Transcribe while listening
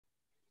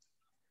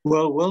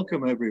Well,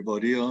 welcome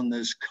everybody on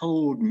this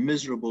cold,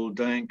 miserable,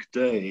 dank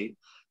day.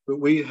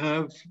 But we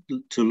have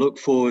to look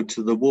forward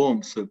to the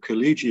warmth of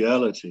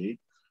collegiality,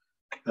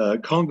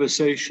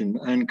 conversation,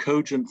 and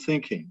cogent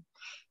thinking.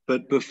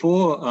 But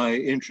before I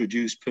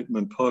introduce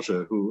Pitman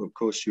Potter, who of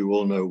course you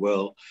all know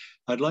well,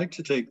 I'd like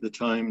to take the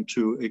time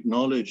to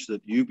acknowledge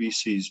that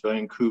UBC's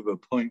Vancouver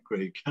Point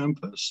Grey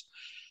campus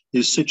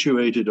is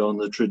situated on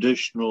the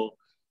traditional,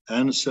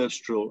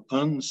 ancestral,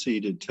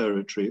 unceded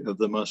territory of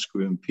the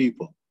Musqueam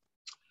people.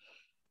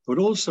 I would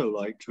also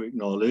like to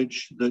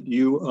acknowledge that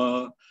you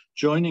are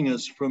joining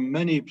us from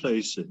many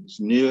places,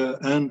 near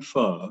and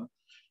far,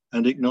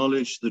 and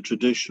acknowledge the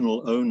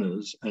traditional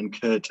owners and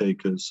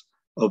caretakers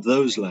of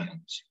those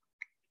lands.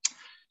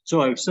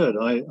 So I've said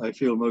I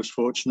feel most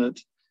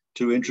fortunate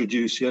to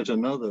introduce yet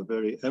another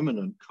very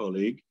eminent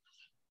colleague,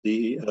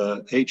 the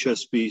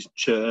HSB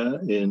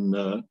chair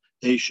in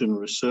Asian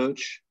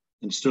research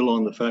and still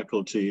on the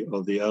faculty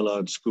of the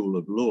Allard School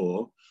of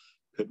Law,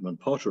 Pitman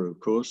Potter, of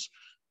course,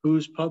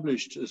 who's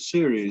published a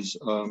series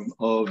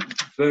of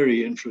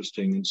very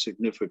interesting and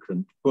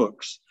significant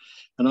books.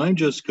 And I'm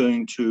just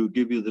going to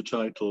give you the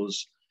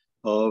titles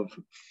of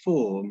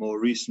four more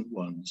recent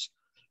ones: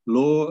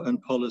 Law and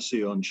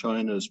Policy on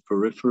China's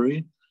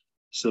Periphery,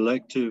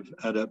 Selective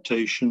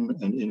Adaptation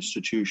and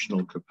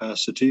Institutional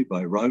Capacity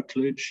by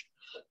Routledge,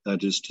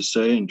 that is to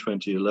say in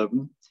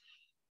 2011,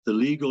 The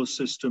Legal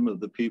System of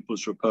the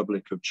People's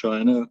Republic of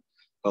China,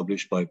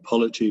 published by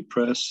Polity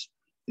Press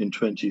in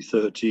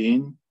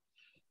 2013,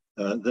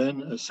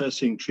 then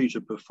Assessing Treaty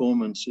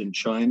Performance in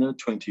China,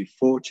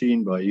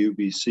 2014 by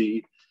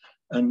UBC.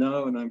 And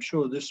now, and I'm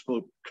sure this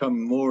will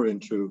come more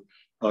into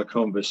our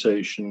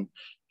conversation,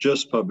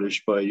 just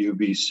published by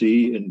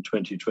UBC in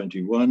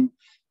 2021,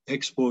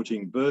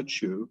 Exporting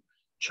Virtue,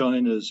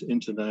 China's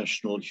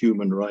International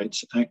Human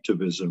Rights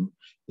Activism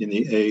in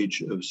the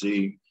Age of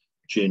Xi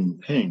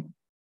Jinping.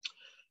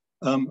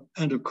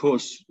 And of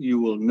course, you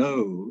will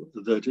know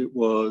that it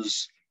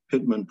was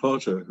Pitman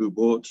Potter who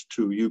brought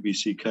to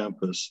UBC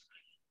campus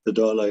the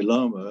Dalai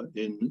Lama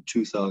in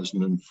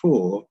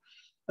 2004,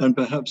 and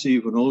perhaps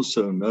even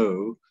also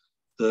know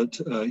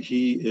that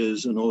he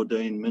is an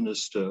ordained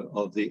minister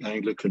of the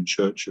Anglican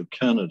Church of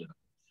Canada.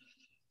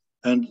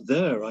 And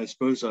there, I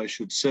suppose I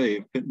should say,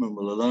 if Pitman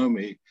will allow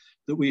me,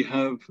 that we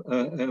have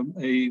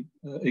a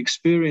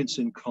experience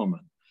in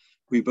common.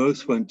 We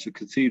both went to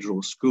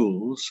cathedral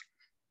schools,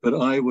 but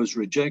I was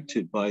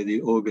rejected by the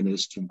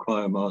organist and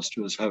choir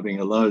master as having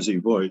a lousy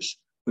voice,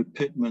 but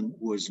Pitman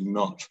was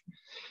not.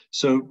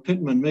 So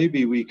Pitman,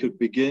 maybe we could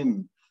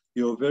begin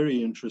your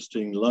very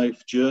interesting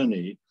life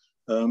journey.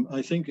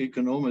 I think you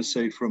can almost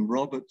say from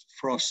Robert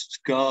Frost's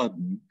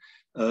garden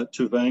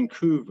to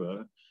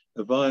Vancouver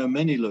via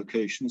many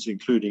locations,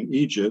 including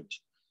Egypt,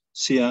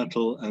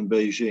 Seattle, and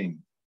Beijing.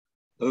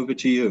 Over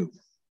to you.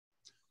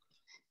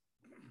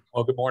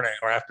 Well, good morning,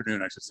 or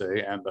afternoon, I should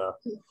say. And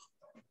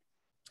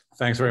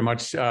thanks very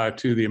much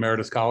to the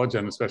Emeritus College,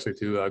 and especially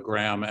to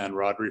Graham and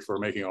Rhodri for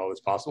making all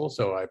this possible.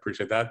 So I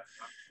appreciate that.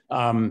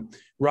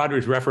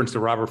 Rhodri's reference to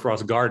Robert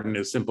Frost's garden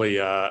is simply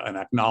an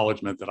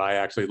acknowledgement that I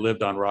actually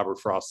lived on Robert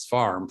Frost's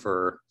farm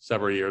for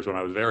several years when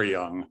I was very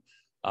young.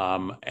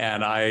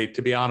 And I,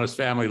 to be honest,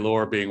 family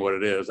lore being what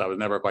it is, I was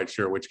never quite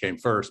sure which came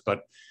first,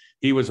 but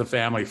he was a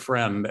family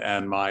friend,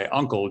 and my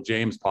uncle,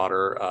 James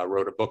Potter,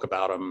 wrote a book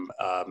about him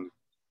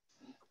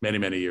many,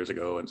 many years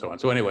ago and so on.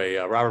 So anyway,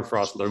 Robert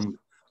Frost loomed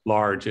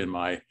large in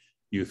my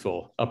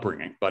youthful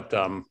upbringing. But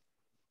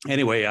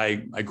anyway,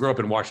 I grew up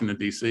in Washington,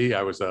 D.C.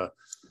 I was a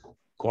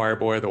choir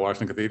boy at the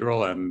Washington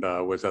Cathedral and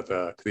was at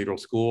the cathedral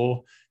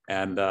school.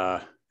 And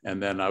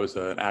then I was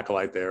an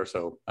acolyte there.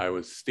 So I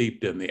was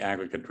steeped in the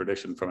Anglican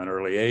tradition from an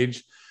early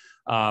age.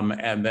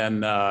 And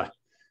then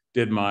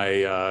did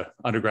my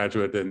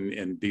undergraduate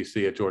in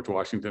DC at George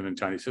Washington in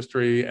Chinese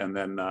history, and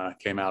then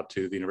came out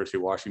to the University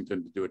of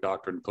Washington to do a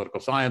doctorate in political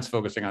science,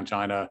 focusing on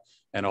China,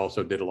 and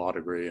also did a law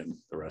degree, and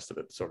the rest of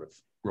it sort of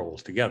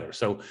rolls together.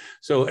 So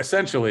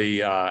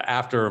essentially,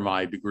 after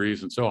my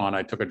degrees and so on,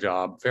 I took a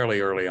job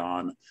fairly early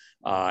on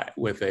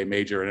with a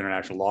major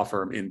international law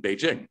firm in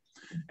Beijing.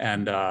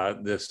 And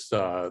this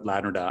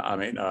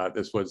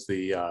this was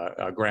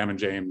the Graham and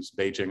James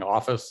Beijing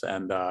office,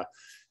 and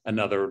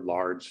another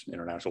large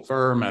international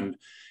firm. And,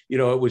 you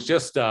know, it was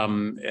just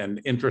an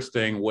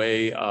interesting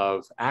way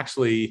of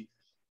actually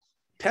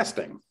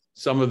testing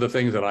some of the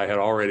things that I had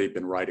already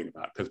been writing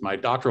about, because my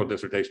doctoral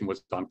dissertation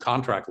was on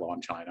contract law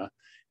in China.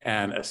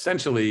 And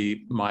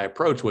essentially my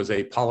approach was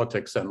a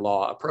politics and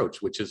law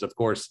approach, which is, of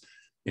course,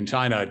 in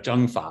China,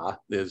 zhengfa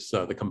is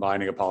the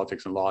combining of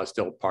politics and law is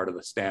still part of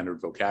the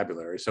standard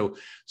vocabulary.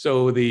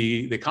 So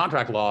the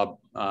contract law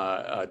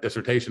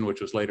dissertation,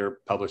 which was later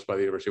published by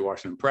the University of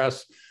Washington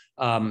Press,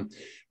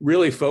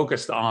 really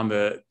focused on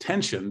the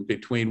tension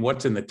between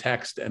what's in the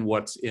text and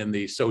what's in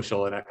the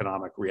social and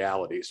economic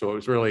reality. So it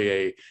was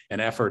really an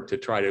effort to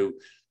try to,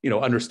 you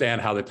know,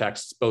 understand how the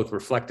texts both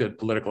reflected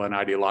political and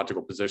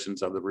ideological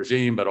positions of the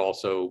regime, but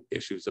also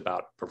issues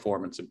about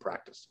performance and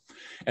practice.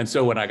 And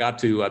so when I got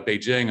to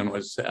Beijing and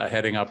was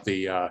heading up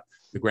the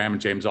the Graham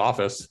and James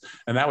office.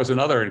 And that was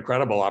another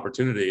incredible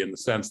opportunity in the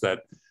sense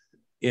that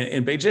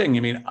in Beijing, I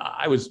mean,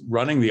 I was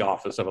running the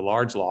office of a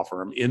large law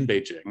firm in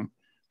Beijing.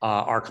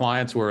 Our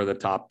clients were the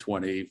top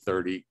 20,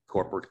 30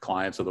 corporate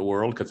clients of the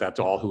world, because that's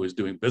all who was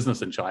doing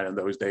business in China in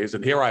those days.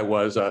 And here I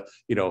was,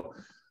 you know,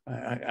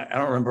 I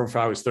don't remember if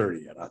I was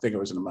 30 yet. I think it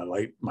was in my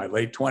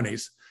late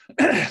 20s,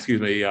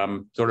 excuse me,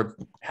 sort of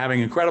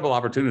having incredible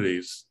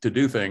opportunities to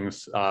do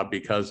things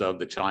because of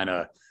the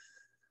China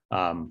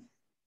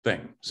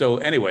thing. So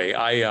anyway,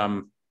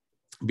 I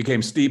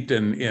became steeped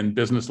in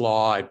business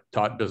law. I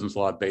taught business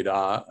law at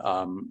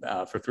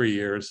Beida for 3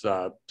 years,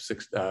 so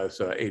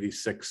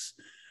 86,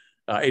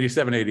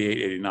 87, 88,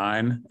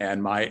 89.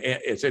 And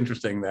it's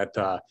interesting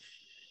that,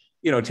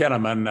 you know,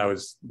 Tiananmen, I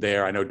was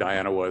there. I know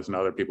Diana was, and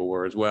other people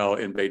were as well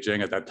in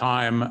Beijing at that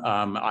time.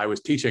 I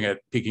was teaching at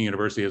Peking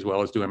University as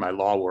well as doing my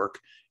law work.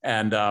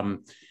 And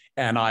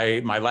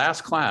my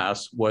last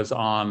class was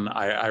on,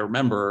 I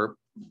remember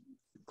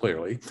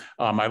clearly,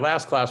 my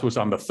last class was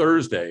on the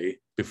Thursday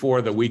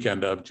before the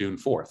weekend of June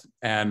 4th.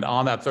 And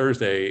on that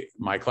Thursday,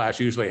 my class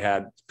usually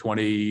had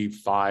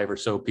 25 or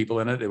so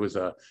people in it. It was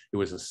a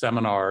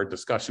seminar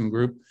discussion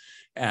group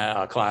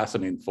class, I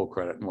mean, full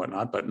credit and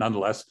whatnot, but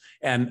nonetheless,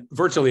 and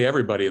virtually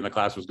everybody in the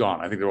class was gone.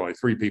 I think there were only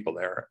 3 people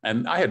there.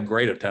 And I had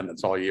great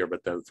attendance all year,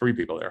 but there were 3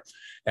 people there.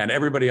 And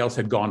everybody else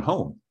had gone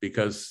home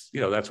because, you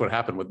know, that's what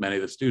happened with many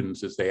of the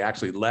students is they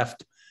actually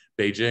left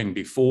Beijing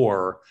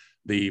before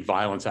the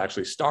violence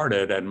actually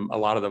started. And a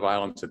lot of the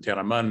violence in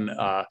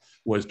Tiananmen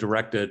was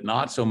directed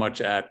not so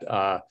much at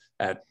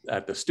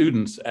the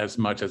students as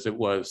much as it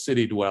was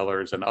city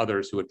dwellers and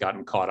others who had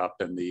gotten caught up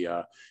in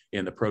the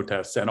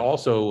protests, and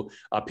also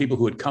people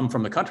who had come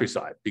from the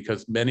countryside,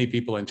 because many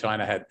people in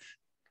China had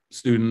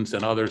students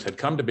and others had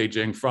come to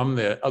Beijing from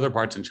the other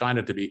parts in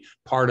China to be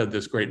part of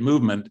this great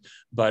movement.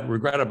 But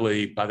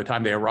regrettably, by the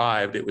time they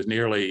arrived, it was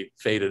nearly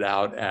faded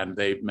out and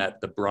they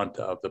met the brunt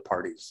of the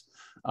party's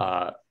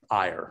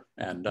ire.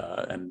 And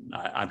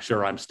I'm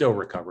sure I'm still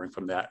recovering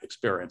from that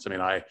experience. I mean,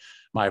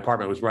 my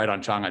apartment was right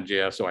on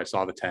Chang'an, so I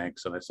saw the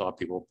tanks and I saw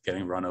people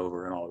getting run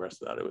over and all the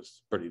rest of that. It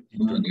was pretty.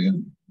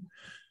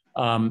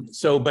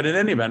 But in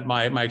any event,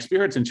 my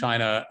experience in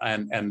China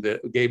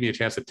gave me a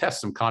chance to test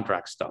some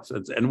contract stuff.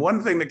 And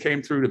one thing that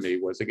came through to me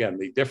was, again,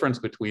 the difference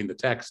between the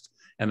text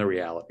and the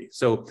reality.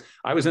 So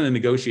I was in a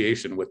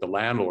negotiation with the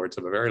landlords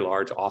of a very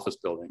large office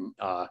building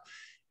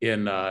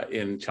in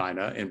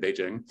China, in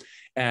Beijing,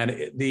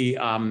 and the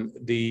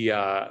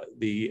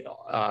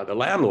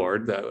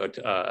landlord,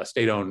 a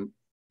state-owned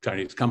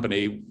Chinese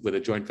company with a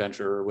joint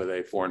venture with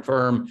a foreign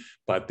firm,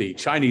 but the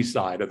Chinese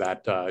side of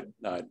that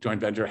joint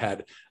venture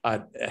had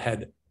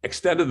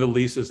extended the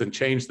leases and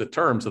changed the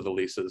terms of the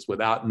leases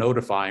without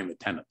notifying the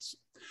tenants.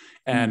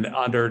 And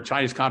under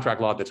Chinese contract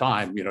law at the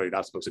time, you know, you're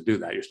not supposed to do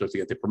that. You're supposed to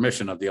get the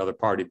permission of the other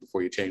party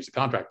before you change the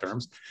contract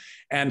terms.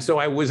 And so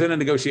I was in a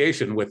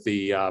negotiation with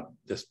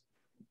this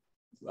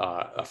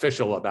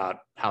official about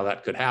how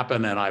that could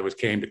happen, and I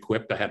came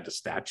equipped. I had the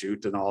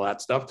statute and all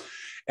that stuff,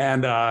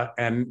 and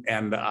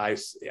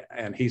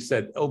he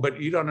said, "Oh,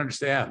 but you don't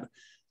understand.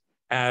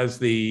 As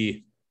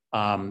the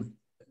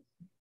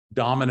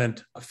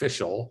dominant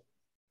official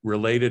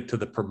related to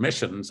the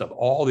permissions of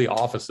all the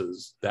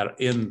offices that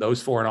in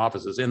those foreign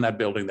offices in that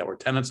building that were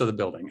tenants of the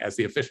building, as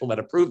the official that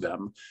approved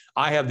them,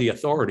 I have the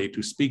authority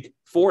to speak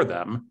for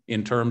them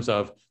in terms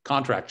of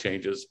contract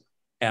changes,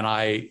 and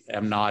I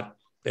am not."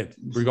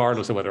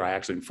 Regardless of whether I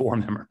actually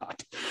inform them or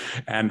not.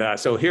 And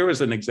so here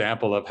is an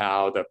example of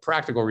how the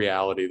practical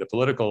reality, the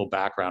political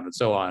background and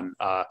so on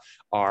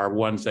are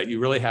ones that you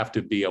really have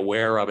to be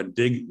aware of and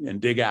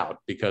dig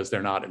out, because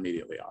they're not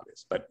immediately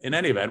obvious. But in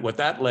any event, what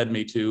that led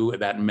me to,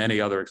 that and many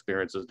other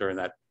experiences during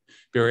that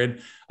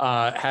period,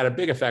 had a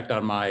big effect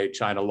on my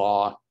China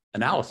law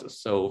analysis.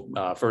 So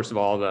first of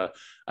all,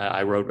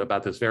 I wrote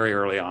about this very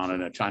early on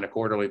in a China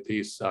Quarterly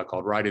piece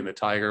called Riding the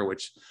Tiger,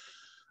 which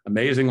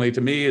amazingly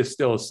to me is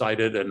still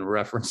cited and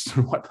referenced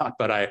and whatnot,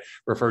 but I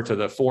refer to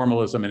the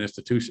formalism and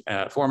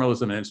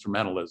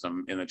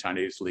instrumentalism in the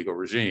Chinese legal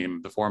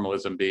regime, the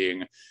formalism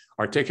being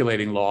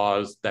articulating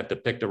laws that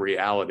depict a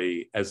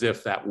reality as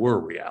if that were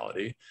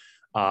reality,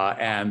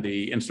 and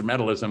the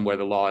instrumentalism where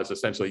the law is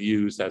essentially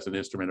used as an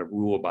instrument of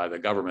rule by the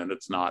government.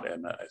 It's not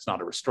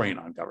a restraint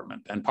on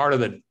government. And part of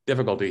the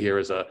difficulty here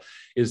is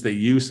the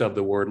use of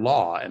the word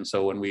law. And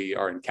so when we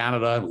are in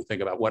Canada and we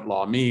think about what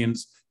law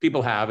means,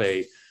 people have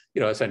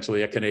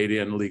essentially a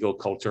Canadian legal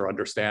culture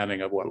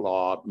understanding of what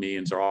law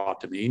means or ought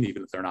to mean,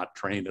 even if they're not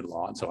trained in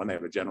law and so on. They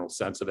have a general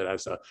sense of it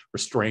as a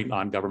restraint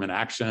on government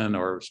action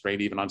or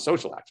restraint even on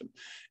social action.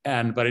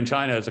 But in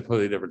China, it's a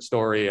completely different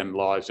story, and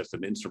law is just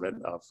an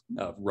instrument of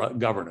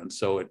governance.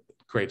 So it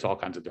creates all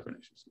kinds of different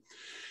issues.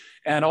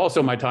 And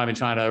also my time in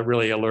China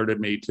really alerted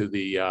me to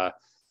the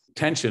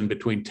tension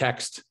between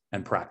text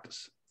and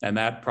practice. And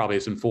that probably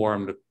has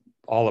informed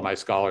all of my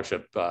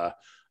scholarship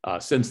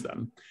since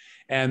then.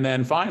 And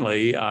then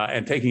finally,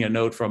 and taking a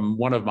note from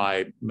one of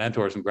my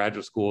mentors in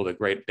graduate school, the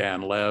great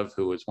Dan Lev,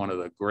 who was one of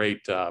the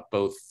great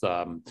both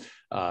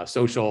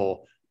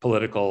social,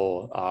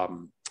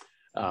 political,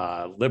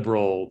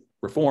 liberal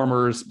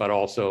reformers, but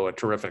also a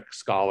terrific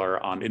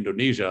scholar on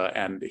Indonesia.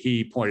 And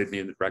he pointed me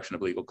in the direction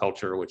of legal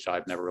culture, which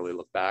I've never really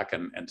looked back.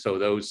 And so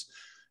those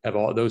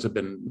have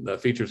been the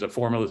features of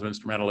formalism,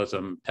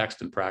 instrumentalism,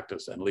 text and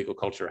practice, and legal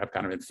culture have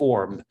kind of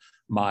informed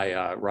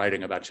my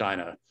writing about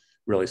China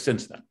really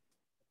since then.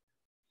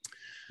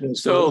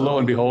 So lo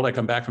and behold, I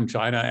come back from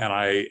China and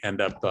I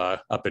end up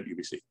at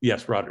UBC.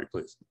 Yes, Rhodri,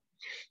 please.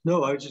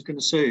 No, I was just going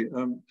to say,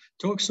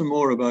 talk some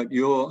more about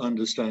your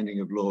understanding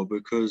of law,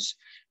 because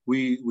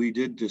we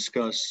did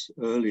discuss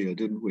earlier,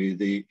 didn't we,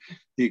 the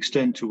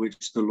extent to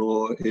which the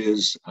law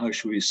is, how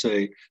should we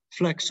say,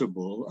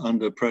 flexible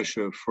under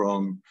pressure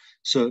from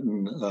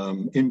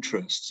certain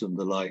interests and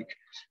the like,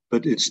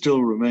 but it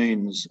still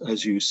remains,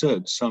 as you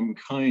said, some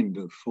kind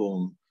of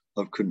form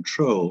of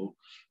control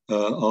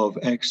of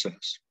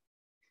excess.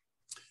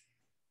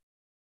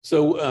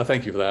 So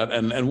thank you for that.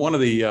 And one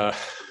of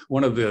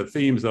the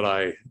themes that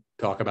I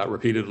talk about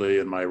repeatedly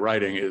in my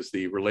writing is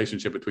the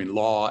relationship between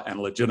law and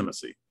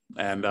legitimacy.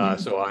 And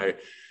so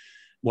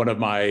one of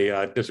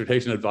my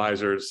dissertation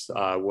advisors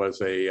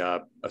was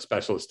a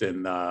specialist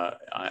in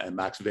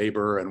Max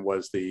Weber, and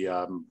was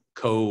the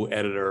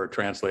co-editor,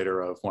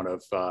 translator of one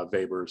of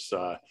Weber's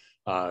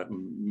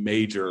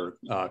major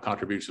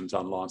contributions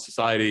on law and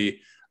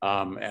society.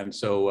 And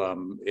so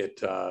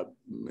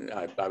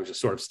I was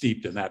just sort of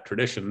steeped in that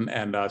tradition.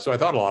 And so I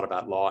thought a lot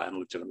about law and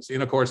legitimacy.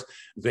 And of course,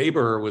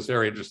 Weber was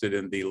very interested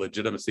in the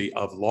legitimacy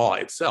of law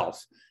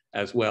itself,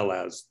 as well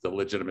as the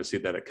legitimacy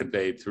that it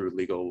conveyed through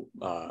legal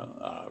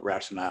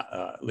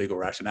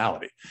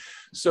rationality.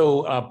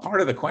 So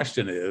part of the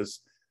question is,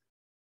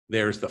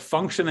 there's the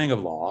functioning of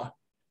law.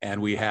 And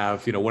we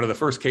have, one of the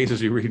first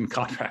cases you read in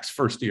contracts,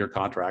 first-year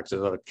contracts,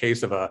 is a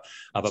case of a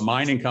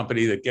mining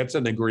company that gets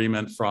an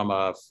agreement from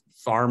a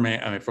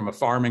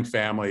farming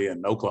family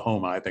in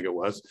Oklahoma, I think it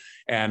was,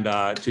 and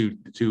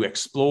to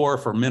explore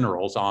for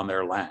minerals on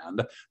their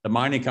land. The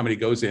mining company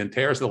goes in,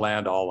 tears the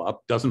land all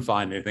up, doesn't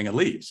find anything, and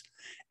leaves.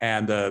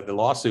 And the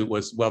lawsuit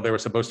was, well, they were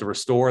supposed to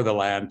restore the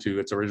land to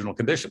its original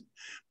condition,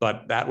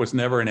 but that was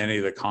never in any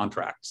of the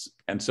contracts.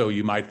 And so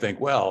you might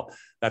think, well,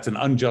 that's an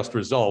unjust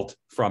result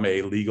from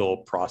a legal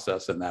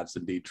process, and that's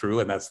indeed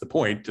true. And that's the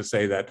point, to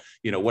say that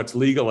what's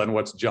legal and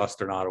what's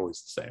just are not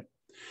always the same.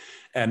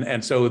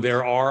 And so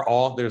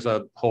there's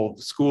a whole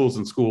schools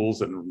and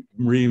schools and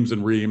reams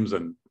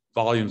and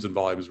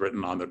volumes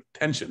written on the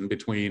tension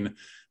between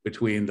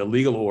the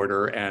legal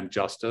order and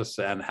justice,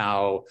 and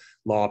how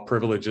law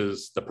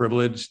privileges the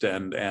privileged,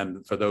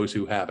 and for those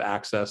who have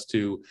access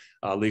to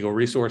legal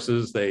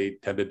resources, they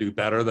tend to do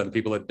better than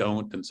people that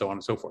don't, and so on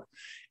and so forth.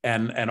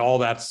 And all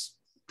that's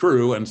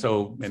true. And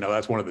so,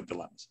 that's one of the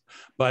dilemmas.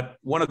 But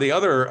one of the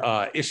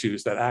other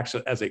issues that acts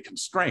as a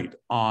constraint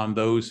on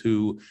those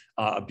who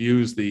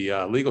abuse the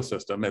legal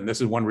system, and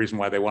this is one reason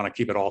why they want to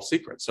keep it all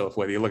secret. So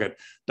whether you look at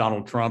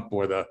Donald Trump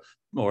or the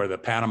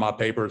Panama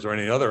Papers or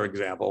any other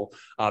example,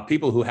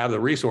 people who have the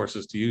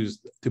resources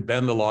to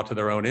bend the law to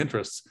their own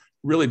interests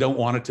really don't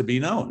want it to be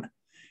known.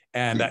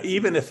 And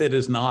even if it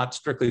is not,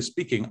 strictly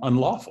speaking,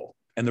 unlawful.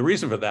 And the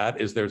reason for that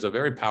is there's a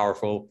very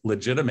powerful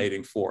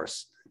legitimating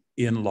force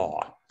in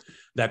law,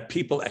 that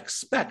people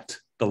expect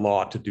the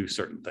law to do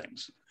certain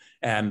things.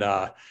 And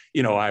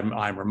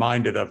I'm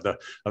reminded of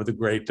the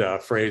great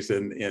phrase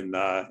in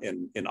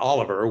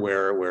Oliver,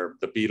 where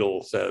the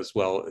beetle says,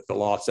 "Well, if the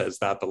law says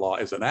that, the law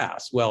is an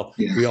ass." Well,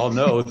 yeah. We all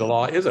know the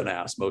law is an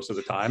ass most of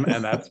the time,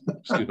 and that's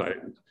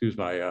excuse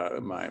my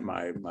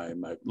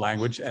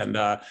language.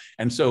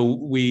 And so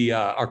we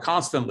are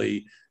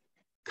constantly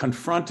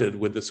confronted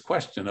with this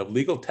question of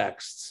legal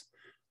texts,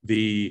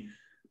 the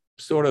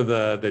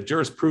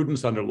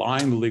jurisprudence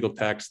underlying the legal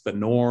text, the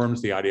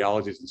norms, the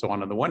ideologies, and so on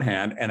the one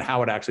hand, and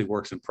how it actually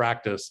works in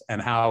practice, and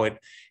how it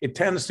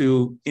tends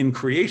to, in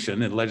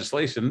creation, in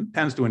legislation,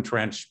 tends to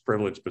entrench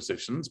privileged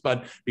positions.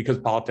 But because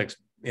politics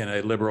in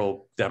a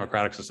liberal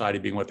democratic society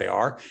being what they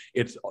are,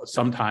 it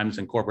sometimes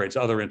incorporates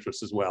other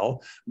interests as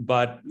well.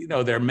 But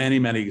there are many,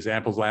 many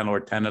examples.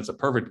 Landlord tenant's a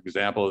perfect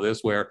example of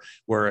this, where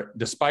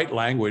despite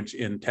language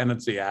in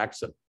tenancy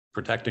acts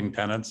protecting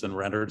tenants and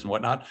renters and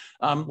whatnot,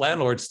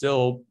 landlords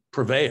still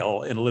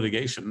prevail in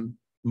litigation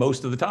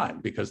most of the time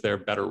because they're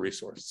better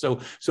resourced.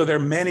 So there are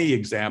many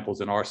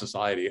examples in our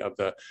society of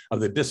the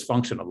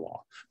dysfunction of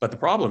law. But the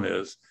problem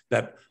is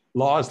that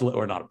law is,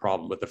 or not a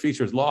problem, but the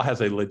feature is law has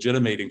a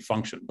legitimating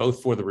function,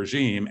 both for the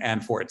regime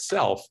and for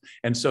itself.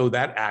 And so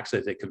that acts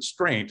as a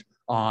constraint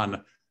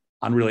on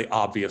really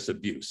obvious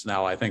abuse.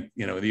 Now, I think,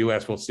 in the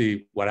US, we'll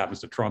see what happens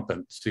to Trump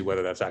and see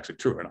whether that's actually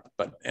true or not.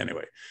 But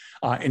anyway,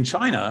 in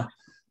China,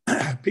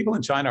 people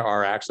in China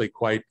are actually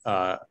quite,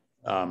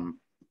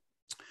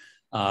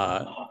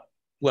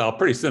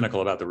 pretty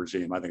cynical about the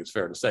regime, I think it's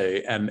fair to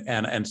say,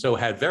 and so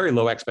had very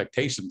low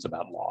expectations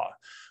about law.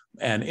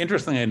 And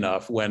interestingly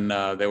enough, when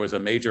there was a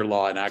major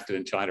law enacted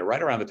in China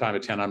right around the time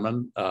of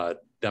Tiananmen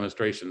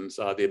demonstrations,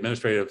 the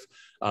administrative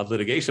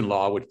litigation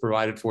law, which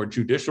provided for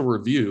judicial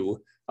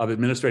review of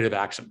administrative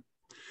action.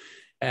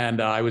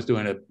 And I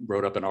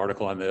wrote up an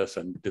article on this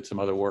and did some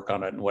other work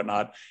on it and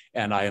whatnot.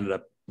 And I ended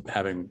up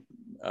having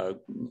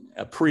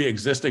a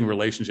pre-existing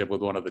relationship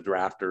with one of the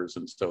drafters,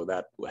 and so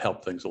that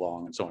helped things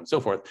along, and so on and so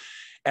forth.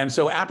 And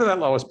so after that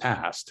law was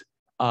passed,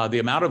 the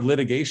amount of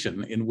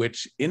litigation in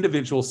which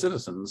individual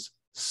citizens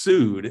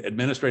sued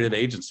administrative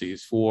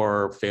agencies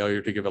for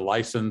failure to give a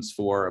license,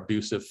 for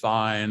abusive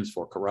fines,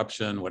 for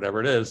corruption, whatever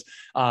it is,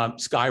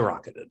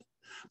 skyrocketed.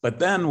 But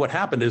then what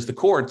happened is the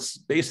courts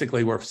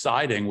basically were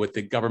siding with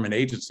the government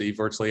agency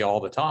virtually all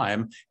the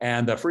time,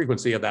 and the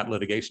frequency of that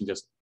litigation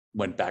just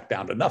went back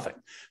down to nothing.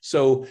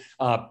 So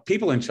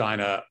people in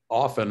China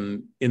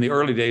often, in the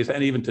early days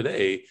and even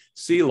today,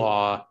 see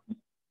law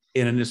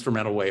in an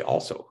instrumental way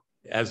also.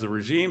 As the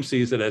regime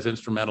sees it as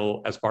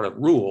instrumental as part of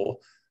rule,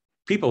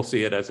 people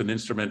see it as an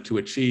instrument to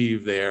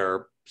achieve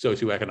their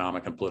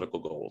socioeconomic and political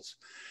goals.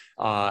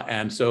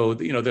 And so,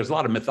 you know, there's a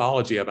lot of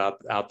mythology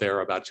out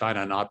there about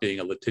China not being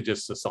a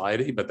litigious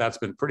society, but that's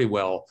been pretty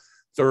well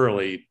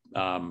thoroughly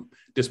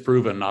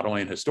disproven, not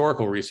only in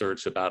historical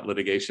research about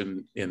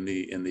litigation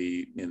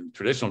in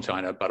traditional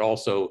China, but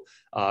also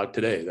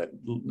today, that,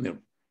 you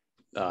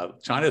know,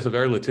 China is a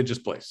very litigious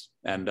place.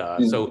 And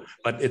so,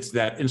 but it's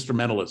that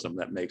instrumentalism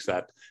that makes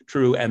that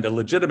true. And the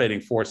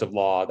legitimating force of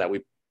law that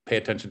we pay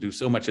attention to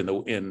so much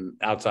in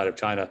outside of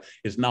China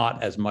is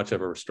not as much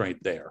of a restraint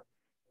there.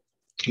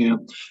 Yeah.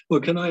 Well,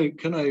 can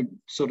I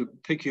sort of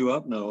pick you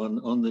up now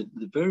on the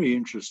very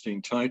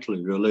interesting title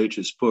of your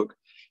latest book,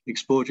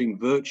 Exporting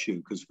Virtue,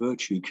 because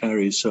virtue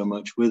carries so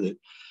much with it.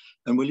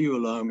 And will you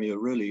allow me a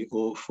really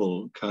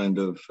awful kind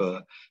of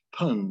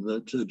pun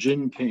that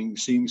Jinping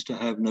seems to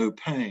have no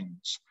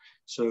pangs?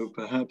 So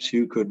perhaps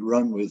you could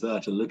run with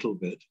that a little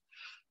bit.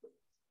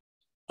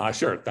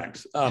 Sure,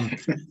 thanks.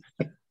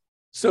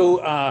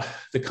 So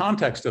the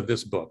context of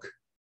this book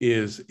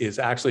is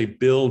actually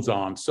builds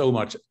on so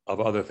much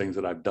of other things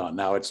that I've done.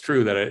 Now, it's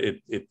true that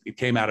it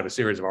came out of a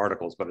series of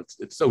articles, but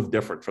it's so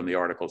different from the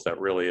articles that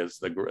really is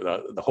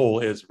the whole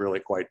is really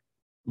quite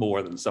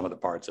more than some of the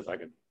parts, if I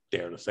could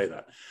dare to say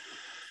that.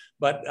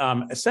 But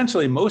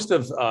essentially, most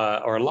of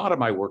or a lot of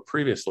my work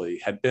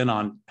previously had been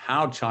on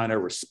how China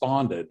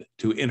responded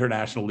to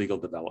international legal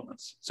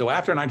developments. So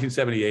after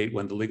 1978,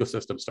 when the legal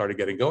system started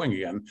getting going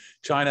again,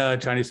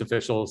 Chinese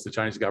officials, the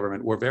Chinese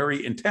government were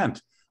very intent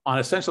on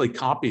essentially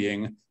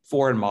copying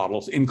foreign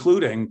models,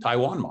 including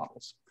Taiwan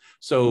models.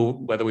 So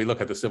whether we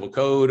look at the civil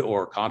code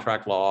or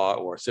contract law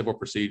or civil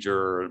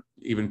procedure,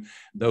 even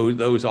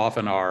those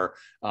often are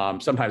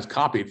sometimes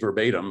copied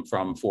verbatim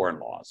from foreign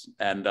laws.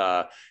 And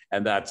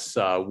that's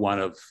one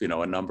of, you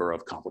know, a number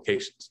of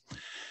complications.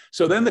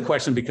 So then the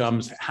question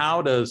becomes,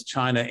 how does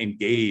China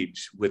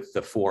engage with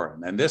the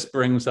foreign? And this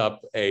brings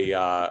up a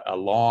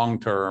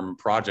long-term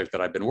project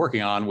that I've been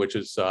working on, which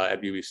is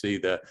at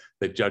UBC,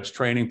 the judge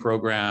training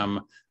program,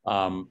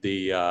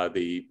 the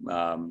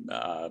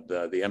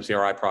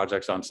MCRI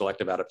projects on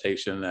selective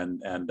adaptation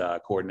and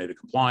coordinated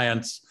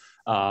compliance,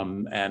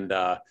 and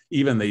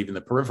even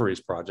the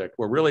Peripheries project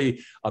were really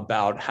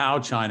about how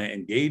China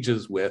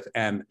engages with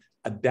and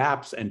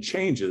adapts and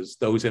changes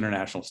those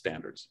international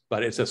standards.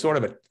 But it's a sort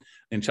of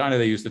in China,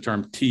 they use the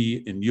term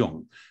Ti in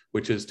Yung,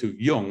 which is to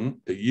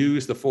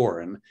use the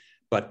foreign,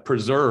 but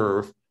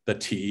preserve the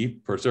Ti,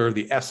 preserve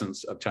the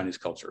essence of Chinese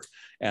culture.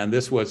 And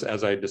this was,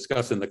 as I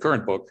discuss in the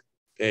current book,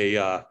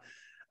 there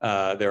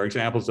are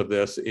examples of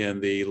this in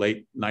the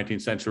late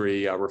 19th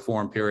century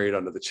reform period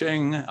under the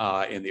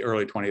Qing, in the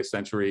early 20th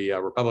century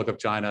Republic of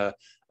China,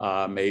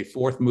 May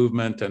 4th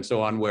movement, and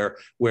so on,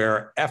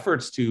 where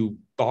efforts to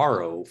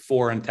borrow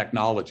foreign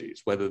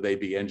technologies, whether they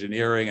be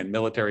engineering and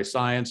military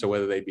science or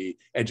whether they be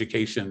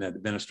education and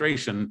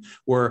administration,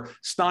 were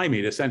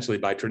stymied essentially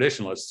by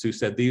traditionalists who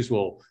said these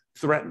will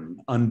threaten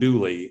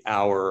unduly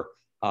our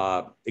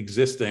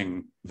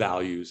existing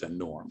values and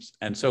norms.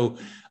 And so,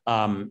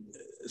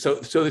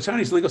 so the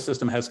Chinese legal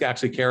system has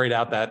actually carried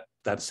out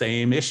that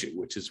same issue,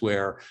 which is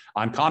where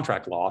on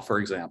contract law, for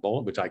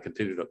example, which I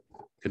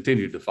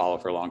continued to follow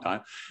for a long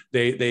time,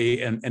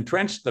 they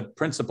entrenched the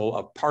principle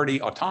of party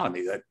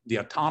autonomy, that the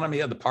autonomy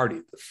of the party,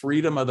 the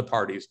freedom of the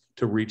parties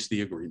to reach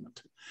the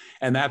agreement.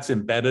 And that's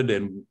embedded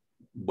in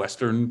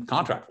Western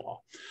contract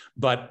law.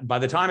 But by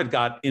the time it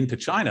got into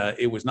China,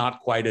 it was not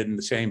quite in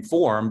the same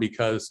form,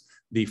 because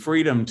the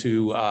freedom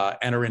to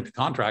enter into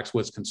contracts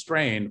was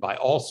constrained by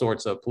all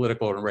sorts of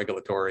political and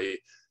regulatory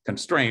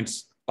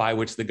constraints by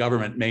which the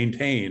government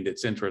maintained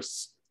its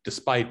interests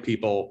despite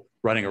people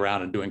running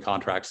around and doing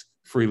contracts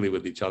freely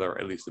with each other,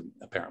 at least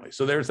apparently.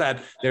 So there's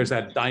that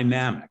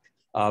dynamic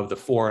of the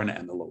foreign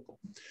and the local.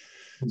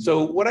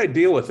 So what I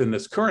deal with in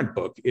this current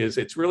book is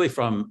it's really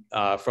from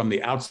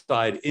the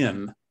outside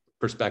in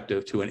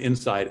perspective to an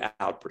inside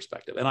out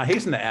perspective. And I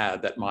hasten to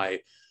add that my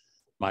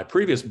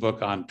previous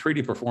book on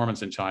treaty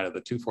performance in China,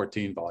 the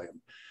 214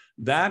 volume,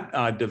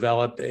 that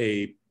developed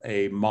a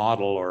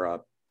model or a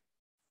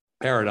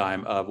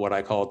paradigm of what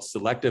I called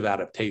selective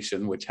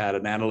adaptation, which had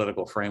an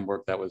analytical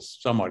framework that was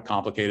somewhat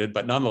complicated,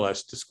 but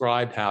nonetheless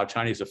described how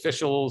Chinese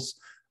officials,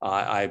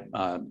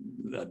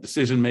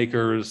 decision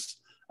makers,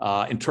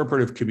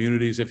 interpretive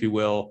communities, if you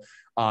will,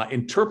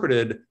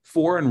 interpreted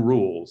foreign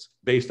rules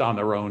based on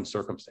their own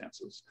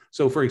circumstances.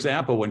 So for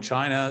example, when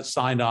China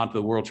signed on to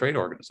the World Trade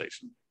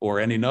Organization or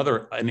any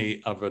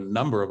of a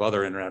number of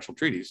other international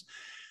treaties,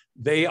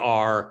 they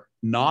are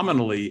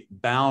nominally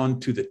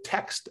bound to the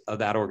text of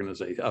that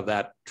organization, of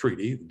that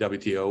treaty,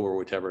 WTO or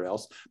whatever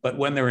else. But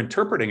when they're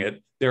interpreting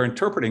it, they're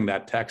interpreting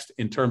that text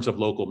in terms of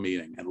local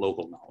meaning and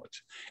local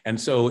knowledge. And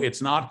so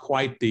it's not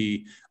quite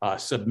the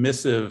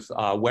submissive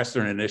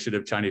Western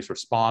initiative Chinese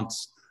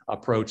response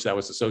approach that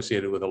was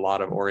associated with a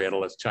lot of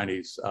Orientalist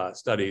Chinese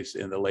studies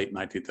in the late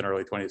 19th and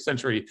early 20th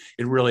century.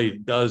 It really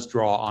does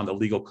draw on the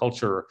legal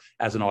culture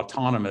as an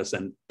autonomous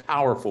and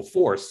powerful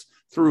force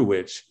through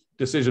which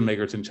decision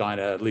makers in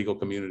China, legal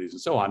communities,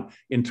 and so on,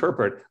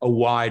 interpret a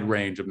wide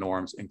range of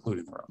norms,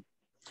 including their own.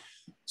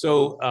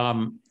 So,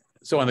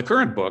 so in the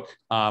current book,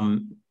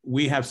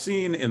 we have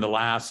seen in the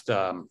last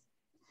 10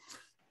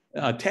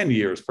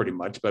 years, pretty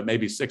much, but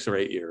maybe 6 or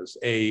 8 years,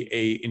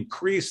 a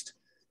increased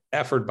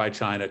effort by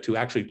China to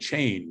actually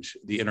change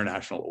the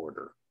international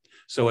order.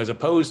 So as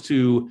opposed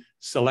to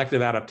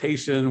selective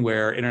adaptation,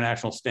 where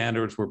international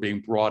standards were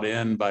being brought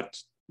in but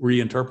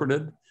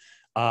reinterpreted,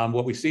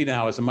 what we see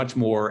now is a much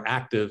more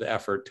active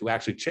effort to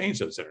actually change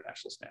those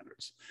international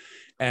standards.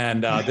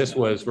 And this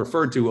was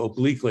referred to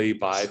obliquely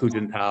by Hu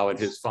Jintao in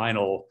his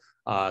final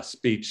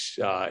speech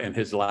in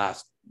his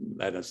last,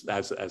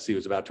 as he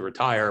was about to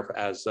retire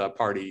as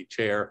party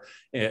chair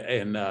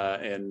at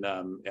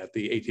the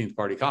 18th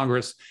Party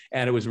Congress.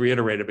 And it was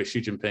reiterated by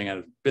Xi Jinping, and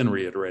it's been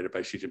reiterated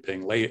by Xi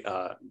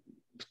Jinping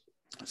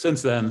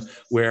since then,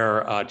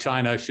 where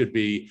China should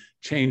be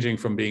changing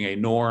from being a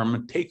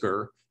norm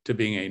taker to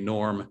being a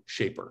norm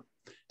shaper.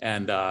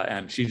 And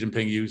Xi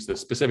Jinping used the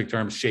specific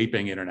term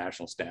shaping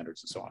international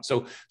standards and so on.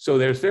 So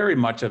there's very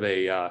much of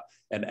an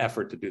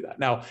effort to do that.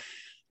 Now,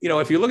 you know,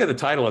 if you look at the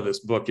title of this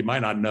book, you might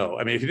not know.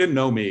 I mean, if you didn't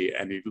know me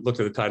and you looked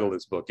at the title of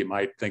this book, you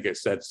might think it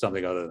said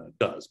something other than it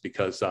does,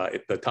 because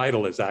the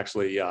title is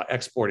actually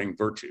Exporting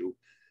Virtue,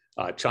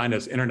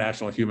 China's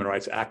International Human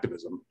Rights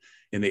Activism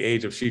in the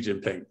Age of Xi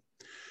Jinping.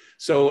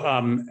 So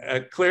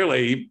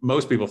clearly,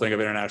 most people think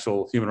of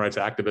international human rights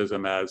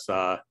activism as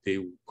the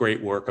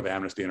great work of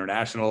Amnesty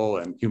International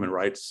and human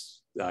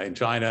rights in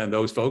China and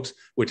those folks,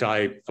 which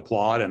I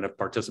applaud and have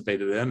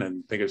participated in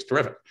and think is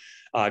terrific.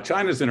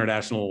 China's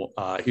international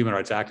human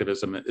rights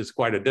activism is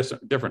quite a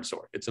different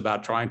sort. It's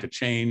about trying to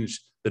change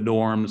the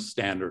norms,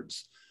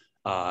 standards,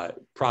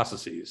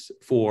 processes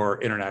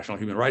for international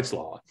human rights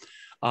law.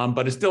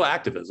 But it's still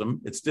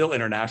activism, it's still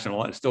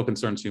international, and it still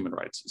concerns human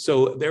rights.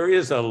 So there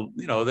is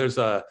there's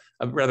a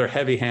rather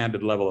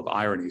heavy-handed level of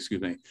irony,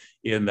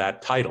 in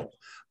that title.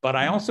 But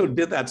I also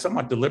did that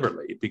somewhat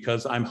deliberately,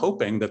 because I'm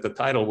hoping that the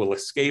title will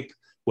escape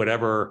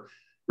whatever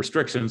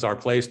restrictions are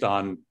placed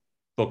on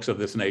books of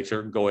this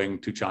nature going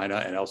to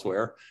China and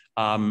elsewhere,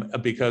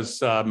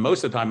 because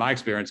most of the time, my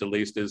experience at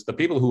least, is the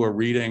people who are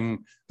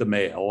reading the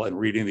Mail and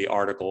reading the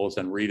articles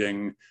and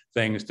reading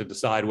things to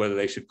decide whether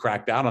they should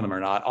crack down on them or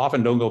not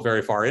often don't go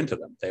very far into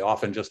them. They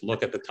often just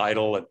look at the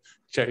title and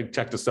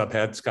check the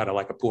subheads, kind of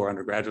like a poor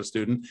undergraduate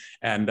student,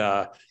 and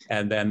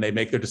then they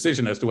make their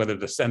decision as to whether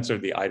to censor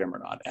the item or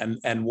not.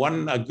 And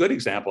one good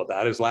example of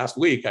that is last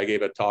week I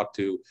gave a talk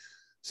to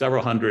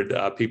several hundred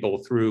people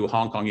through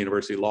Hong Kong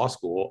University Law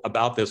School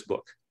about this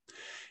book.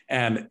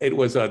 And it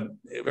was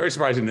very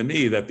surprising to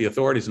me that the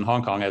authorities in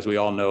Hong Kong, as we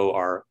all know,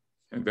 are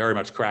very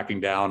much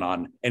cracking down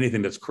on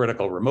anything that's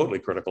critical, remotely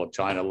critical of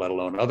China, let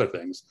alone other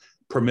things,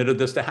 permitted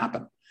this to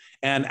happen.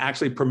 And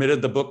actually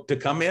permitted the book to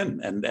come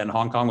in. And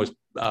Hong Kong was,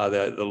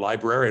 the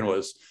librarian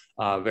was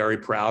very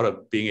proud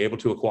of being able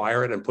to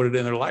acquire it and put it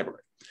in their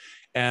library.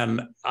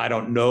 And I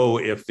don't know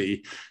if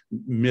the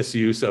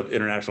misuse of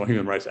international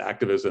human rights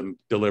activism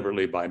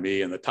deliberately by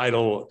me and the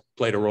title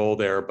played a role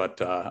there,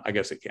 but I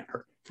guess it can't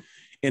hurt.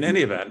 In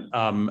any event,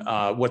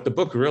 what the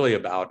book really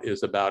about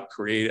is about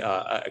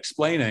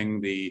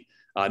explaining the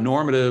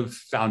normative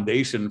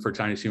foundation for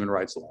Chinese human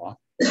rights law,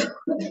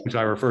 which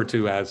I refer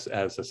to as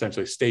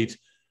essentially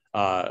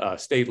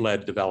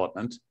state-led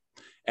development,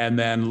 and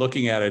then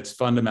looking at its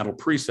fundamental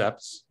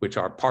precepts, which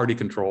are party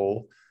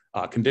control,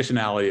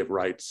 conditionality of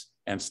rights,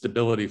 and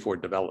stability for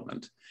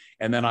development.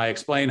 And then I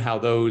explain how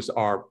those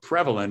are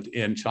prevalent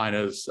in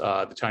China's,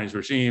 the Chinese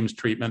regime's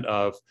treatment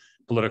of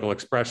political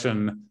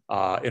expression,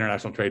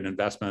 international trade and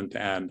investment,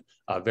 and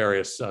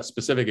various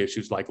specific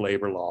issues like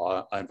labor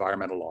law,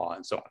 environmental law,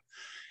 and so on.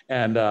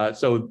 And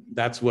so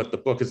that's what the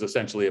book is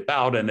essentially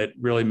about. And it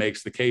really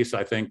makes the case,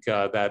 I think,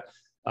 that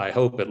I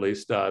hope at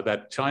least,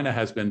 that China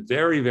has been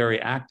very,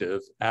 very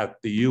active at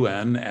the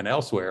UN and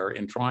elsewhere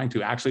in trying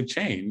to actually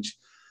change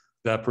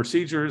the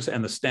procedures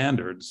and the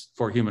standards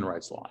for human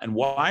rights law. And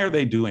why are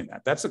they doing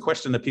that? That's the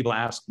question that people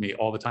ask me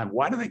all the time.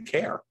 Why do they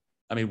care?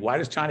 I mean, why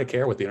does China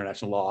care what the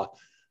international law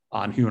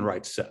on human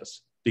rights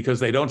says? Because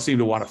they don't seem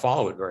to want to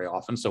follow it very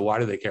often. So why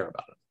do they care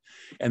about it?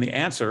 And the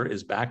answer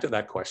is back to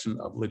that question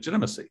of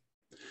legitimacy.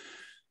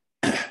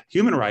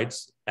 Human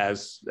rights,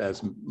 as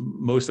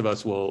most of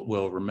us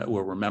will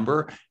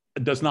remember,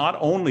 does not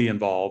only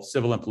involve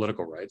civil and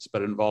political rights,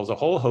 but it involves a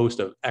whole host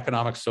of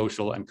economic,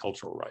 social, and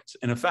cultural rights.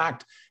 And in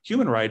fact,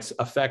 human rights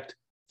affect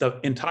the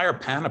entire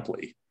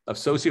panoply of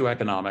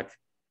socioeconomic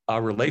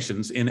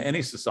relations in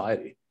any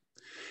society.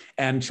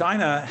 And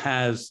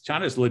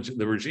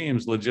the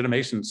regime's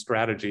legitimation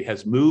strategy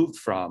has moved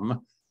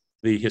from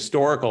the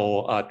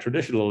historical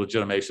traditional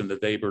legitimation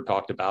that Weber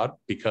talked about,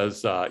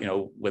 because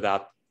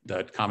without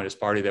the Communist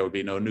Party, there would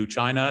be no new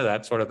China,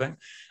 that sort of thing,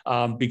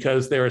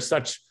 because there is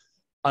such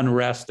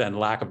unrest and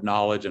lack of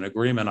knowledge and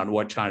agreement on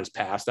what China's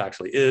past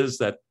actually is,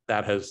 that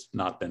has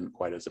not been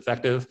quite as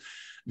effective.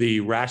 The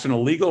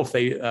rational legal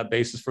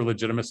basis for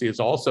legitimacy is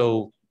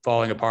also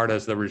falling apart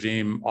as the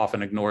regime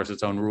often ignores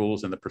its own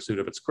rules in the pursuit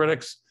of its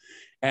critics.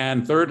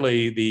 And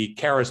thirdly, the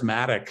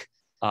charismatic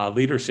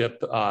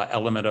leadership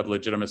element of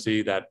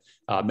legitimacy that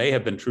may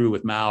have been true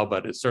with Mao,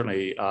 but it's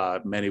certainly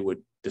many would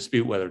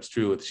dispute whether it's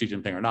true with Xi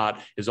Jinping or not,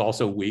 is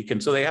also weak.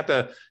 And so they have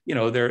to,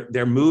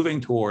 they're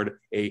moving toward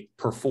a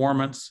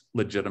performance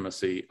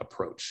legitimacy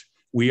approach.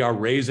 We are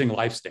raising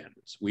life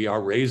standards. We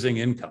are raising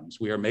incomes.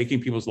 We are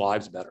making people's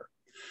lives better.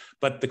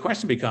 But the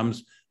question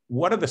becomes,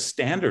 what are the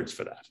standards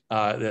for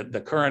that? The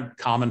current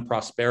common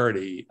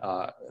prosperity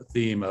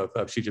theme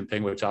of Xi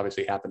Jinping, which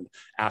obviously happened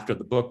after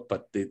the book,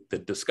 but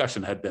the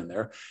discussion had been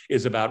there,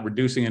 is about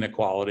reducing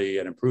inequality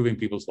and improving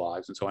people's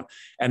lives and so on.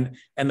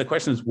 And the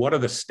question is, what are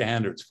the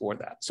standards for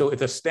that? So if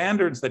the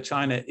standards that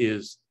China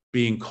is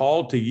being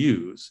called to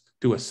use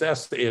to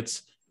assess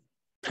its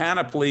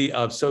panoply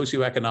of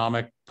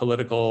socioeconomic,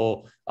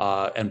 political,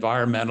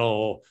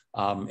 environmental,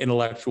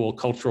 intellectual,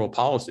 cultural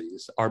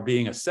policies are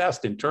being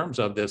assessed in terms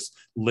of this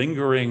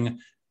lingering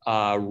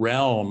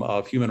realm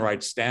of human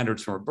rights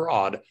standards from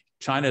abroad,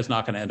 China is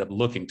not going to end up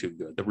looking too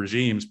good. The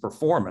regime's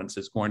performance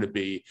is going to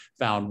be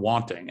found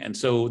wanting. And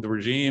so the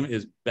regime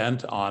is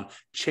bent on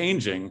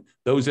changing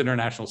those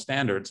international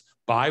standards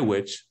by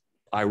which,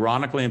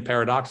 ironically and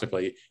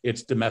paradoxically,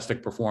 its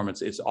domestic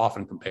performance is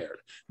often compared,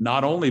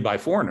 not only by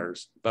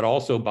foreigners, but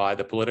also by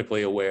the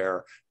politically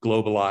aware,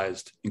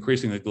 globalized,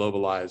 increasingly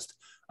globalized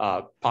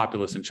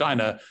populace in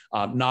China,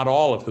 not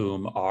all of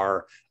whom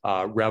are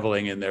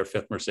reveling in their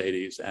fifth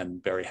Mercedes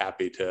and very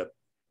happy to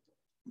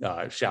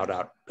shout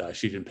out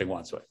Xi Jinping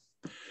once way.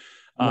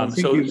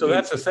 So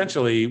that's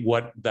essentially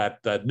what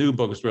that new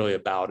book is really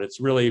about. It's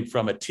really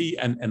from a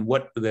and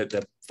what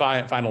the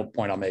final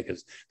point I'll make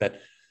is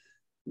that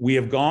we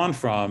have gone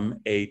from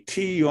a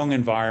T-Jung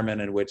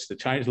environment in which the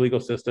Chinese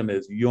legal system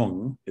is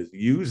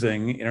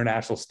using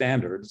international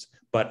standards,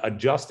 but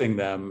adjusting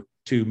them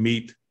to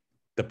meet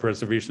the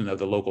preservation of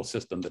the local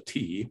system, the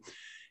T.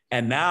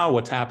 And now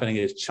what's happening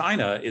is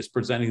China is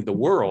presenting the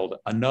world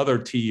another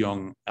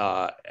T-Jung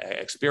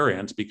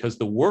experience, because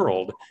the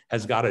world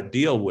has got to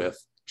deal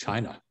with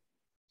China.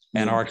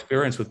 And our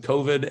experience with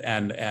COVID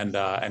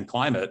and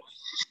climate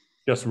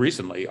just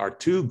recently are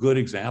two good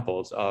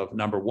examples of,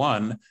 number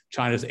one,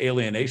 China's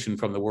alienation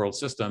from the world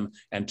system,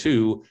 and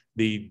two,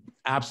 the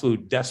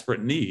absolute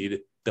desperate need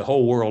the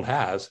whole world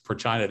has for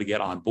China to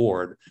get on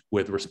board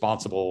with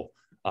responsible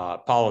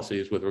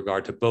policies with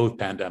regard to both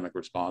pandemic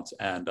response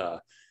and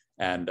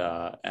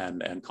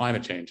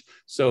climate change.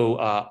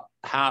 So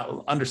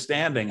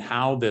understanding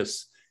how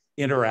this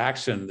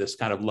interaction, this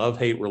kind of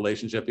love-hate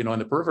relationship, in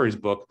the Peripheries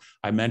book,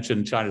 I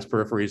mentioned China's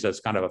peripheries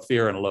as kind of a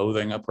fear and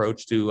loathing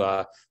approach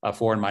to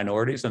foreign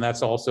minorities. And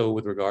that's also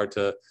with regard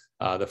to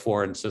the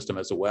foreign system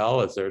as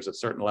well, as there's a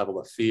certain level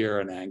of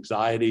fear and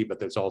anxiety, but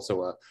there's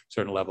also a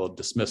certain level of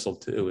dismissal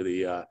to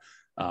the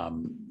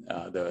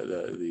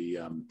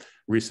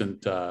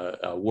recent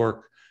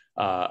work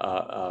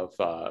of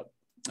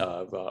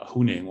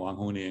Wang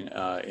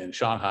Huning in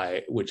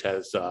Shanghai, which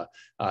has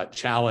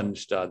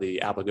challenged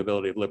the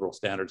applicability of liberal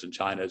standards in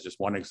China, is just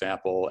one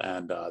example,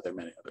 and there are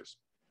many others.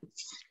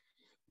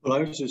 Well, I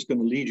was just going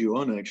to lead you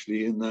on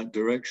actually in that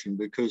direction,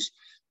 because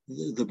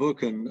the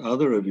book and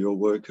other of your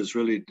work has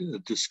really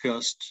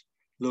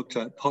looked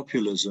at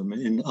populism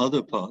in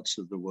other parts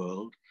of the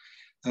world.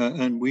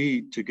 And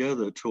we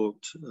together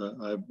talked,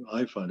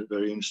 I find it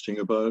very interesting,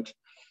 about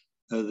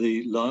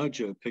the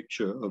larger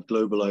picture of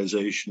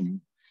globalization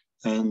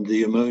and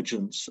the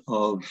emergence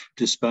of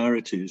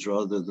disparities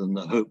rather than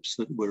the hopes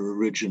that were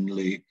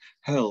originally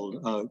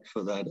held out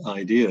for that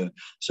idea.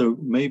 So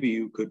maybe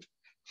you could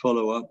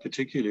follow up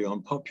particularly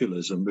on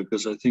populism,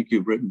 because I think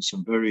you've written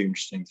some very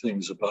interesting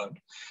things about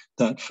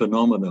that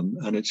phenomenon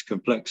and its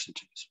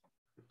complexities.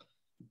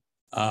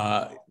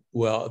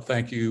 Well,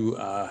 thank you.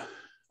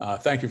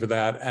 Thank you for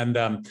that.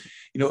 And,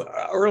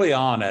 early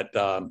on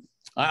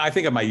I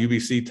think of my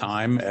UBC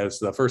time as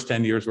the first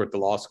 10 years were at the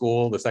law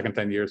school, the second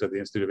 10 years at the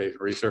Institute of Asian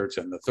Research,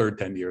 and the third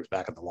 10 years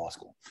back at the law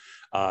school,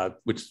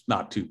 which is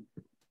not too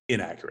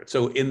inaccurate.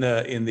 So in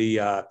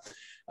the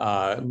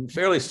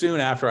fairly soon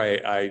after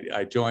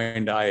I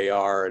joined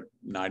IAR at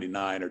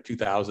 99 or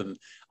 2000,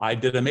 I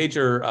did a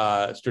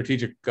major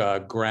strategic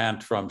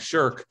grant from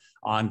SSHRC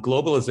on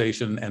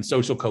globalization and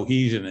social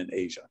cohesion in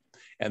Asia.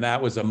 And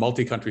that was a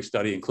multi-country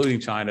study,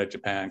 including China,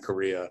 Japan,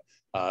 Korea,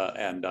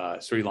 and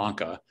Sri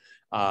Lanka.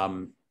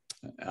 I'm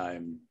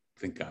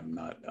think I'm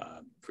not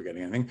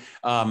forgetting anything,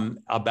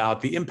 about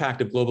the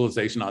impact of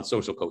globalization on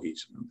social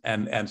cohesion.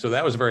 And so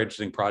that was a very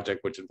interesting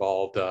project, which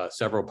involved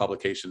several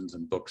publications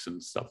and books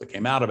and stuff that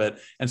came out of it.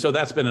 And so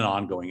that's been an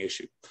ongoing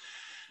issue.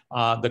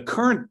 The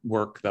current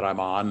work that I'm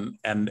on,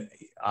 and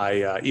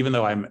I, even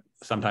though I'm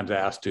sometimes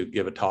asked to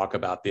give a talk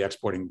about the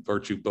Exporting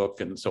Virtue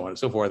book and so on and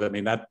so forth, I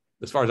mean, that,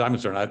 as far as I'm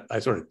concerned, I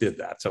sort of did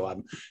that. So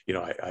I'm, you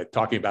know, I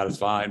talking about is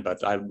fine,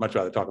 but I'd much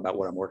rather talk about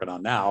what I'm working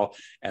on now,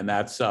 and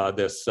that's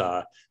this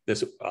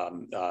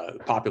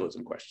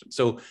populism question.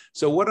 So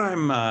what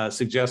I'm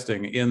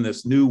suggesting in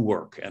this new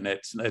work, and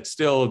it's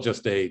still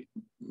just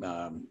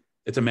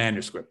it's a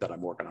manuscript that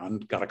I'm working on,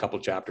 got a couple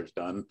of chapters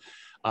done,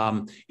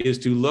 is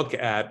to look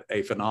at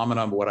a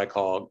phenomenon of what I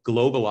call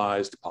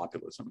globalized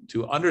populism,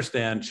 to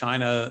understand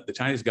China, the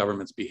Chinese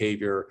government's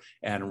behavior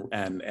and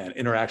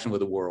interaction with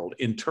the world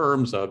in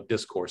terms of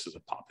discourses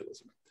of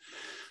populism.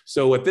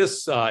 So what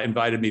this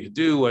invited me to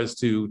do was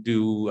to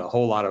do a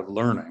whole lot of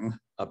learning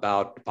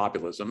about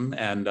populism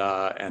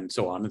and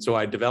so on. And so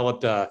I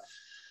developed a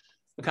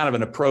kind of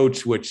an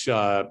approach which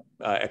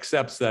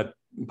accepts that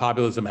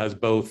populism has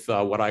both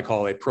what I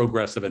call a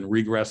progressive and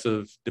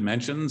regressive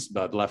dimensions,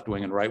 but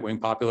left-wing and right-wing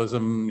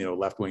populism. You know,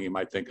 left-wing, you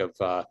might think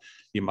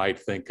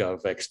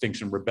of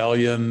Extinction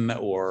Rebellion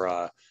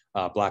or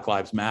Black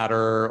Lives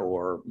Matter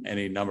or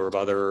any number of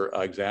other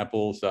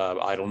examples,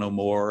 I Don't Know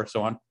More,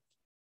 so on.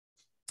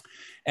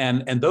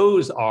 And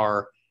those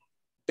are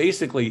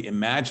basically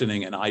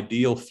imagining an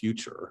ideal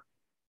future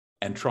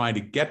and trying to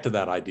get to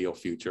that ideal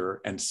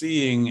future and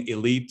seeing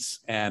elites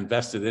and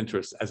vested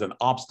interests as an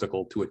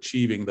obstacle to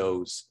achieving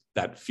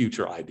that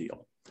future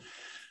ideal.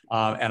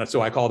 And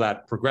so I call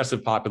that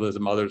progressive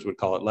populism. Others would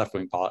call it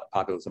left-wing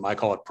populism. I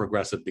call it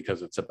progressive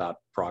because it's about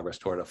progress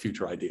toward a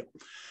future ideal.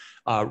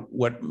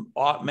 What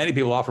many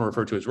people often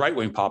refer to as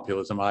right-wing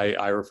populism,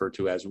 I refer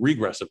to as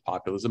regressive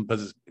populism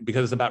because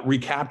it's about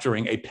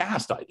recapturing a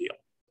past ideal.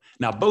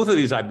 Now, both of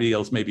these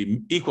ideals may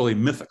be equally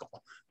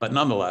mythical, but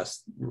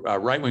nonetheless,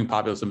 right-wing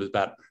populism is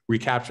about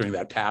recapturing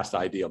that past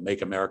ideal,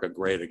 make America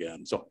great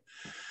again.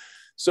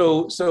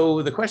 So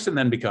the question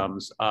then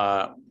becomes,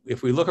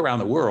 if we look around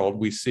the world,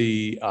 we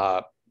see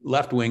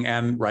left-wing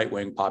and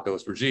right-wing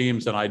populist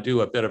regimes, and I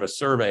do a bit of a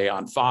survey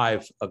on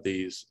 5 of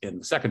these in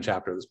the second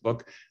chapter of this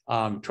book,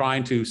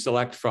 trying to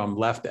select from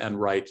left and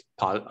right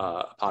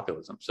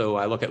populism. So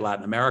I look at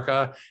Latin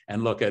America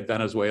and look at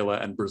Venezuela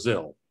and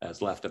Brazil as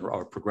left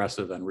or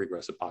progressive and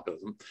regressive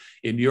populism.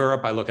 In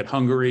Europe, I look at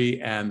Hungary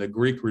and the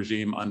Greek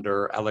regime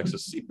under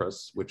Alexis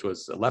Tsipras, which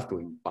was a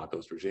left-wing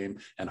populist regime,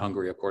 and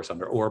Hungary, of course,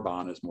 under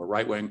Orban is more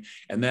right-wing.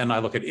 And then I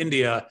look at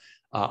India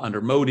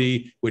under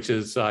Modi, which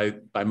is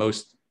by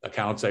most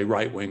accounts a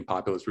right-wing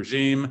populist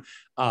regime,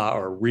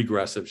 or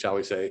regressive, shall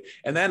we say.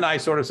 And then I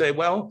sort of say,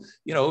 well,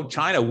 you know,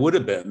 China would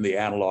have been the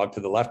analog to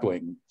the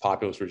left-wing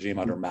populist regime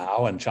under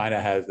Mao, and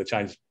the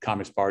Chinese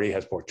Communist Party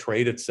has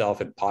portrayed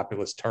itself in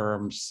populist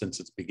terms since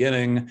its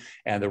beginning,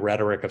 and the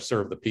rhetoric of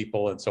serve the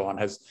people and so on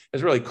has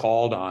really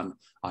called on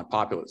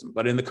populism.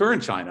 But in the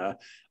current China,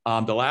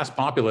 the last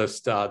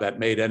populist that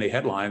made any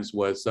headlines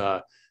was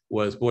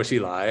Bo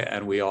Xilai,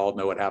 and we all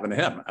know what happened to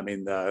him. I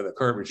mean, the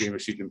current regime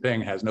of Xi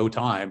Jinping has no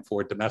time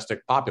for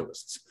domestic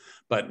populists,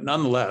 but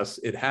nonetheless,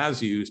 it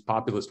has used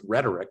populist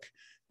rhetoric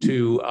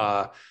to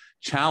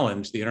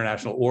challenge the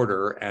international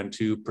order and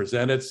to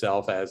present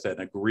itself as an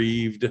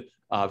aggrieved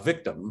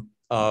victim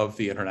of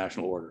the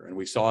international order. And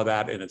we saw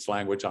that in its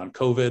language on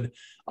COVID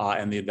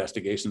and the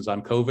investigations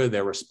on COVID,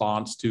 their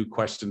response to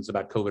questions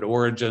about COVID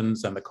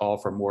origins and the call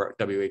for more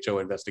WHO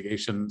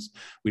investigations.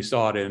 We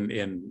saw it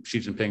in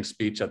Xi Jinping's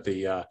speech at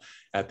the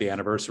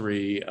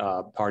anniversary,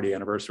 party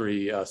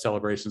anniversary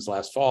celebrations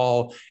last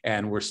fall.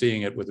 And we're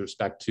seeing it with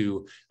respect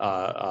to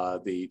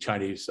the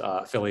Chinese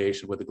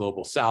affiliation with the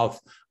Global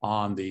South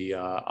on the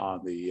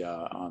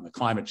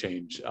climate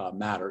change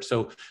matter.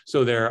 So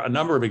there are a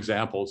number of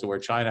examples where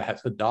China has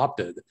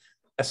adopted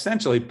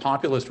essentially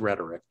populist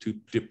rhetoric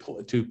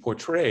to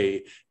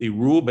portray the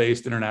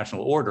rule-based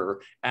international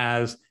order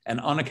as an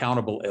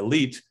unaccountable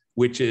elite,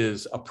 which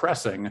is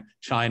oppressing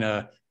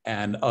China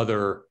and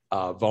other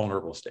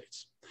vulnerable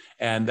states.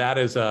 And that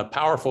is a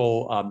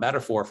powerful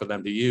metaphor for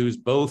them to use,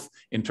 both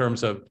in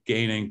terms of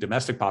gaining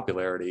domestic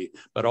popularity,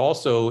 but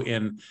also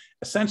in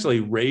essentially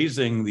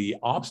raising the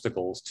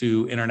obstacles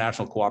to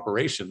international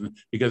cooperation,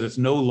 because it's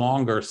no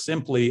longer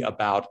simply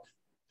about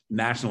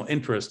national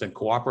interest and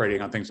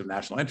cooperating on things of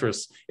national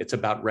interest. It's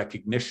about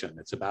recognition,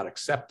 it's about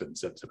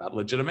acceptance, it's about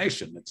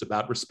legitimation, it's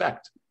about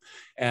respect.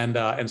 And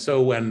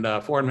so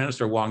when Foreign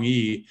Minister Wang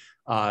Yi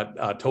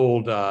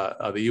told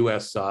the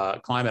US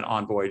climate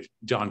envoy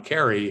John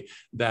Kerry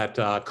that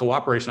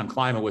cooperation on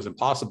climate was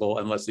impossible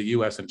unless the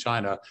US and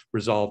China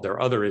resolved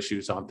their other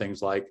issues on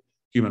things like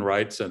human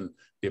rights and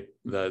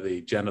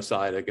the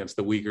genocide against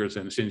the Uyghurs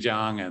in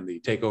Xinjiang and the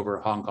takeover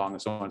of Hong Kong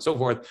and so on and so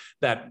forth,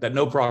 that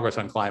no progress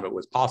on climate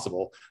was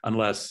possible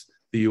unless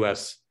the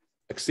US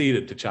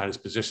acceded to China's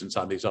positions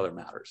on these other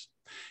matters.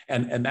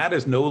 And that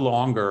is no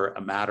longer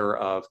a matter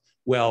of,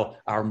 well,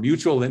 our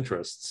mutual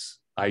interests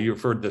I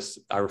referred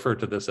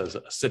to this as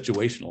a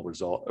situational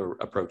result or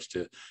approach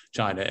to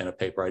China in a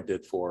paper I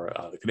did for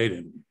the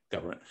Canadian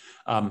government.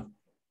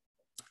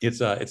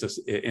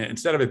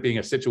 Instead of it being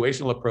a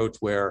situational approach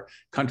where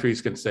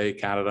countries can say,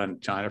 Canada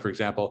and China, for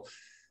example,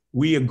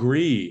 we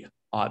agree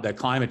that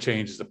climate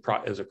change is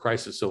a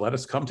crisis. So let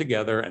us come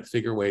together and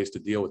figure ways to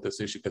deal with this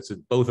issue because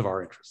it's both of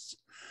our interests.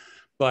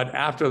 But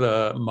after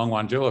the Meng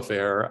Wanzhou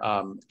affair,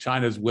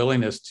 China's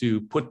willingness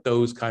to put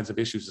those kinds of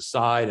issues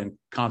aside and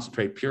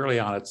concentrate purely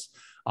on its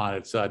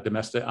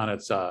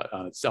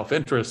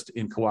self-interest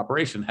in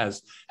cooperation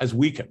has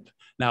weakened.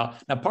 Now,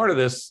 part of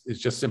this is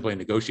just simply a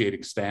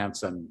negotiating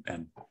stance and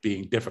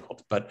being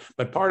difficult, but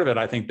part of it,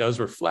 I think, does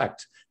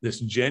reflect this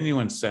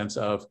genuine sense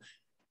of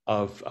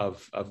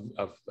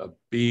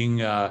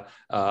being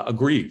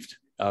aggrieved.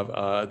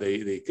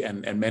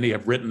 And many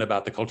have written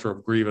about the culture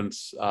of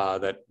grievance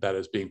that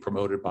is being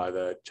promoted by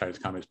the Chinese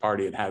Communist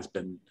Party and has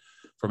been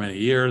for many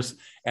years,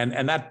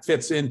 and that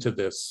fits into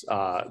this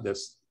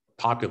this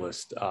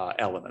populist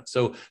element.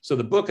 So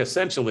the book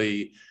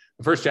essentially,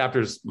 the first chapter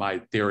is my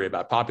theory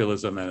about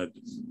populism and a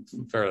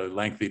fairly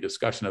lengthy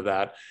discussion of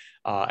that,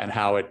 and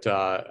how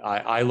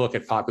I look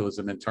at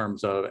populism in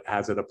terms of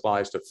as it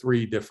applies to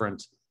three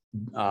different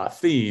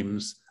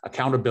themes: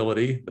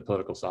 accountability, the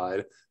political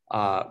side,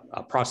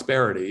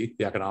 prosperity,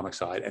 the economic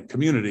side, and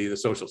community, the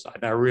social side.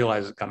 Now, I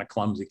realize it's kind of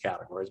clumsy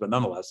categories, but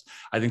nonetheless,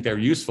 I think they're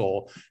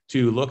useful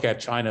to look at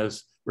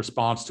China's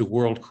response to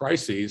world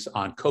crises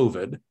on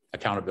COVID,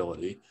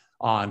 accountability,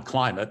 on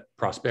climate,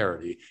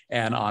 prosperity,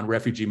 and on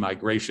refugee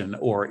migration,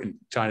 or in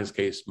China's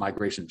case,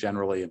 migration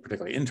generally, and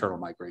particularly internal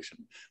migration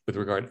with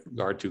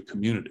regard to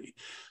community.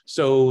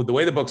 So the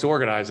way the book's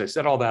organized, I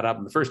set all that up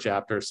in the first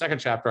chapter. Second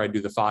chapter, I do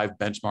the 5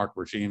 benchmark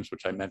regimes,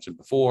 which I mentioned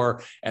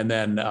before. And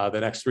then the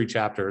next 3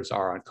 chapters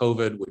are on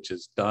COVID, which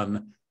is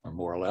done, or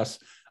more or less,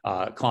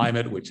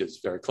 climate, which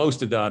is very close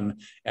to done,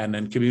 and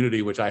then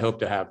community, which I hope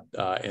to have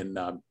in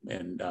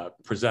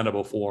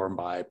presentable form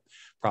by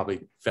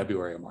probably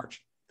February or March.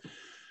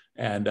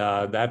 And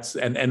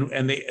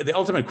the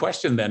ultimate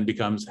question then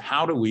becomes,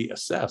 how do we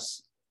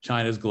assess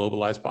China's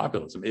globalized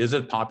populism? Is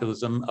it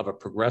populism of a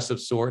progressive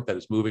sort that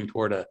is moving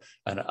toward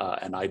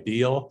an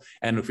ideal?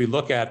 And if we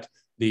look at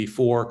the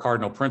 4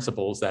 cardinal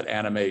principles that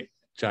animate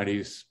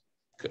Chinese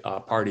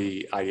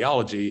party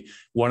ideology,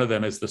 one of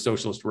them is the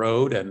socialist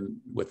road, and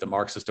with the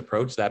Marxist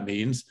approach, that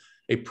means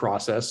a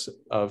process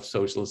of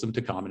socialism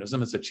to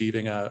communism. It's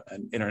achieving a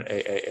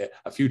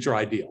future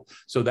ideal.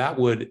 So that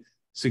would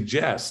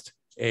suggest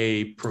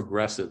a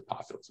progressive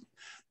populism.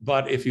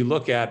 But if you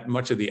look at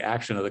much of the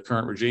action of the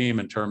current regime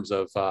in terms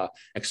of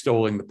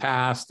extolling the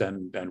past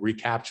and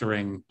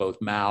recapturing both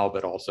Mao,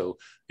 but also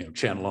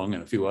Qianlong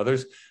and a few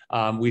others,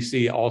 we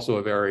see also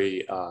a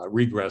very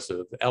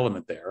regressive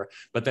element there.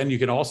 But then you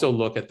can also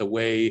look at the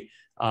way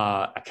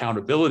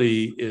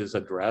accountability is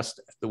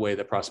addressed, the way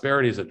that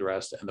prosperity is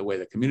addressed, and the way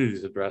that community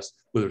is addressed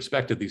with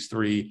respect to these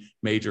 3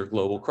 major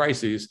global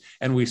crises.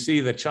 And we see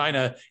that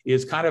China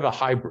is kind of a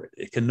hybrid.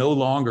 It can no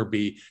longer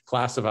be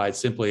classified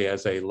simply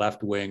as a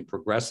left-wing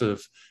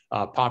progressive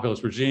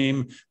populist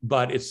regime,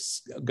 but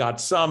it's got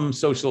some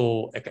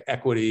social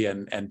equity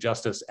and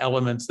justice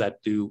elements that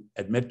do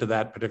admit to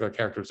that particular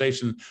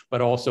characterization,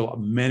 but also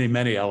many,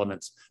 many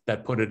elements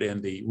that put it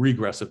in the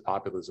regressive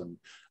populism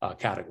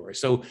category.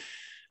 So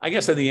I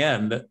guess in the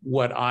end,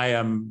 what I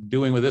am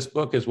doing with this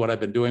book is what I've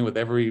been doing with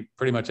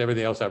pretty much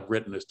everything else I've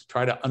written, is to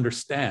try to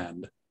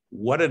understand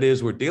what it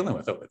is we're dealing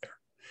with over there.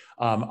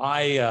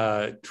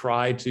 I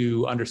try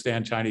to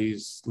understand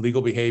Chinese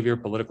legal behavior,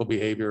 political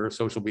behavior,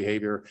 social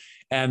behavior,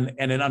 and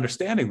in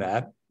understanding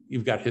that,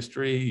 you've got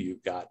history,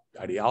 you've got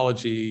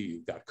ideology,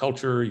 you've got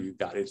culture, you've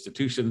got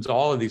institutions,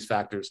 all of these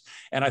factors.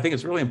 And I think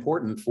it's really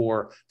important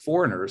for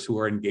foreigners who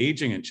are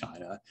engaging in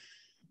China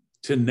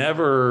to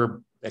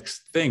never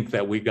think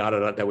that we got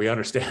it, that we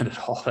understand it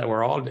all, that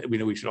we're all,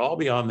 we should all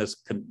be on this,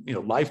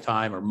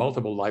 lifetime or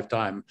multiple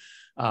lifetime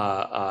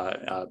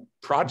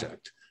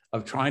project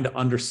of trying to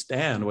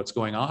understand what's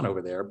going on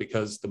over there,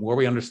 because the more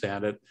we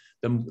understand it,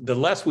 the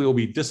less we will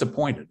be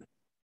disappointed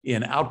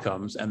in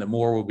outcomes, and the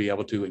more we'll be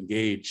able to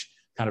engage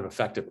kind of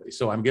effectively.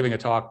 So I'm giving a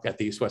talk at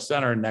the East West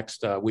Center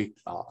next week.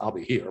 I'll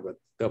be here, but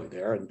they'll be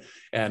there,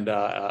 and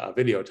a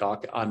video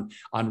talk on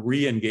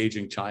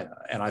re-engaging China.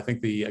 And I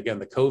think the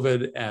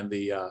COVID and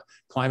the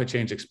climate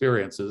change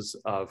experiences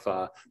of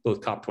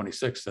both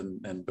COP26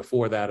 and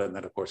before that, and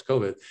then of course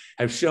COVID,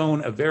 have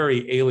shown a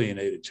very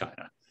alienated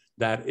China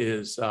that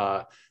is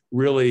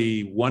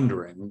really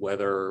wondering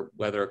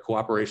whether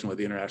cooperation with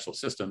the international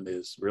system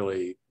is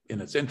really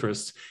in its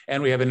interests.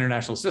 And we have an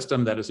international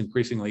system that is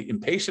increasingly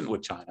impatient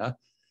with China.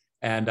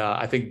 And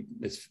I think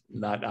it's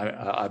not,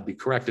 I'd be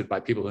corrected by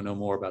people who know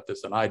more about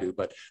this than I do,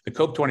 but the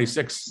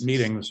COP26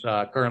 meetings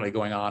currently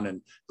going on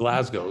in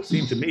Glasgow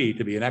seem to me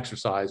to be an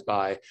exercise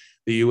by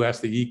the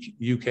US, the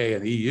UK,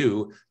 and the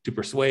EU to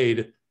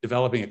persuade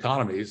developing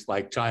economies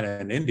like China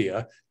and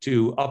India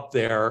to up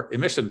their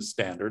emissions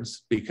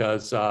standards,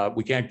 because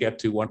we can't get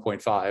to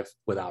 1.5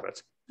 without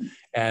it.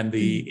 And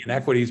the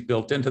inequities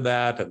built into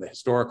that and the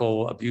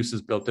historical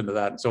abuses built into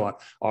that and so on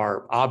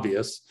are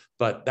obvious.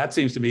 But that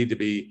seems to me to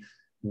be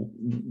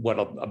what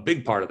a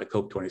big part of the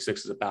COP26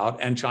 is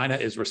about. And China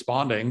is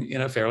responding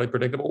in a fairly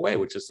predictable way,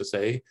 which is to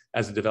say,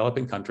 as a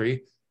developing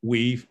country,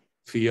 we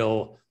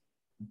feel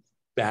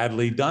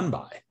badly done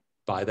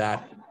by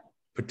that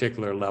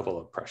particular level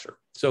of pressure.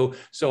 So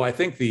I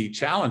think the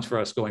challenge for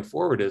us going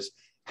forward is,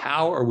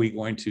 how are we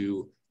going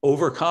to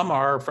overcome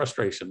our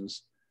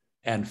frustrations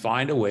and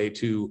find a way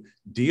to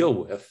deal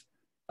with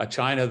a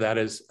China that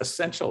is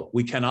essential?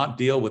 We cannot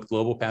deal with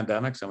global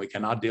pandemics and we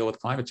cannot deal with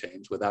climate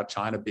change without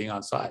China being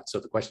on side. So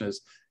the question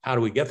is, how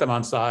do we get them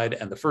on side?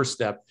 And the first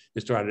step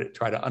is try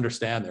to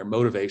understand their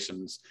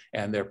motivations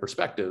and their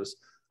perspectives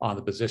on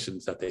the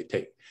positions that they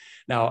take.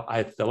 Now,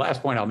 the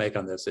last point I'll make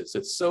on this is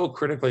it's so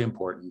critically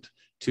important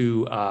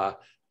to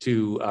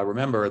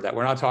remember that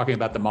we're not talking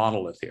about the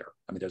monolith here.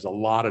 I mean, there's a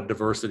lot of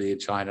diversity in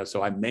China,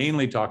 so I'm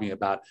mainly talking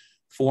about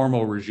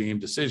formal regime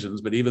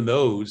decisions, but even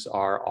those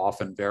are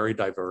often very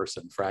diverse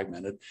and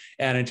fragmented.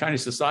 And in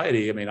Chinese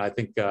society, I mean, I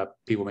think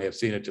people may have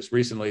seen it just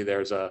recently.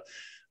 There's a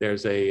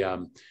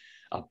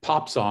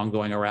pop song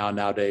going around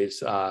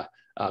nowadays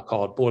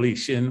called "Bo Li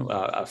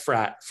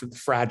Xin,"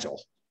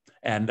 fragile.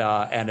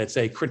 And it's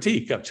a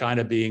critique of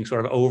China being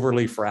sort of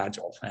overly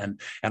fragile.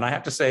 And I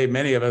have to say,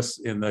 many of us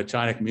in the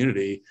China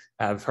community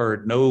have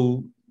heard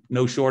no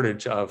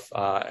shortage of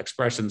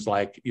expressions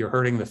like, "You're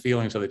hurting the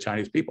feelings of the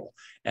Chinese people."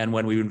 And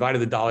when we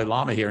invited the Dalai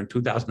Lama here in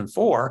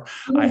 2004,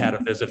 I had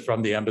a visit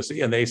from the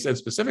embassy, and they said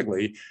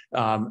specifically,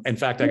 in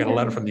fact, I got a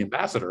letter from the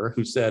ambassador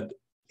who said,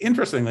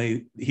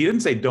 interestingly, he didn't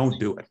say don't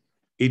do it.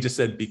 He just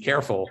said, be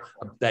careful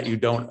that you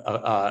don't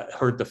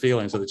hurt the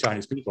feelings of the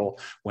Chinese people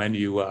when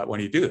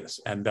you do this.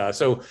 And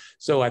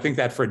so I think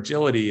that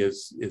fragility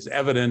is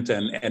evident,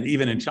 and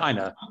even in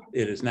China,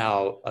 it is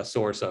now a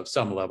source of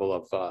some level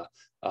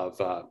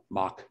of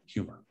mock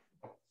humor.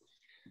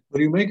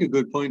 Well, you make a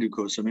good point, of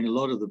course. I mean, a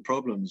lot of the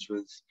problems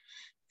with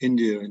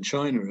India and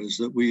China is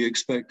that we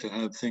expect to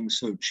have things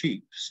so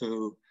cheap.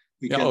 So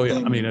we get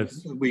them, I mean,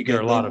 we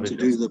get them to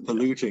do the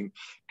polluting.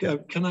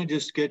 Can I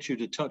just get you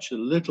to touch a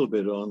little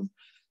bit on,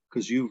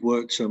 because you've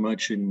worked so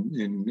much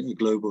in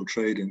global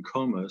trade and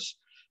commerce,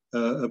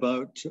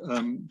 about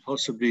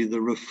possibly the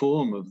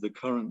reform of the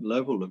current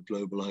level of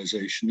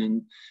globalization,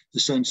 in the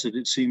sense that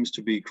it seems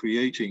to be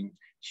creating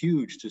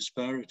huge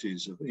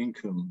disparities of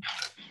income?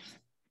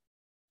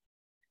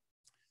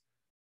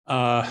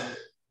 I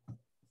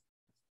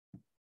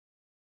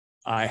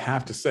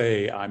have to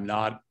say, I'm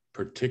not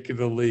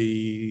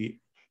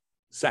particularly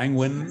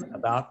sanguine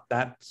about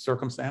that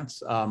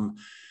circumstance.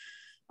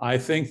 I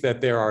think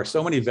that there are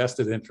so many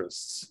vested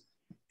interests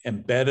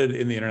embedded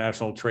in the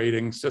international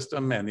trading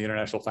system and the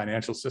international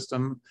financial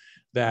system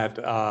that,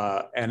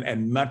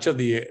 and much of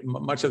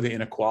the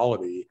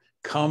inequality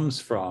comes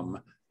from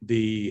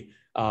the,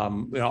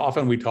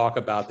 often we talk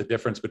about the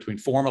difference between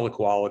formal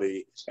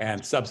equality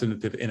and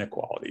substantive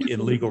inequality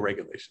in legal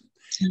regulation.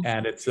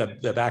 And it's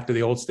back to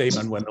the old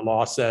statement when the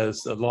law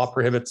says the law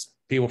prohibits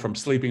people from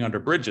sleeping under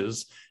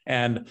bridges,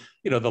 and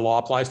the law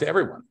applies to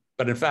everyone.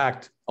 But in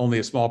fact, only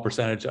a small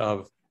percentage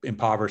of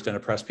impoverished and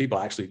oppressed people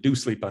actually do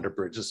sleep under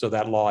bridges. So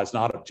that law is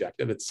not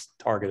objective. It's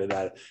targeted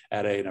at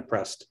an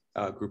oppressed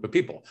group of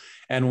people.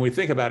 And when we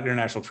think about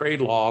international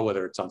trade law,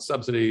 whether it's on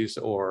subsidies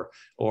or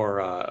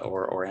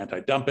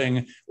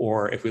anti-dumping,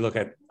 or if we look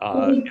at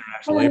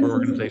International Labor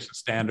Organization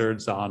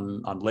standards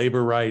on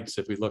labor rights,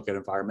 if we look at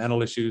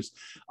environmental issues,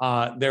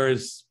 there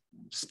is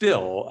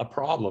still a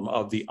problem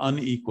of the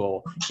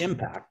unequal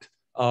impact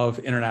of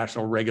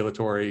international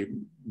regulatory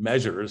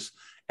measures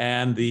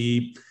and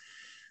the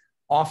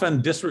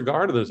often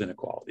disregard of those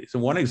inequalities.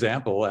 And one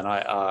example, and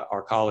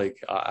our colleague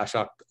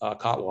Ashok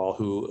Kotwal,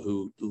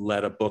 who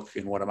led a book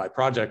in one of my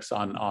projects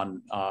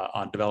on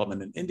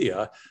development in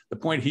India, the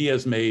point he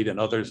has made, and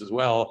others as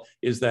well,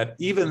 is that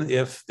even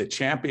if the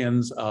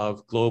champions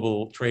of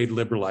global trade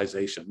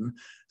liberalization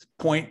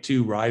point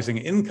to rising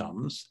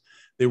incomes,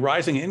 the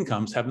rising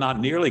incomes have not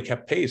nearly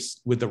kept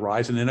pace with the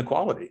rise in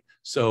inequality.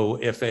 So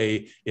if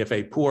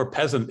a poor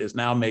peasant is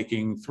now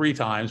making 3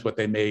 times what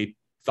they made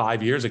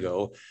 5 years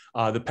ago,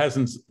 the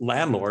peasant's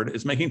landlord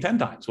is making 10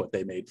 times what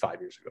they made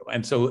 5 years ago.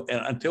 And so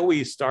until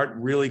we start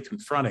really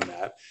confronting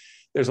that,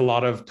 there's a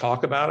lot of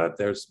talk about it.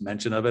 There's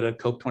mention of it at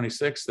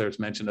COP26. There's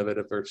mention of it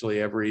at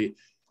virtually every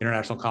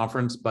international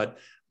conference. But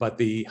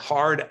the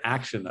hard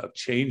action of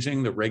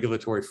changing the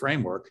regulatory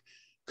framework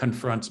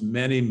confronts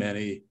many,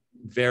 many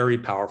very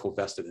powerful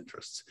vested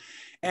interests.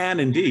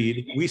 And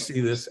indeed, we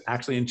see this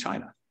actually in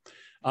China.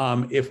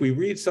 If we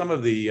read some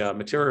of the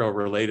material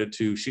related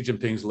to Xi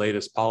Jinping's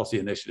latest policy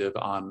initiative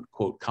on,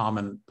 quote,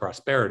 common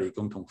prosperity,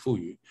 共同富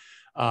裕,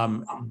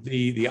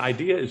 the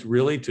idea is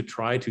really to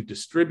try to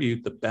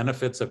distribute the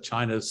benefits of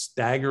China's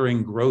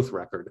staggering growth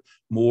record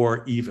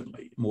more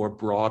evenly, more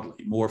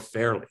broadly, more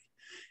fairly.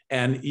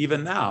 And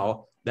even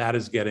now, that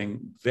is getting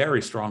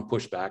very strong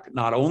pushback,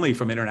 not only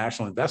from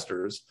international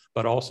investors,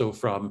 but also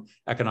from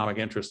economic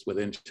interests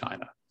within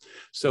China.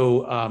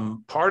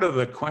 So part of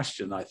the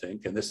question, I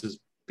think, and this is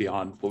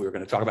beyond what we were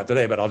going to talk about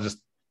today, but I'll just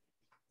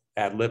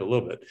ad lib a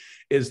little bit,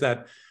 is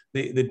that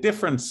the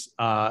difference,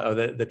 or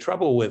the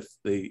trouble with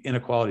the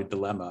inequality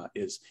dilemma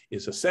is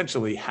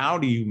essentially, how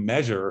do you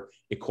measure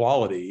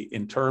equality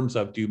in terms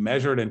of, do you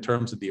measure it in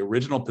terms of the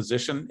original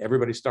position?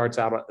 Everybody starts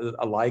out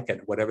alike and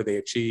whatever they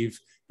achieve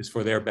is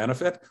for their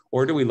benefit,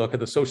 or do we look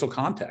at the social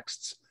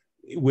contexts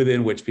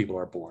within which people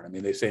are born? I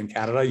mean, they say in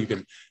Canada, you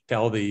can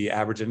tell the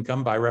average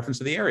income by reference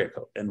to the area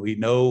code. And we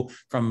know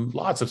from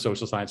lots of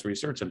social science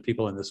research, and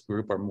people in this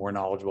group are more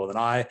knowledgeable than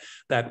I,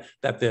 that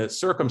the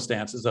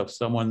circumstances of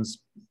someone's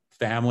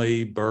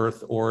family,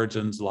 birth,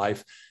 origins,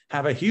 life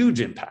have a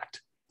huge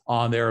impact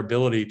on their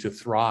ability to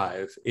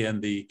thrive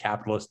in the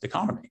capitalist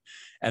economy.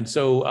 And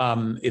so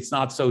it's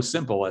not so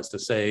simple as to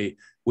say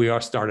we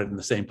are started in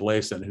the same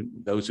place, and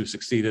those who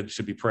succeeded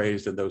should be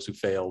praised and those who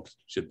failed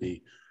should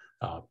be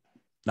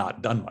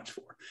not done much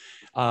for.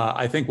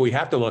 I think what we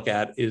have to look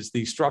at is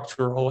the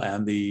structural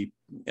and the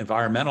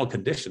environmental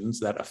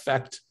conditions that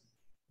affect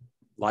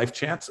life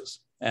chances.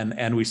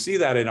 And we see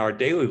that in our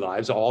daily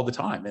lives all the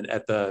time. And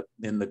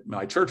in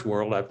my church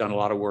world, I've done a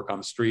lot of work on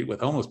the street with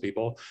homeless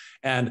people.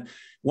 And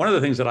one of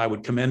the things that I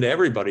would commend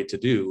everybody to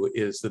do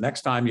is, the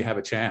next time you have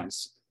a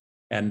chance,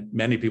 and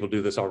many people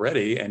do this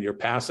already, and you're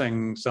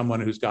passing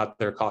someone who's got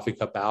their coffee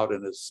cup out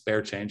and is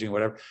spare changing,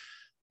 whatever,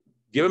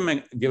 give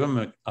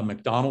them a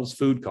McDonald's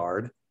food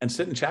card and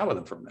sit and chat with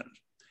them for a minute.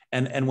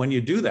 And when you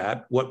do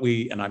that,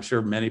 and I'm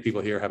sure many people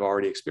here have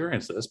already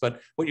experienced this,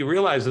 but what you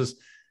realize is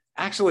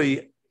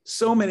actually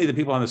so many of the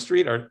people on the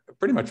street are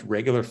pretty much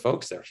regular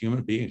folks. They're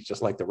human beings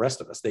just like the rest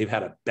of us. They've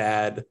had a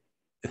bad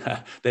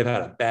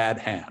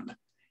hand.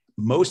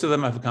 Most of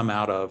them have come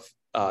out of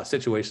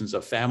situations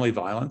of family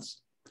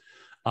violence.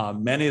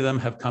 Many of them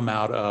have come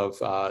out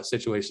of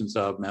situations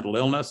of mental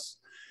illness.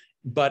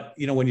 But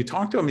when you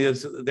talk to them,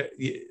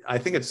 I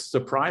think it's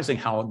surprising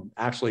how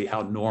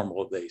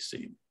normal they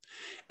seem,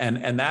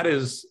 and that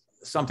is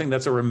something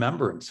that's a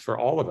remembrance for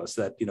all of us,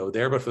 that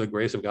there but for the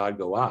grace of God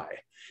go I.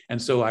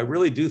 And so I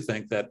really do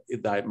think that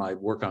my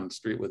work on the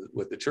street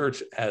with the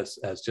church has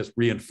just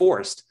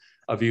reinforced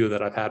a view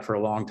that I've had for a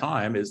long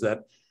time, is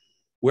that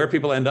where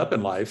people end up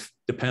in life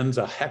depends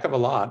a heck of a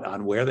lot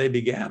on where they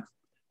began,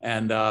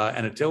 and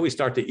until we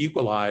start to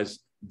equalize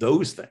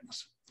those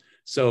things,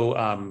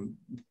 so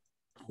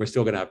we're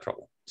still going to have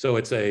trouble. So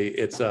it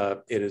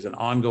is an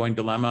ongoing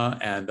dilemma,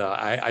 and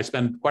I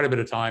spend quite a bit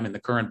of time in the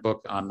current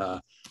book on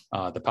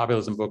the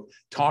populism book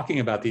talking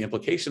about the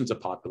implications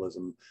of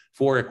populism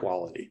for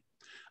equality,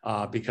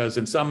 because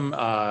in some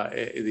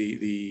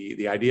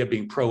the idea of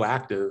being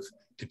proactive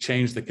to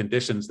change the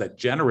conditions that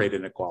generate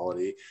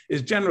inequality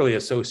is generally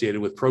associated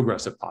with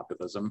progressive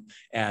populism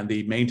and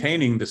the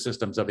maintaining the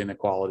systems of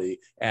inequality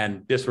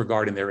and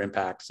disregarding their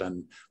impacts,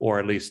 or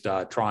at least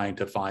trying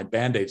to find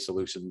band-aid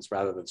solutions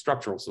rather than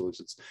structural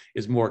solutions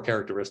is more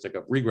characteristic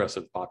of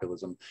regressive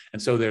populism.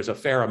 And so there's a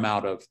fair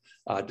amount of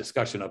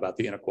discussion about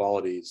the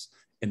inequalities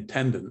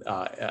attendant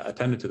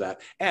to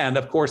that. And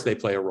of course, they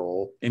play a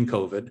role in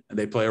COVID, and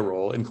they play a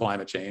role in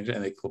climate change,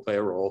 and they play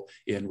a role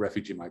in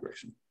refugee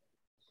migration.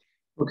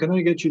 Well, can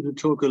I get you to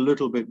talk a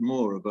little bit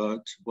more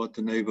about what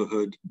the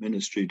neighborhood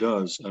ministry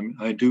does?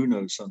 I do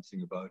know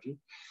something about it.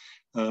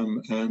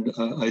 And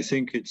I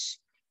think it's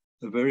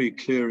a very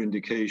clear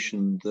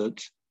indication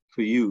that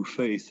for you,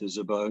 faith is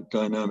about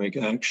dynamic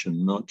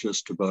action, not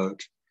just about,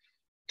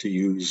 to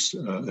use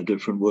a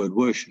different word,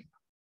 worship.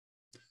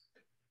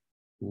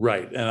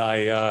 Right, and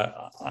I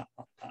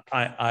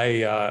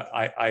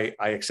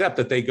accept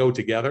that they go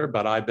together,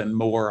 but I've been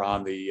more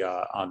on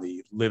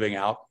the living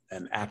out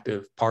and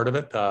active part of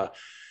it.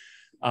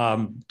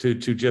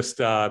 To just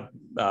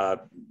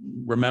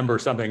remember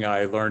something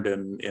I learned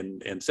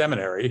in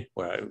seminary,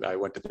 where I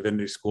went to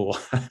divinity school,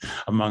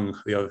 among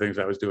the other things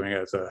I was doing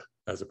as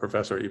a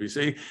professor at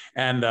UBC,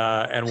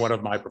 and one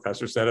of my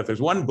professors said, if there's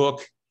one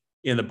book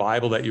in the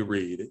Bible that you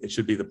read, it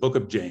should be the book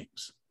of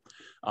James.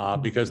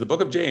 Because the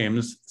book of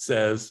James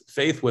says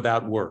faith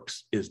without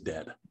works is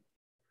dead.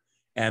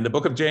 And the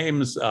book of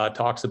James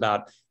talks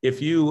about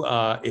if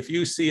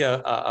you see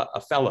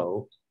a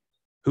fellow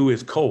who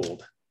is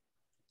cold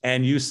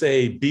and you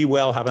say, be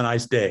well, have a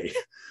nice day.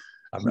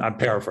 I'm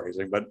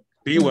paraphrasing, but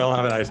be well,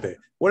 have a nice day.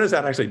 What does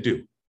that actually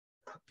do?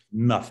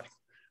 Nothing.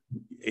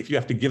 If you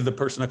have to give the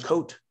person a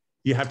coat,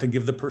 you have to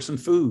give the person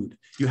food.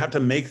 You have to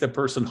make the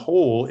person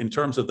whole in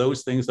terms of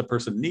those things the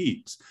person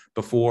needs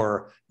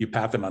before you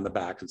pat them on the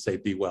back and say,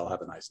 be well,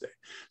 have a nice day.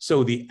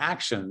 So the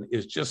action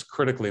is just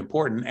critically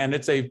important. And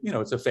it's a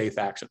faith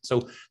action.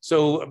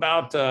 So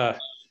about,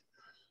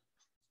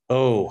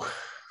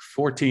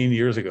 14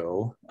 years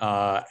ago,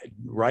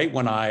 right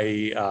when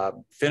I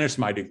finished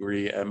my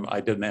degree,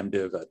 I did an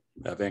MDiv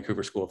at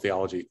Vancouver School of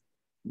Theology,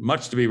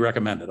 much to be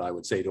recommended, I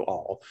would say to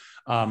all.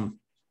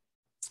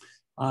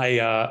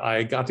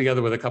 I got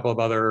together with a couple of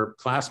other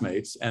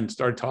classmates and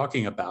started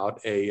talking about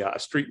a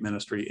street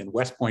ministry in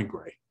West Point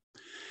Grey.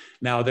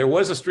 Now, there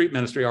was a street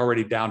ministry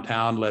already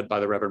downtown led by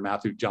the Reverend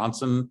Matthew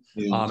Johnson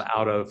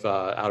out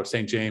of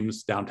St.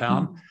 James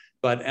downtown.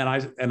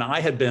 and I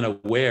had been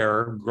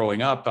aware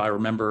growing up. I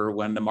remember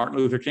when the Martin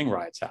Luther King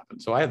riots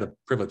happened. So I had the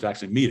privilege of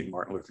actually meeting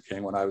Martin Luther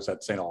King when I was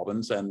at St.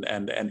 Albans,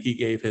 and he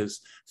gave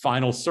his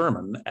final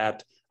sermon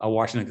at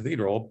Washington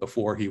Cathedral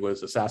before he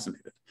was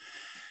assassinated.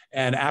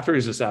 And after he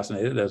was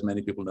assassinated, as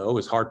many people know, it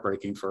was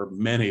heartbreaking for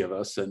many of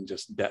us and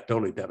just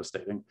totally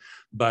devastating.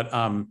 But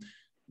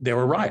there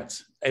were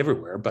riots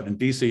everywhere, but in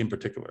DC in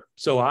particular.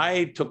 So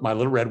I took my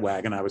little red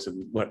wagon. I was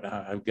in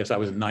I guess I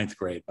was in 9th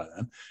grade by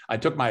then. I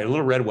took my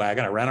little red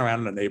wagon. I ran around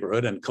in the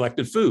neighborhood and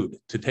collected food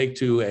to take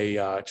to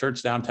a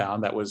church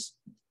downtown that was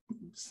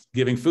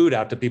giving food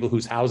out to people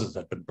whose houses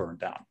had been burned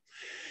down.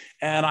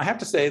 And I have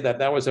to say that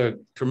that was a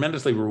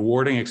tremendously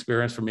rewarding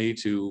experience for me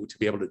to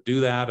be able to do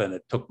that. And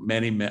it took I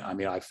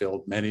mean, I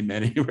filled many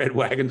red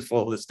wagons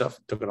full of this stuff,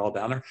 took it all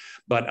down there.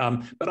 But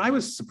I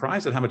was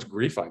surprised at how much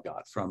grief I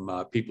got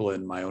from people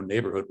in my own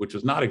neighborhood, which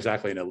was not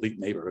exactly an elite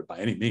neighborhood by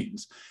any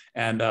means.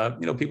 And,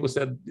 you know, people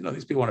said, you know,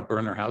 these people want to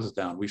burn their houses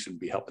down. We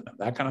shouldn't be helping them,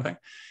 that kind of thing.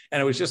 And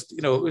it was just,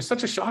 you know, it was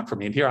such a shock for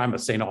me. And here I'm a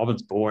St.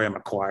 Albans boy, I'm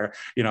a choir,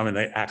 you know, I'm in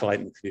the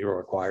acolyte in the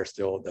cathedral choir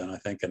still then, I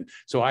think. And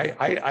so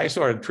I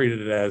sort of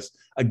treated it as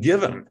a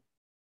given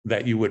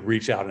that you would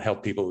reach out and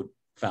help people who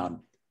found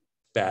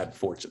bad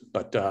fortune,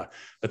 but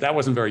that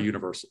wasn't very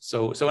universal.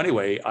 So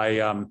anyway,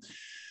 I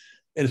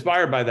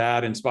inspired by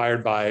that,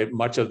 inspired by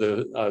much of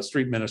the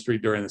street ministry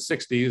during the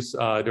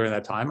 60s. During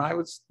that time,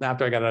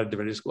 after I got out of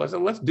divinity school, I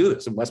said, let's do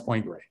this in West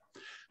Point Grey.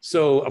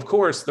 So of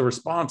course, the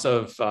response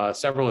of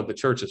several of the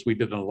churches, we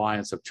did an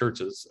alliance of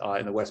churches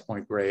in the West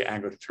Point Grey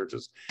Anglican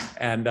churches,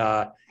 and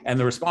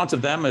the response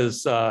of them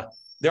is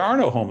there are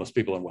no homeless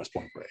people in West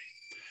Point Grey.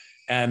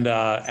 And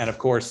of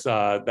course,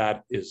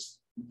 that is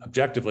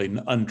objectively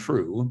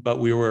untrue, but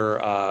we were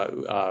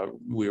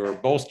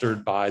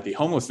bolstered by the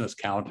homelessness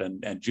count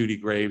and Judy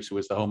Graves, who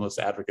was the homeless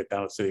advocate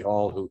down at City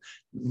Hall, who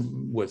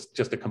was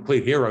just a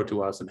complete hero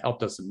to us and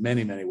helped us in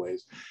many, many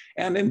ways.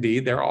 And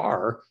indeed, there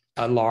are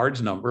a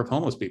large number of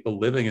homeless people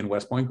living in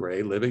West Point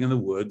Grey, living in the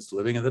woods,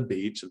 living in the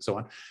beach, and so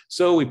on.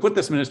 So we put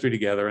this ministry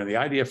together, and the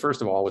idea,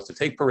 first of all, was to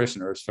take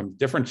parishioners from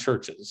different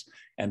churches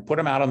and put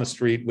them out on the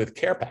street with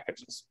care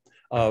packages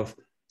of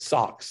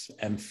socks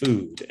and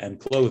food and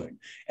clothing.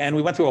 And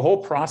we went through a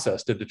whole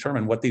process to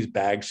determine what these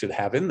bags should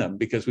have in them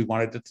because we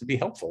wanted it to be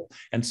helpful.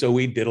 And so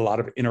we did a lot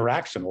of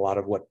interaction, a lot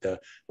of what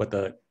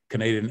the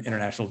Canadian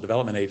International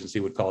Development Agency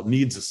would call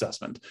needs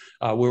assessment,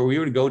 where we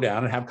would go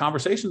down and have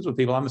conversations with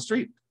people on the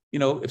street. You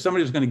know, if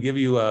somebody was going to give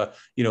you a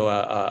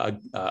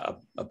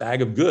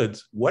bag of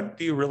goods, what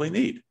do you really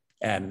need?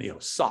 And, you know,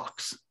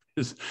 socks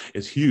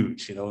is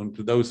huge, you know, and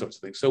those sorts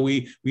of things. So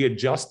we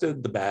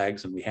adjusted the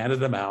bags and we handed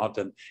them out,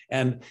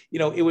 and you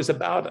know, it was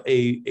about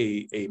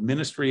a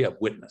ministry of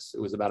witness. It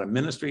was about a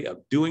ministry of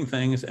doing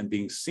things and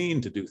being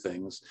seen to do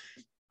things.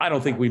 I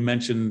don't think we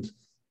mentioned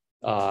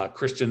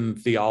Christian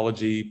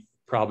theology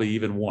probably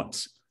even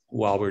once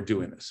while we're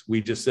doing this.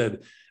 We just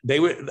said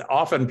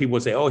often people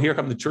would say, "Oh, here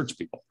come the church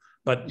people,"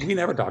 but we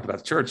never talked about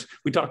the church.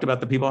 We talked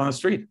about the people on the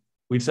street.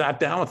 We sat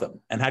down with them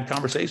and had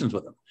conversations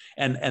with them,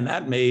 and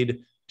that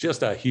made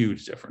just a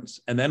huge difference.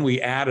 And then we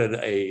added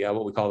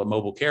what we call a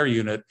mobile care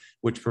unit,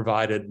 which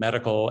provided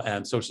medical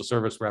and social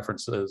service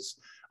references.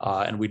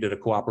 And we did a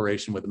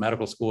cooperation with the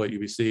medical school at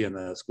UBC and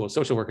the School of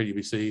Social Work at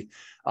UBC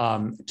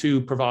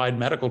to provide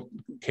medical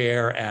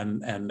care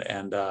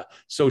and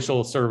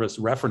social service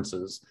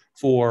references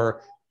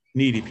for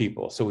needy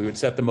people. So we would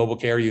set the mobile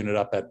care unit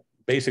up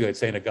basically at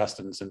St.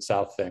 Augustine's in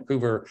South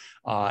Vancouver,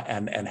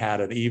 and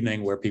had an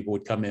evening where people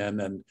would come in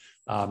and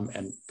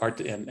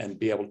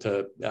be able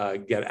to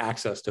get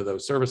access to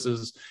those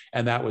services.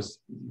 And that was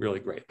really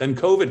great. Then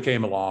COVID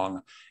came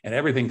along and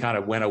everything kind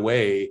of went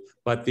away,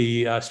 but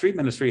the street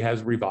ministry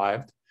has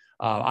revived.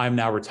 I'm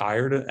now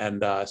retired,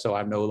 and so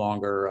I'm no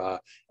longer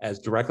as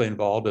directly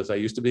involved as I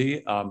used to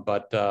be,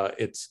 but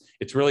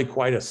it's really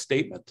quite a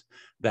statement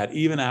that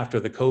even after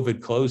the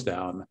COVID close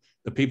down,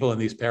 the people in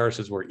these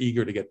parishes were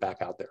eager to get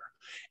back out there.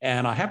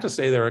 And I have to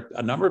say there are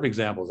a number of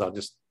examples. I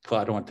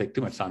don't want to take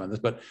too much time on this,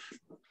 but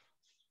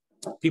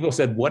people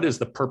said, what is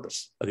the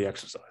purpose of the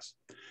exercise?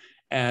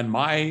 And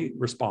my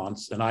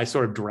response, and I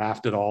sort of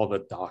drafted all the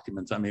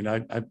documents. I mean,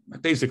 I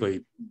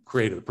basically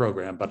created the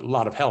program, but a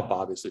lot of help,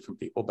 obviously, from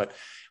people. But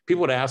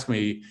people would ask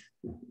me,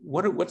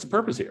 what's the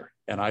purpose here?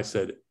 And I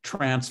said,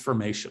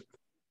 transformation.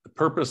 The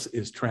purpose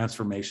is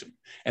transformation.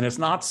 And it's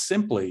not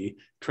simply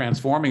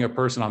transforming a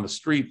person on the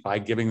street by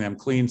giving them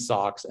clean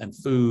socks and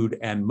food,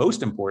 and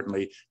most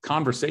importantly,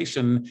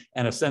 conversation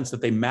and a sense that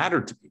they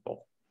matter to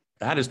people.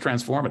 That is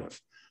transformative.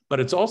 But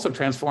it's also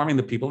transforming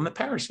the people in the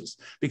parishes.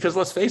 Because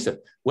let's face it,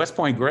 West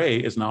Point Grey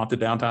is not the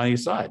downtown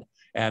east side.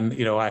 And,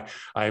 you know,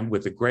 I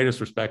with the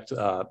greatest respect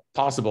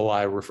possible,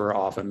 I refer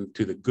often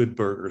to the Good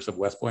Burgers of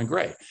West Point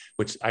Grey,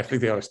 which I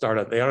think they ought to start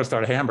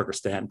a hamburger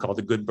stand called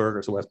the Good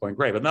Burgers of West Point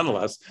Grey. But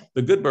nonetheless,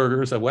 the Good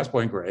Burgers of West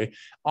Point Grey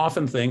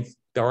often think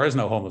there is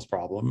no homeless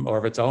problem, or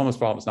if it's a homeless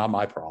problem, it's not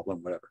my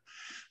problem, whatever.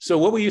 So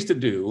what we used to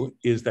do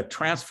is that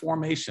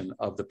transformation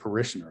of the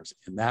parishioners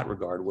in that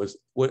regard was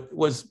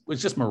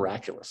just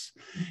miraculous.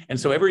 And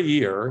so every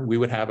year we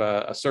would have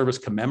a service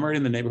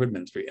commemorating the neighborhood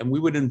ministry, and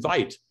we would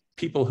invite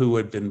people who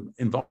had been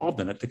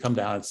involved in it to come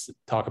down and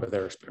talk about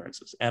their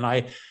experiences. And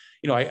I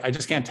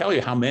just can't tell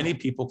you how many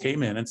people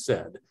came in and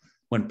said,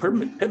 when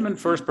Pitman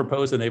first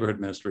proposed the neighborhood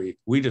ministry,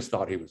 we just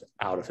thought he was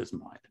out of his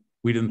mind.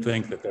 We didn't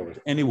think that there was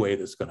any way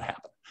this was going to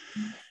happen.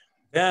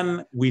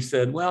 Then we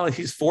said, well,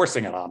 he's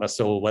forcing it on us,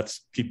 so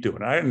let's keep doing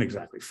it. I didn't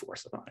exactly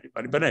force it on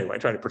anybody, but anyway, I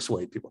tried to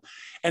persuade people.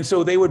 And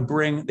so they would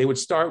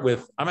start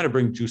with, I'm going to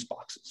bring juice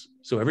boxes.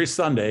 So every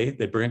Sunday,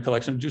 they'd bring a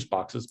collection of juice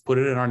boxes, put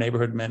it in our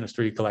neighborhood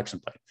ministry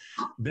collection plate.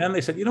 Then they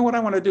said, you know what I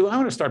want to do? I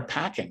want to start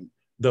packing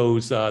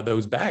those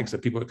bags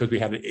that people, because we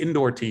had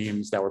indoor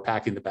teams that were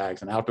packing the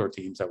bags and outdoor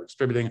teams that were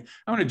distributing.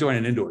 I want to join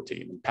an indoor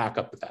team and pack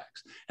up the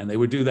bags. And they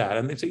would do that.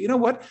 And they'd say, you know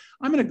what?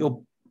 I'm going to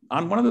go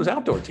on one of those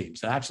outdoor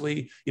teams. And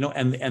actually, you know,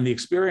 and the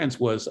experience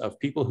was of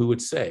people who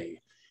would say,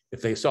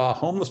 if they saw a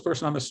homeless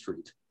person on the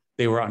street,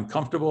 they were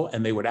uncomfortable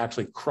and they would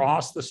actually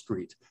cross the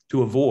street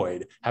to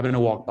avoid having to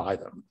walk by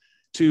them.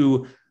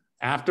 To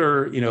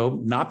after, you know,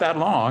 not that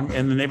long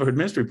in the neighborhood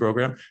ministry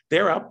program,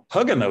 they're up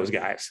hugging those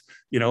guys,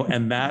 you know,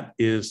 and that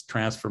is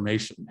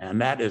transformation.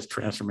 And that is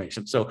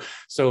transformation. So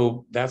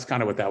that's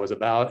kind of what that was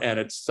about. And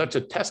it's such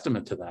a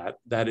testament to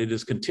that it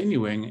is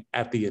continuing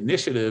at the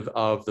initiative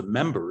of the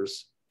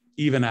members,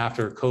 even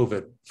after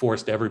COVID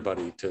forced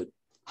everybody to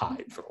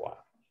hide for a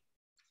while.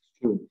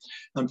 True.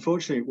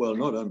 Unfortunately, well,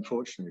 not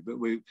unfortunately, but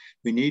we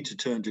need to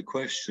turn to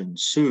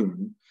questions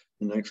soon,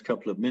 the next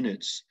couple of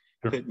minutes,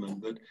 sure. Pitman.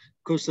 But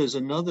of course, there's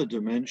another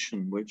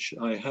dimension which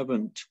I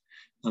haven't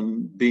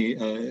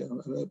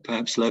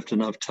perhaps left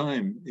enough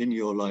time in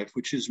your life,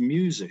 which is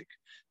music.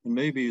 And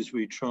maybe as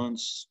we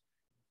transition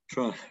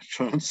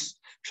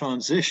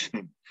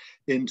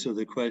into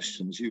the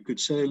questions, you could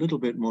say a little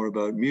bit more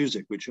about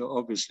music, which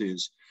obviously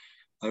is,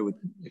 I would,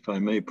 if I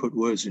may put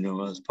words, you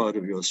know, as part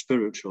of your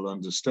spiritual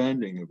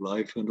understanding of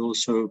life, and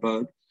also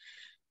about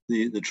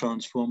the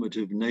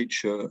transformative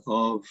nature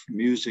of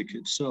music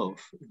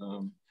itself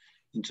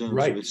in terms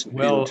of its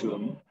appeal to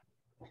them.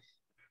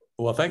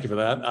 Well, thank you for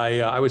that.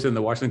 I was in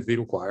the Washington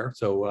Cathedral Choir,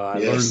 so I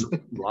learned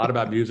a lot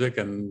about music,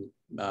 and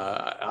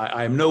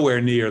I am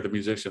nowhere near the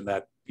musician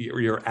that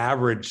your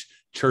average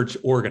church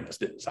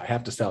organist is, I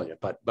have to tell you,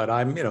 but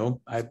I'm, you know,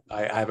 I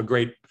have a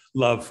great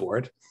love for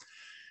it.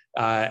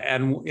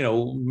 And, you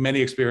know,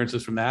 many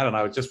experiences from that. And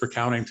I was just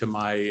recounting to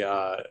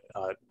my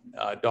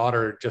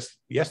daughter just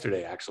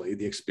yesterday, actually,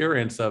 the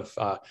experience of,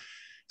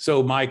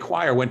 so my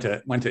choir went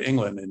to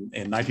England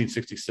in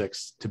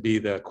 1966 to be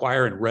the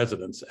choir in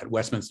residence at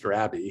Westminster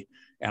Abbey.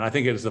 And I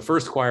think it is the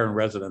first choir in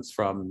residence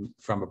from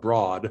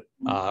abroad,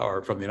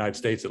 or from the United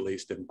States, at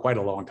least, in quite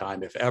a long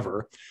time, if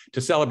ever, to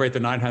celebrate the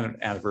 900th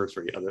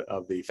anniversary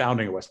of the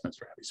founding of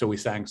Westminster Abbey. So we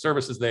sang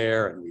services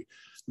there and we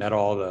met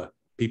all the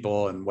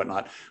people and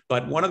whatnot.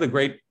 But one of the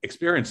great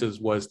experiences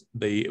was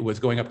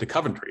going up to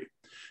Coventry,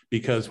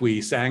 because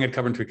we sang at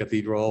Coventry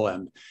Cathedral,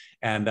 and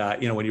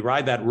you know, when you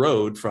ride that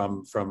road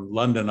from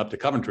London up to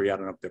Coventry, I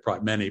don't know if there are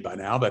probably many by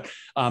now, but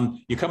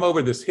you come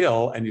over this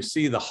hill and you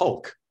see the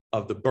hulk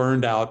of the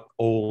burned out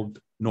old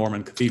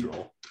Norman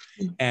cathedral,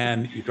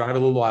 and you drive a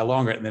little while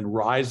longer, and then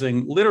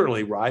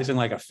literally rising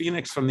like a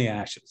phoenix from the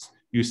ashes,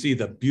 you see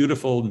the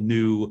beautiful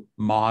new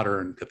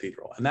modern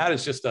cathedral. And that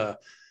is just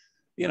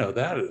you know,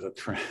 that's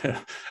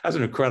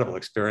an incredible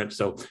experience.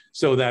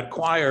 So that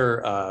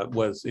choir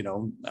was, you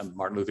know,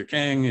 Martin Luther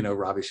King, you know,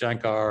 Ravi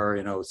Shankar,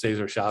 you know,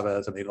 Cesar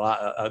Chavez. I mean,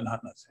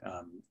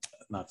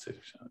 not Cesar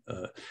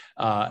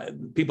Chavez,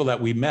 people that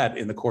we met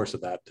in the course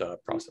of that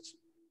process.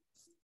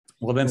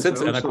 Well, then since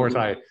then, of course,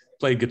 I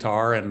played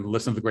guitar and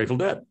listened to the Grateful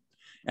Dead.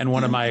 And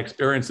one of my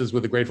experiences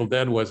with the Grateful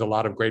Dead was a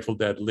lot of Grateful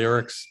Dead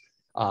lyrics,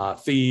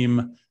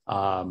 theme,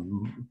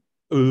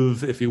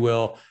 if you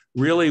will,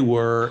 really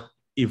were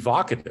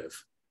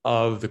evocative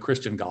of the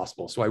Christian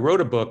gospel. So I wrote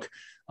a book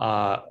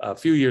a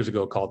few years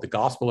ago called The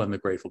Gospel and the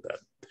Grateful Dead.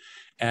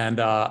 And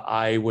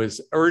I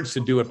was urged to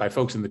do it by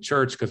folks in the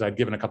church because I'd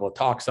given a couple of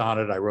talks on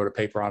it. I wrote a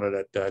paper on it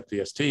at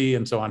VST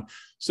and so on.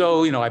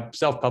 So, you know, I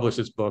self-published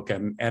this book,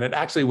 and it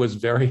actually was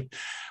very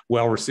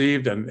well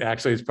received. And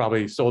actually it's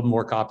probably sold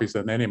more copies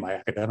than any of my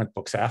academic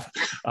books have.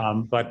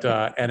 And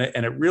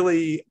it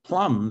really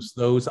plumbs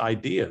those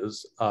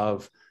ideas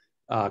of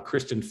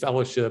Christian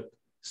fellowship,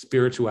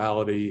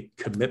 spirituality,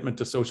 commitment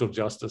to social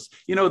justice.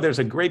 You know, there's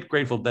a great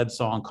Grateful Dead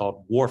song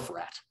called Wharf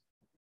Rat.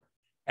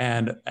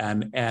 And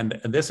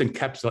this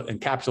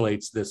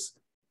encapsulates this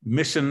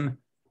mission,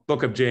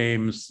 Book of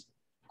James,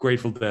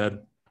 Grateful Dead,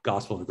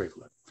 Gospel and the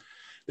Grateful Dead.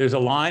 there's a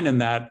line in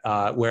that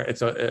where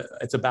it's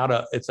about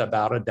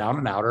a down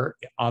and outer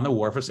on the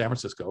wharf of San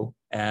Francisco,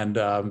 and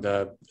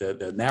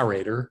the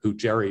narrator, who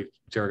Jerry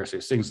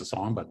Garcia sings the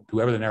song, but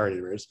whoever the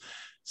narrator is,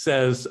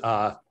 says,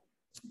 "Can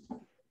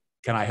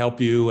I help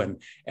you?"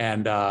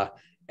 And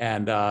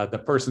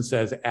the person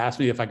says, "Ask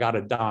me if I got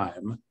a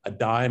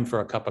dime for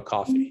a cup of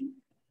coffee."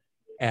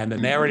 And the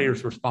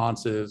narrator's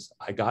response is,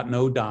 "I got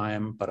no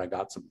dime, but I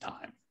got some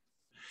time."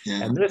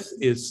 Yeah. And this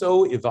is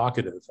so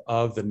evocative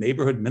of the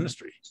neighborhood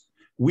ministry.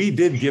 We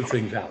did give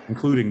things out,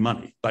 including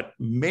money, but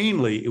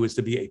mainly it was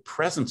to be a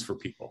presence for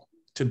people,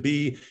 to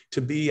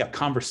be a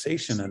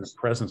conversation and a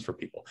presence for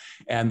people.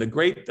 And the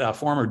great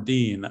former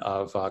dean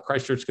of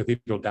Christchurch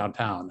Cathedral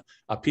downtown,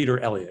 Peter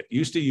Elliott,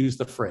 used to use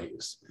the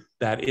phrase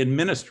that in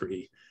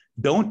ministry,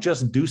 don't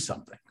just do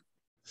something,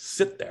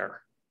 sit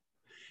there.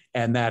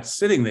 And that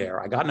sitting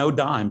there, I got no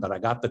dime, but I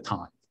got the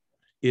time,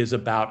 is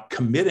about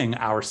committing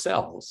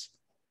ourselves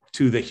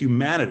to the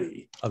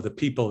humanity of the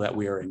people that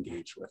we are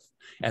engaged with.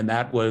 And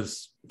that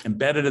was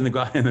embedded in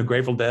the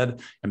Grateful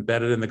Dead,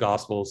 embedded in the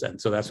Gospels.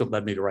 And so that's what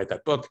led me to write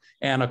that book.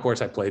 And of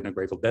course, I played in a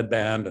Grateful Dead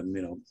band and,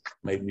 you know,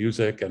 made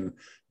music and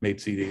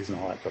made CDs and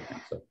all that sort of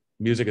thing. So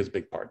music is a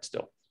big part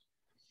still.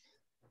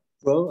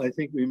 Well, I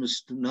think we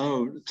must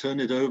now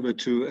turn it over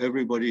to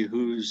everybody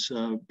who's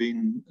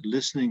been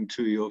listening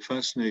to your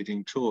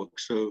fascinating talk.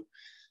 So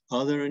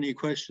are there any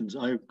questions?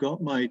 I've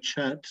got my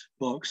chat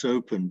box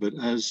open, but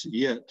as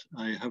yet,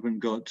 I haven't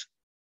got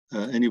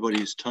anybody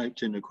who's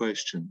typed in a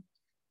question.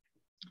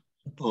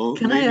 Or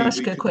can I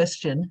ask a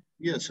question?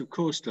 Yes, of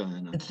course,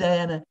 Diana. It's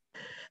Diana.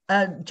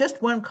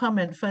 Just one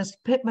comment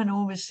first. Pitman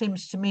always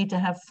seems to me to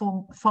have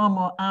far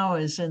more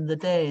hours in the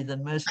day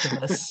than most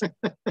of us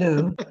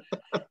do.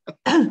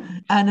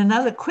 And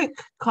another quick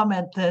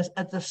comment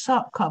at the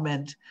sock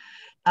comment.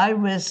 I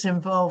was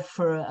involved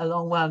for a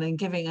long while in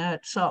giving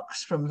out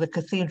socks from the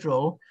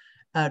cathedral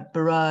at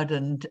Burrard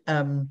and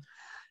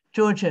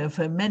Georgia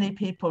for many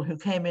people who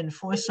came in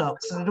for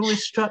socks. And it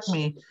always struck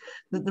me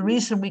that the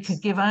reason we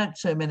could give out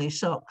so many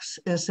socks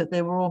is that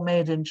they were all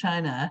made in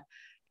China,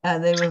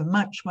 and they were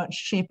much,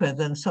 much cheaper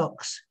than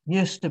socks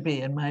used to be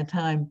in my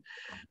time.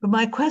 But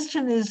my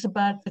question is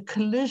about the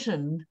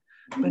collision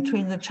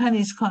between the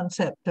Chinese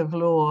concept of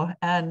law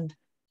and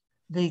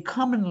the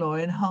common law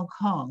in Hong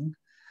Kong,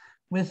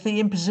 with the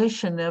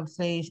imposition of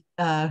the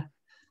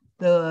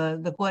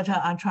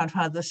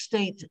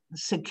state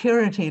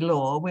security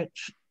law,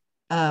 which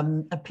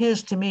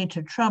appears to me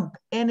to trump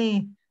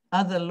any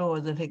other law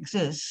that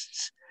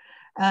exists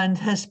and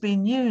has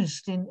been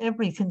used in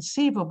every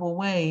conceivable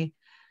way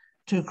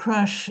to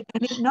crush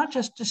any, not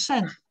just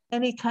dissent,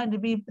 any kind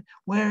of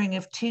wearing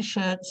of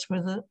T-shirts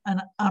with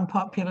an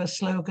unpopular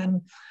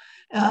slogan.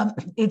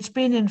 It's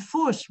been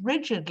enforced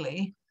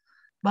rigidly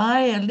by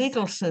a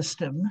legal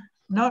system,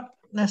 not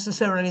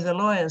necessarily the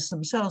lawyers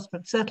themselves,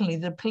 but certainly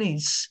the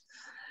police,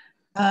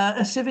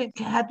 as if it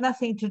had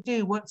nothing to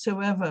do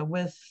whatsoever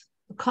with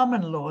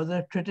common law,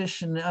 the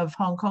tradition of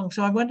Hong Kong.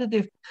 So I wondered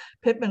if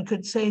Pitman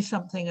could say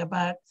something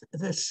about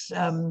this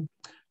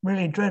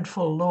really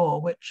dreadful law,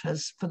 which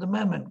has, for the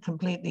moment,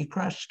 completely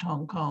crushed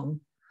Hong Kong.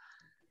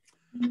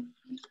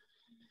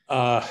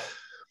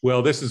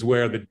 Well, this is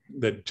where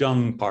the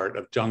Zheng part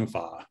of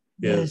Zhengfa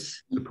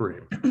is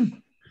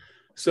supreme.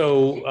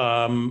 So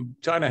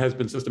China has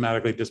been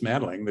systematically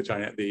dismantling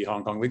the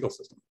Hong Kong legal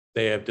system.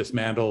 They have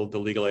dismantled the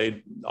legal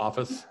aid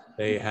office.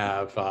 They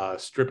have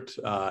stripped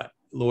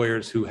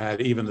lawyers who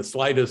had even the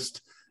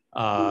slightest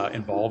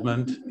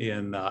involvement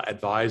in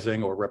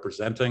advising or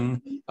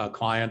representing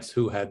clients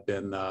who had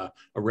been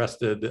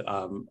arrested,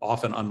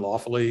 often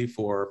unlawfully,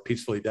 for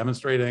peacefully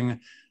demonstrating.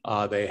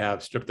 They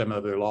have stripped them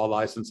of their law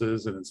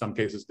licenses and in some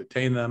cases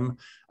detained them.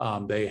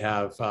 They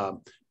have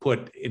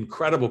put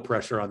incredible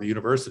pressure on the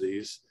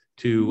universities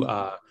to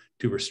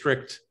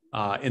restrict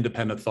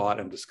independent thought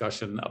and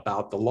discussion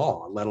about the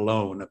law, let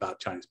alone about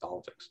Chinese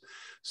politics.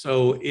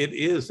 So it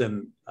is,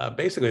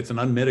 basically it's an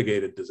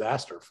unmitigated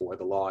disaster for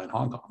the law in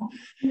Hong Kong.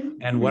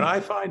 And what I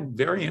find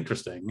very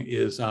interesting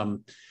is,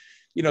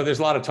 you know, there's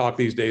a lot of talk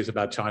these days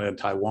about China and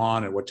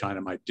Taiwan and what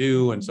China might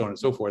do and so on and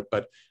so forth.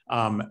 But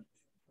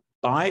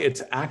by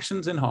its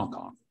actions in Hong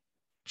Kong,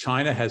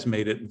 China has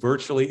made it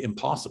virtually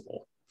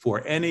impossible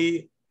for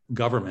any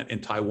government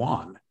in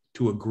Taiwan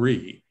to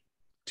agree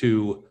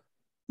to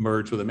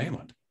merge with the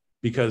mainland,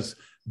 because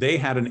they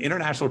had an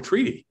international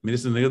treaty. I mean,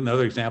 this is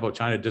another example of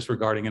China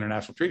disregarding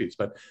international treaties,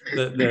 but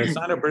the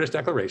Sino-British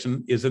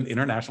Declaration is an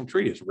international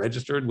treaty. It's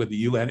registered with the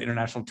UN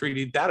International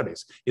Treaty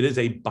Database. It is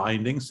a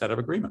binding set of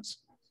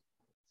agreements.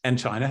 And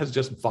China has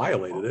just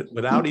violated it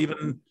without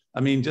even,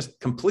 I mean, just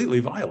completely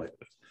violated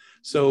it.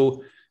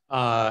 So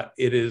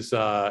it is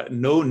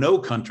no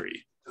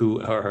country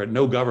or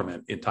no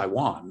government in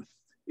Taiwan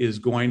is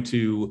going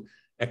to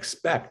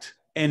expect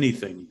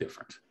anything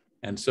different.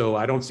 And so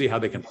I don't see how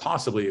they can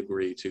possibly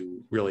agree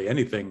to really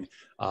anything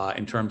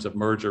in terms of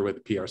merger with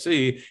the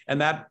PRC.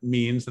 And that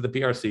means that the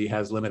PRC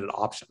has limited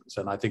options.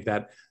 And I think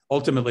that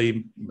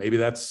ultimately, maybe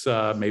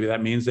that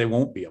means they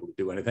won't be able to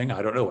do anything.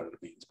 I don't know what it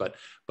means, but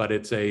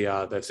it's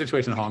the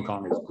situation in Hong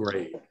Kong is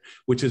grave,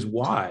 which is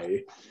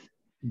why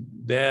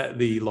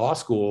the law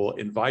school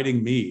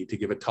inviting me to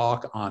give a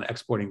talk on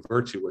exporting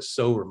virtue was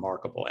so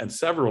remarkable. And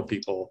several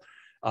people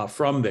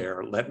from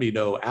there let me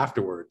know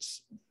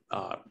afterwards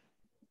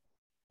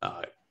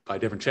by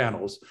different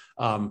channels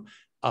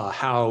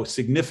how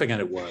significant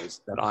it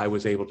was that I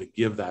was able to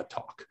give that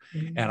talk.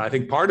 Mm-hmm. And I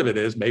think part of it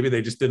is maybe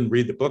they just didn't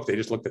read the book. They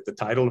just looked at the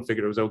title and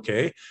figured it was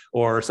okay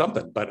or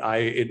something. But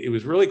it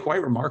was really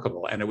quite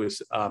remarkable. And it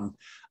was, I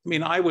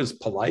mean, I was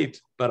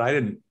polite, but I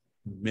didn't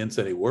mince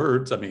any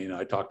words. I mean,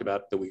 I talked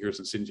about the Uyghurs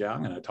in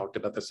Xinjiang, and I talked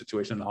about the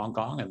situation in Hong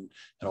Kong, and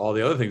all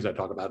the other things I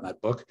talk about in that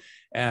book,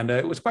 and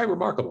it was quite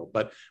remarkable.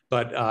 But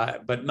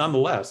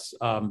nonetheless,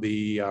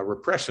 the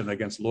repression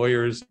against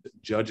lawyers,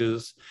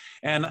 judges,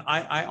 and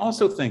I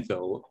also think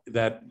though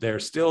that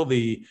there's still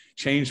the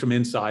change from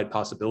inside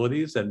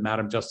possibilities. And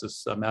Madam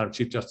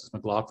Chief Justice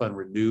McLaughlin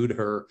renewed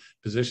her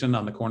position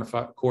on the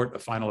Court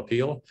of Final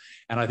Appeal,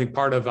 and I think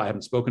part of I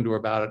haven't spoken to her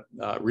about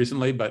it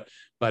recently, but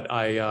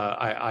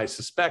I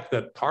suspect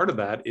that part of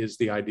that is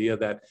the idea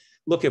that,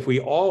 look, if we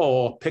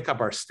all pick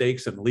up our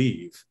stakes and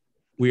leave,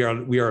 we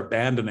are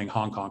abandoning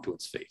Hong Kong to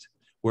its fate.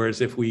 Whereas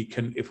if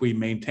we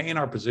maintain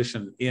our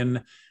position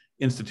in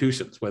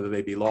institutions, whether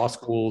they be law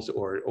schools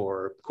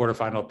or Court of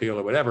Final Appeal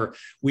or whatever,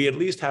 we at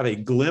least have a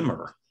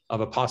glimmer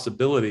of a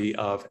possibility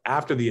of,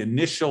 after the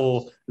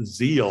initial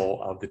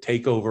zeal of the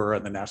takeover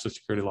and the national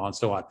security law and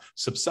so on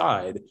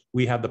subside,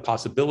 we have the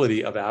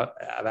possibility of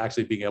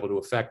actually being able to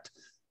affect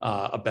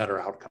a better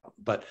outcome.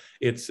 But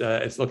it's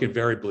looking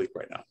very bleak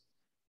right now.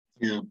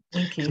 Yeah.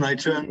 Can I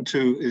turn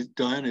to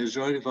Diana? Is it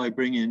right if I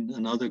bring in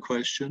another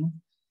question?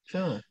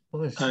 Sure.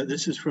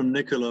 This is from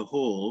Nicola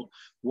Hall.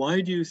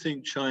 Why do you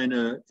think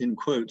China, in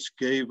quotes,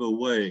 gave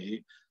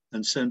away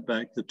and sent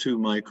back the two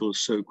Michaels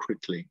so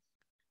quickly?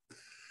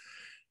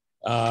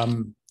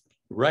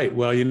 Right.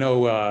 Well, you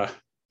know,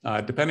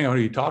 depending on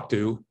who you talk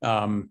to,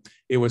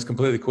 it was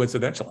completely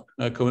coincidental.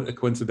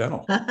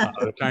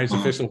 The Chinese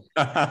official,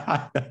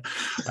 I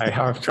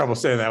have trouble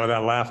saying that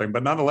without laughing,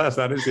 but nonetheless,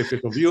 that is the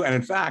official view. And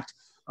in fact,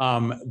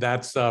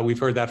 we've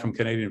heard that from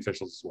Canadian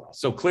officials as well.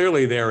 So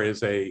clearly there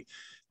is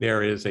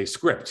a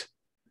script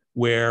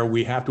where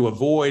we have to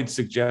avoid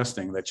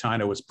suggesting that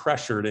China was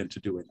pressured into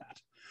doing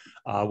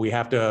that. We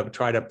have to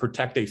try to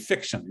protect a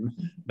fiction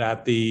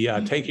that the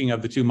taking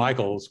of the two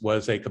Michaels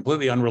was a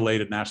completely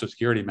unrelated national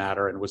security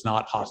matter and was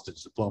not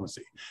hostage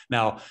diplomacy.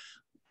 Now,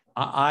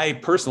 I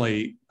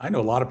personally, I know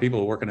a lot of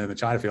people working in the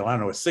China field. I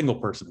don't know a single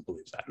person who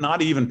believes that,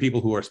 not even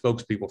people who are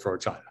spokespeople for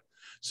China.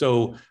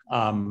 So,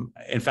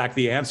 in fact,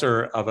 the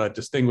answer of a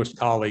distinguished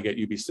colleague at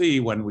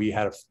UBC when we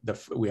had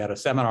a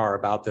seminar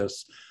about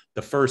this,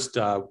 the first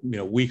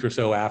week or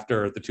so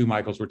after the two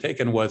Michaels were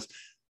taken, was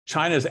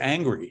China's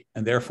angry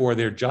and therefore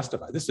they're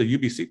justified. This is a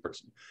UBC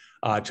person.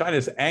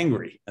 China's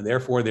angry and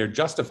therefore they're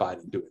justified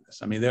in doing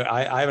this. I mean,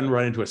 I haven't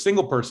run into a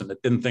single person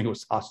that didn't think it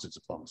was hostage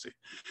diplomacy.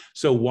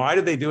 So why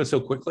did they do it so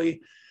quickly?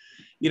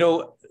 You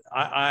know,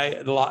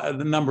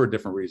 the number of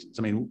different reasons.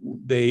 I mean,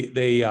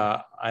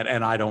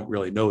 and I don't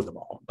really know them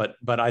all,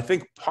 but I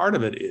think part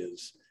of it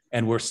is,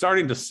 and we're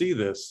starting to see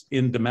this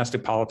in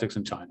domestic politics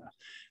in China,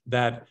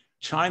 that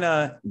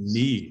China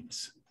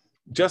needs,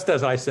 just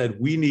as I said,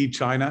 we need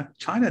China.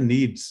 China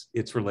needs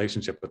its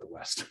relationship with the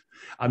West.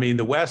 I mean,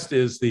 the West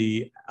is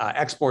the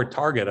export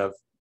target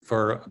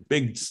for a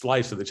big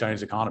slice of the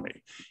Chinese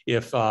economy.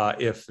 If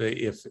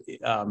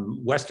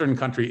Western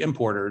country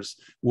importers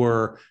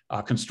were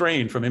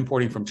constrained from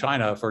importing from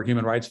China for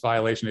human rights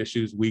violation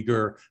issues,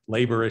 Uyghur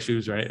labor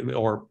issues,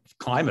 or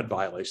climate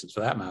violations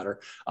for that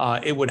matter,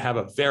 it would have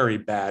a very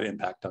bad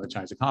impact on the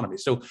Chinese economy.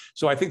 So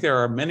I think there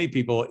are many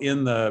people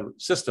in the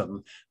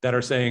system that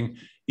are saying,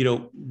 you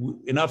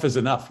know, enough is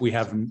enough.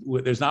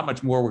 There's not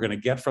much more we're going to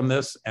get from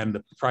this, and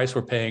the price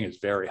we're paying is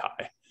very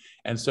high.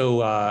 And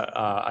so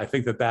I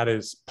think that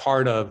is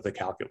part of the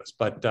calculus.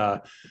 But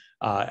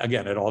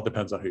again, it all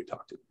depends on who you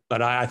talk to.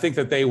 But I think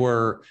that they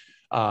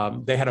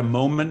had a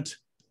moment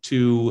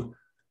to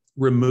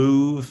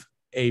remove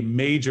a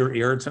major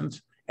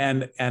irritant.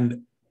 And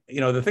you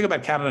know, the thing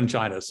about Canada and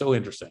China is so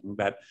interesting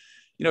that,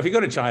 you know, if you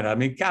go to China, I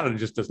mean, Canada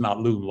just does not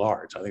loom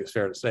large. I think it's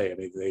fair to say. I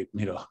mean,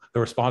 you know,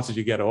 the responses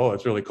you get, oh,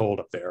 it's really cold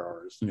up there,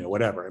 or, you know,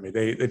 whatever. I mean,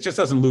 it just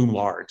doesn't loom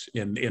large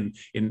in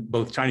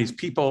both Chinese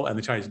people and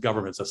the Chinese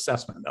government's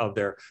assessment of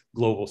their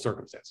global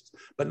circumstances.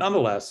 But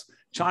nonetheless,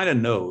 China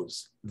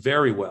knows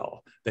very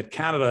well that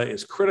Canada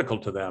is critical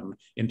to them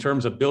in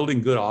terms of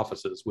building good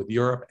offices with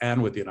Europe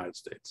and with the United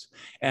States.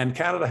 And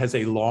Canada has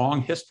a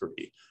long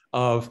history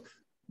of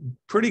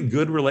pretty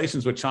good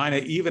relations with China,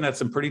 even at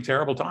some pretty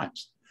terrible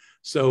times.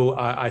 So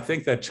I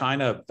think that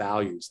China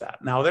values that.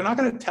 Now, they're not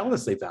going to tell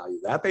us they value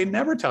that. They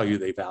never tell you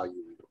they value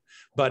you,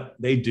 but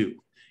they do.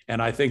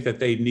 And I think that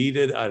they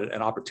needed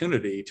an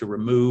opportunity to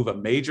remove a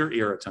major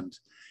irritant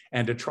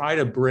and to try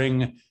to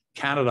bring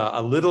Canada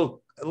a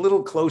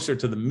little closer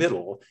to the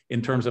middle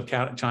in terms of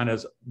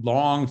China's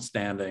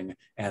long-standing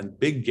and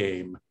big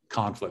game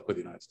conflict with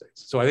the United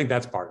States. So I think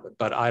that's part of it,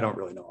 but I don't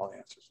really know all the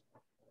answers.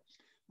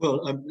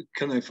 Well,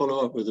 can I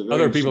follow up with a very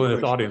other people in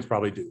this audience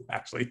probably do,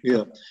 actually.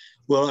 Yeah.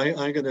 Well,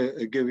 I'm going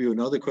to give you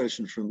another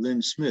question from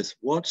Lynn Smith.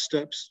 What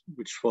steps,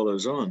 which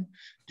follows on,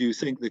 do you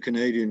think the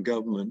Canadian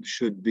government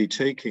should be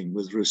taking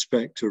with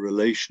respect to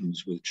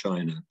relations with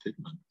China,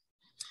 Pitman?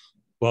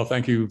 Well,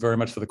 thank you very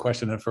much for the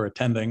question and for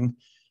attending.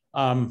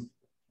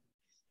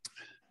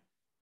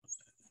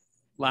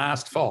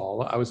 Last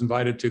fall, I was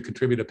invited to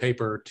contribute a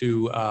paper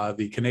to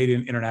the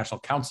Canadian International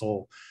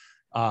Council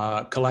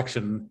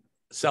collection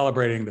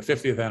celebrating the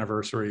 50th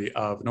anniversary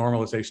of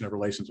normalization of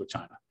relations with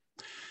China.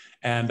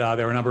 And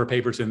there were a number of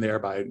papers in there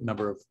by a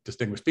number of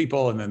distinguished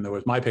people. And then there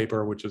was my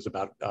paper, which was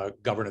about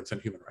governance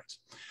and human rights.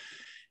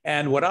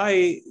 And what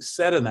I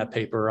said in that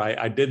paper,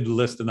 I did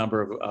list a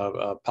number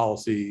of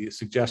policy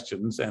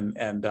suggestions,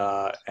 and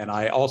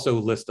I also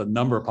list a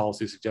number of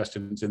policy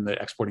suggestions in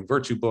the Exporting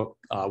Virtue book,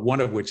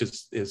 one of which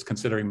is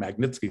considering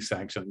Magnitsky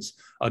sanctions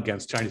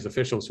against Chinese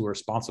officials who are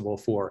responsible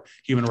for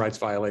human rights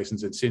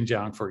violations in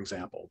Xinjiang, for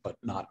example, but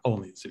not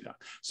only in Xinjiang.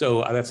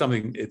 So that's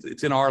something,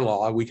 it's in our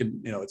law. We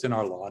can, it's in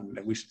our law, and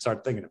we should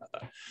start thinking about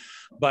that.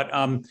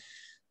 But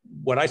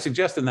what I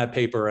suggest in that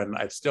paper, and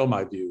it's still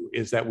my view,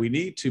 is that we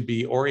need to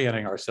be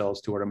orienting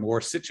ourselves toward a more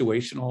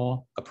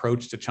situational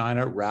approach to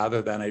China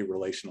rather than a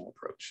relational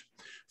approach.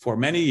 For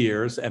many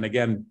years, and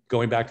again,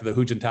 going back to the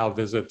Hu Jintao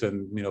visit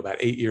and about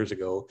 8 years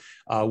ago,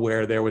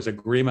 where there was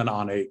agreement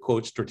on a,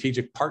 quote,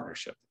 strategic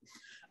partnership,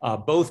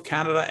 both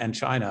Canada and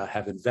China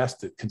have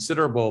invested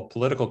considerable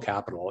political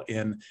capital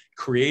in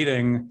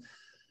creating,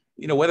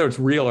 whether it's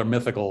real or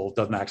mythical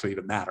doesn't actually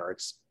even matter.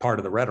 It's part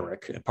of the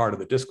rhetoric and part of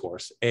the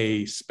discourse,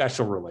 a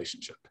special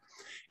relationship.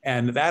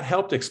 And that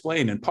helped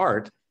explain in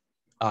part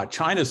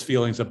China's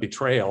feelings of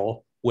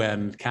betrayal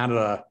when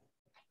Canada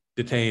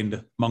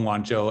detained Meng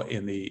Wanzhou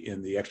in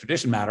the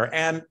extradition matter,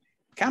 and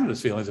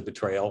Canada's feelings of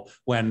betrayal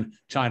when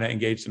China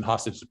engaged in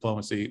hostage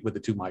diplomacy with the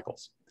two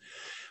Michaels.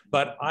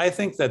 But I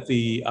think that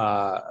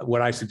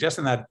what I suggest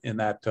in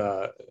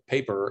that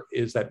paper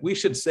is that we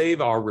should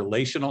save our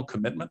relational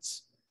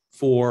commitments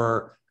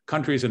for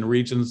countries and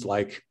regions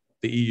like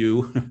the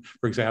EU,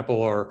 for example,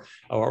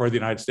 or the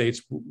United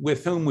States,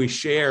 with whom we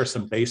share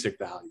some basic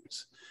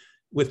values.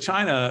 With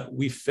China,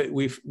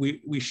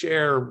 we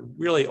share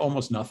really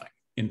almost nothing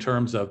in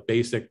terms of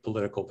basic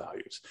political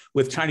values.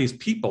 With Chinese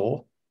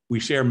people, we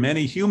share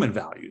many human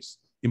values,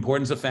 the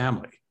importance of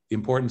family, the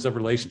importance of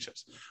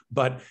relationships.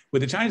 But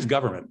with the Chinese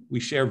government, we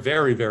share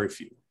very, very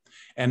few.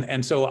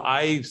 And so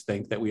I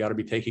think that we ought to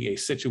be taking a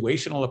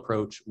situational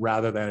approach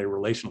rather than a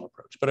relational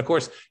approach. But of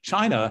course,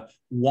 China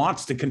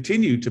wants to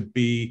continue to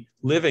be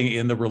living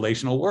in the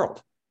relational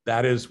world.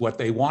 That is what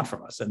they want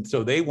from us. And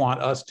so they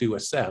want us to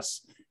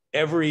assess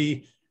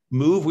every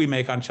move we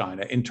make on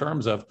China in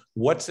terms of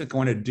what's it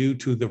going to do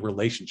to the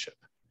relationship.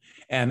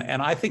 And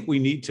I think we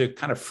need to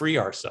kind of free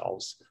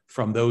ourselves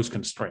from those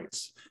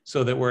constraints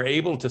so that we're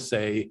able to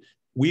say,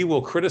 we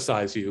will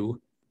criticize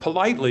you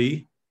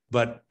politely,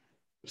 but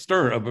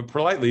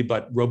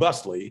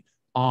robustly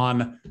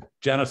on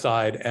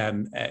genocide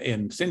and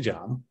in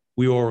Xinjiang.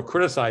 We will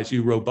criticize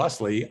you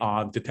robustly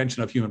on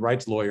detention of human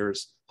rights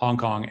lawyers, Hong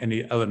Kong, and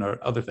the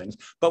other things.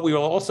 But we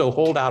will also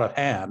hold out a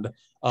hand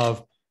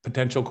of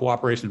potential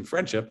cooperation and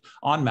friendship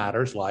on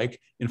matters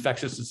like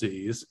infectious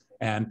disease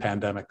and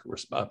pandemic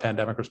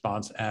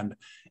response and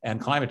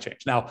climate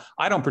change. Now,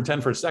 I don't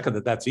pretend for a second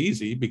that that's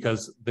easy,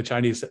 because the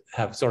Chinese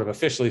have sort of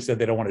officially said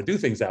they don't want to do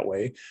things that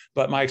way.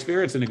 But my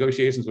experience in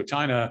negotiations with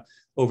China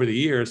over the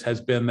years has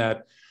been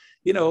that,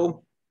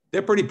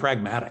 they're pretty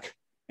pragmatic,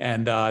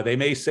 and they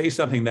may say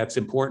something that's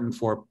important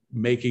for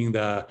making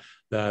the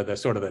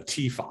sort of the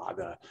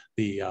TIFA,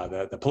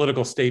 the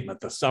political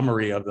statement, the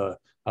summary of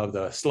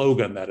the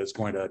slogan that is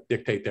going to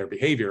dictate their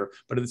behavior.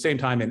 But at the same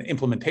time, in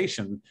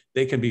implementation,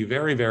 they can be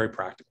very, very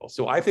practical.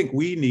 So I think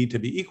we need to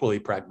be equally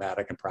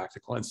pragmatic and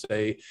practical and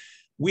say,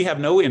 we have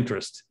no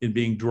interest in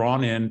being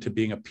drawn into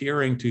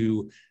appearing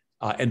to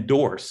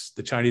endorse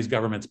the Chinese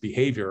government's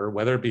behavior,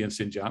 whether it be in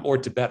Xinjiang or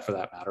Tibet for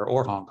that matter,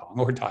 or Hong Kong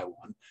or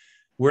Taiwan.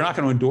 We're not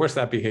going to endorse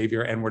that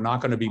behavior, and we're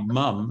not going to be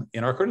mum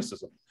in our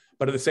criticism.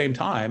 But at the same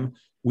time,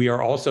 we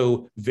are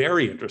also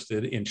very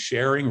interested in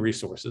sharing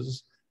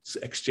resources,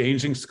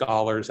 exchanging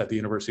scholars at the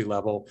university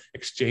level,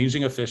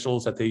 exchanging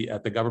officials at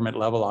the government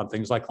level on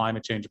things like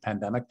climate change and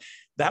pandemic.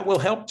 That will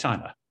help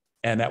China,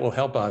 and that will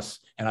help us.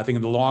 And I think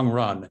in the long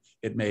run,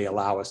 it may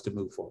allow us to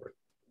move forward.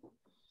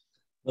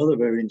 Another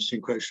very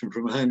interesting question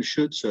from Hans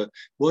Schutzer.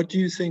 What do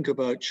you think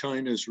about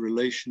China's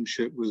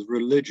relationship with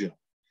religion?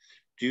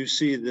 Do you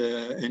see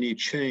there any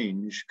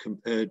change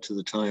compared to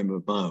the time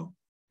of Mao?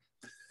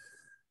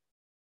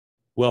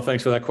 Well,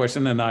 thanks for that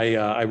question. And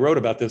I wrote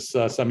about this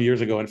some years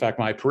ago. In fact,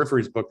 my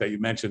Peripheries book that you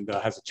mentioned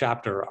has a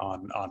chapter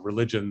on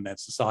religion and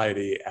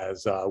society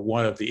as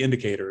one of the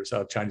indicators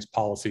of Chinese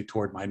policy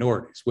toward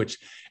minorities, which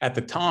at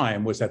the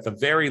time was at the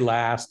very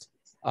last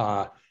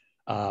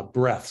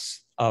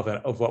breaths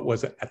of what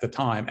was at the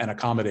time an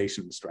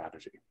accommodation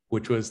strategy.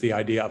 which was the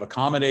idea of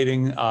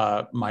accommodating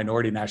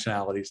minority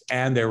nationalities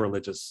and their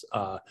religious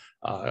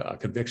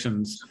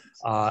convictions,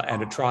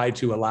 and to try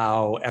to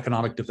allow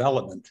economic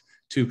development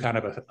to kind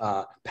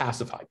of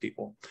pacify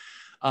people.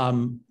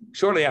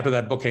 Shortly after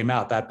that book came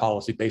out, that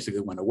policy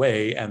basically went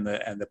away, and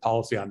the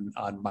policy on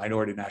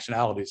minority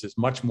nationalities is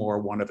much more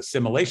one of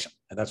assimilation,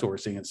 and that's what we're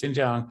seeing in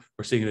Xinjiang,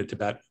 we're seeing it in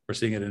Tibet, we're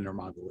seeing it in Inner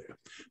Mongolia.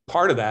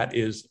 Part of that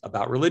is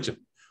about religion,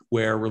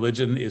 where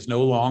religion is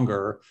no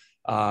longer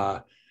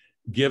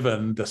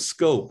given the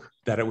scope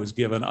that it was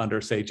given under,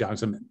 say, Jiang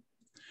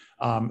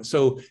Zemin.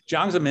 So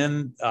Jiang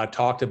Zemin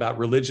talked about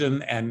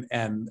religion and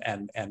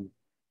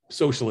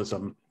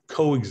socialism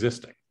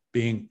coexisting,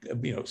 being,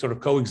 sort of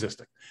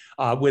coexisting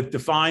with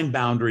defined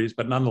boundaries,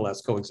 but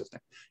nonetheless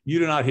coexisting. You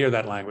do not hear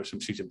that language from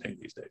Xi Jinping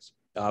these days.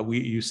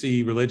 You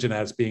see religion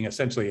as being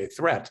essentially a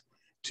threat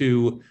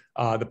to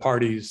the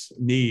party's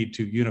need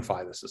to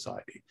unify the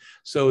society.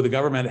 So the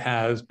government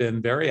has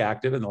been very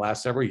active in the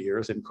last several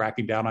years in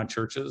cracking down on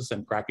churches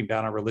and cracking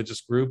down on religious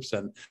groups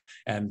and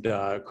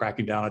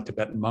cracking down on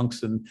Tibetan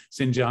monks in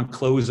Xinjiang,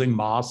 closing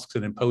mosques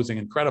and imposing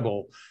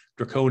incredible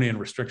draconian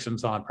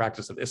restrictions on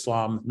practice of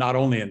Islam, not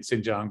only in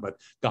Xinjiang, but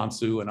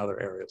Gansu and other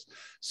areas.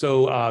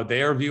 So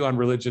their view on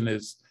religion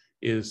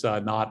is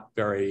not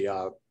very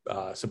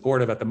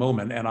supportive at the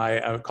moment. And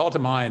I call to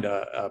mind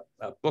a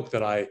book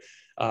that I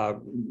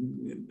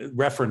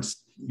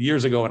referenced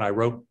years ago, and I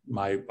wrote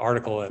my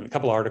article and a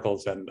couple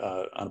articles and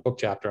on a book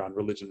chapter on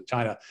religion in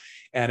China.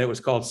 And it was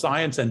called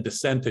Science and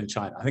Dissent in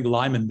China. I think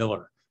Lyman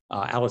Miller,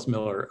 Alice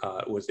Miller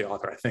was the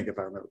author, I think, if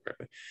I remember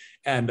correctly.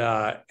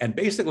 And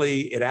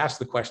basically it asked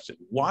the question,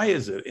 why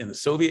is it in the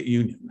Soviet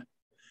Union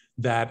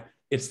that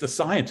it's the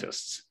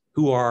scientists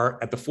who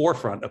are at the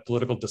forefront of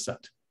political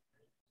dissent?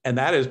 And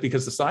that is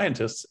because the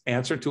scientists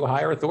answer to a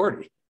higher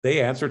authority.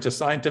 They answer to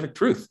scientific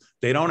truth.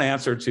 They don't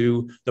answer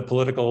to the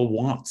political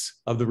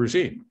wants of the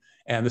regime.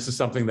 And this is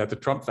something that the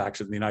Trump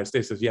faction in the United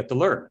States has yet to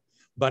learn.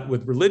 But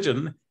with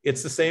religion,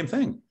 it's the same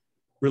thing.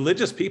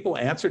 Religious people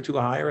answer to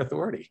a higher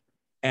authority.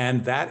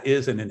 And that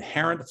is an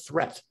inherent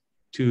threat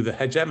to the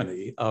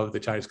hegemony of the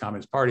Chinese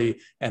Communist Party,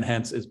 and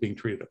hence is being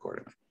treated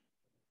accordingly.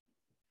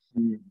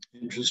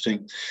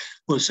 Interesting.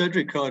 Well,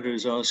 Cedric Carter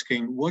is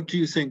asking, what do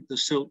you think the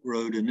Silk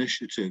Road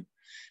Initiative,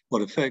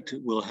 what effect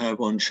it will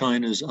have on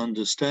China's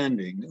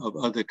understanding of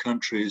other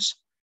countries'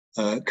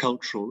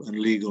 cultural and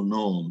legal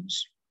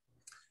norms?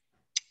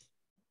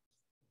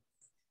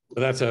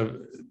 Well, that's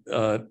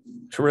a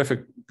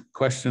terrific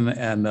question,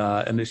 and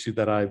an issue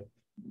that I've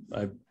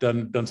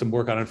done some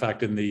work on. In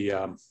fact, in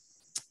the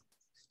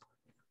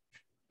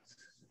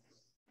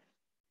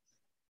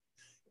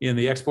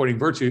Exporting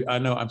Virtue,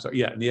 in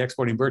the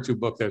Exporting Virtue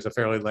book, there's a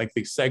fairly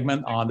lengthy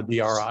segment on the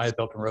BRI,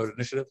 Belt and Road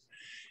Initiative,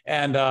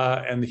 and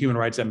the human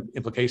rights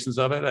implications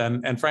of it.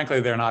 And frankly,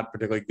 they're not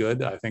particularly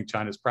good. I think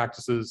China's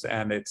practices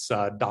and its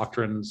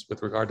doctrines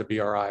with regard to BRI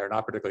are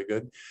not particularly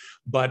good.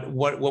 But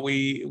what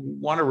we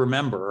want to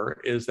remember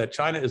is that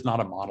China is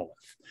not a monolith.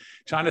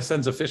 China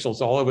sends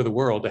officials all over the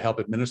world to help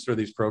administer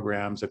these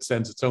programs. It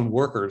sends its own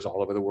workers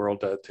all over the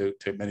world to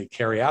many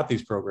carry out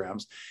these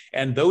programs.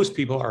 And those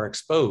people are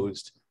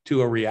exposed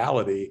to a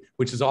reality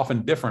which is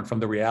often different from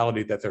the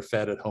reality that they're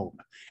fed at home.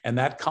 And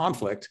that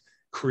conflict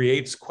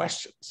creates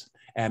questions.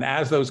 And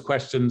as those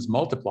questions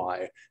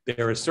multiply,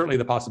 there is certainly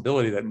the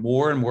possibility that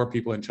more and more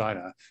people in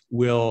China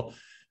will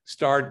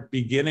start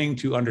beginning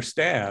to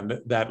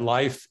understand that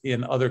life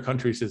in other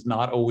countries is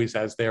not always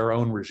as their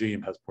own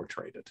regime has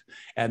portrayed it.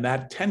 And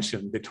that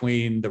tension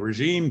between the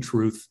regime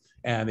truth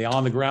and the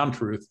on-the-ground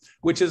truth,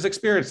 which is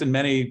experienced in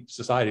many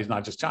societies,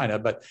 not just China,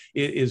 but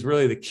it is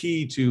really the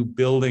key to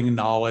building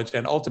knowledge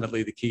and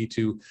ultimately the key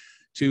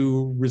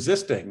to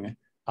resisting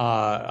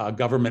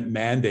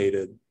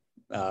government-mandated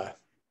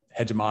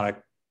hegemonic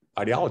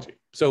ideology.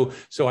 So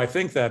I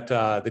think that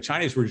the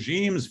Chinese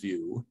regime's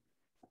view,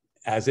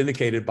 as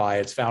indicated by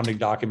its founding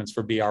documents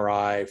for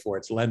BRI, for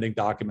its lending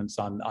documents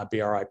on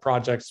BRI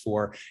projects,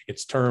 for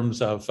its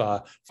terms of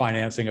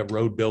financing of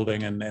road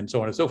building and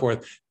so on and so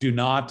forth, do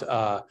not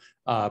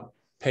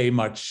pay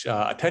much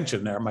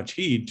attention or much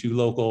heed to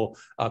local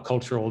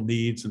cultural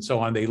needs and so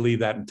on. They leave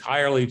that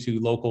entirely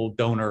to local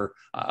donor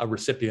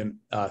recipient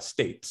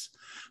states.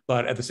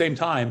 But at the same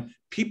time,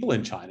 people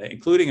in China,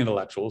 including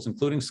intellectuals,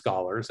 including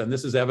scholars, and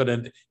this is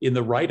evident in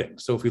the writing.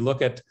 So if we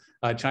look at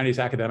Chinese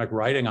academic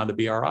writing on the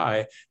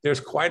BRI,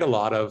 there's quite a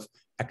lot of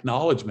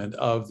acknowledgement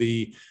of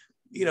the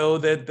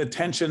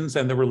tensions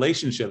and the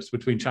relationships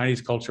between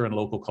Chinese culture and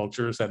local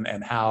cultures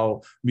and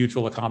how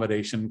mutual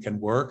accommodation can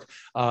work.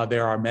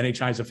 There are many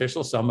Chinese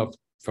officials, some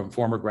from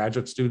former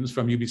graduate students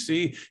from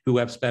UBC who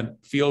have spent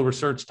field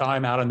research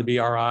time out on the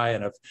BRI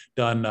and have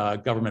done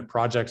government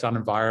projects on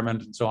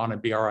environment and so on in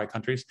BRI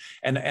countries,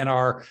 and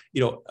are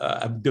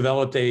have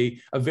developed a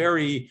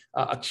very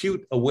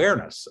acute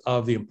awareness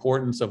of the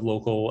importance of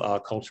local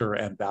culture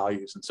and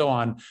values and so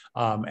on.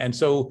 And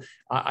so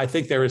I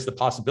think there is the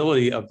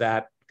possibility of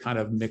that kind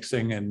of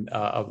mixing and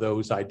of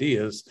those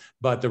ideas,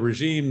 but the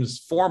regime's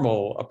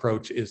formal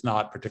approach is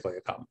not particularly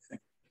accommodating.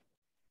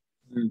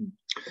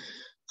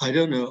 I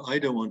don't know. I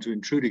don't want to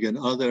intrude again.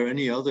 Are there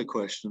any other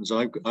questions?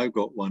 I've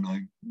got one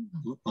I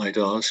might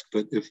ask,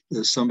 but if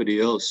there's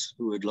somebody else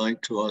who would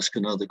like to ask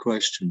another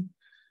question,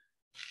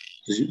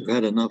 because you've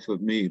had enough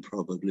of me,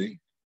 probably.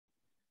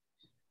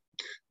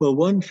 Well,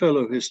 one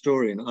fellow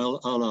historian,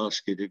 I'll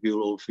ask it if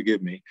you'll all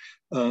forgive me,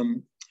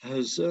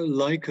 has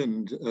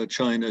likened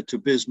China to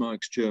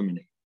Bismarck's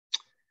Germany.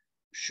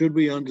 Should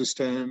we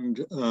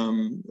understand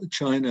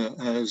China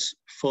as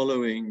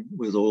following,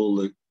 with all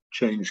the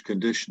changed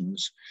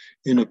conditions,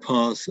 in a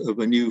path of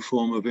a new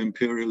form of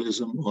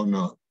imperialism or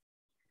not?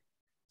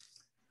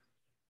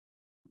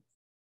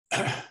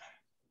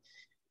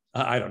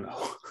 I don't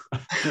know.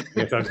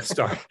 If I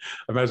start,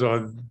 I might as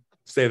well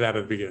say that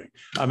at the beginning.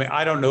 I mean,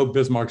 I don't know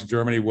Bismarck's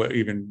Germany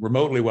even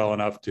remotely well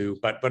enough to,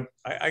 but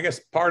I guess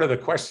part of the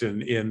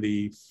question in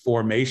the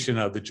formation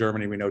of the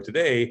Germany we know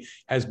today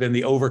has been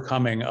the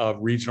overcoming of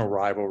regional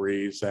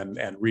rivalries and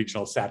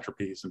regional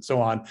satrapies and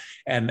so on.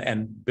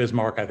 And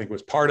Bismarck, I think,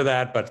 was part of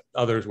that, but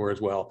others were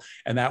as well.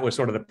 And that was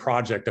sort of the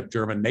project of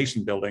German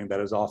nation building that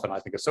is often, I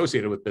think,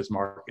 associated with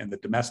Bismarck in the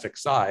domestic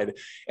side.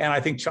 And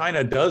I think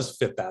China does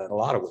fit that in a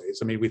lot of ways.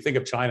 I mean, we think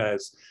of China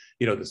as,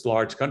 you know, this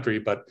large country,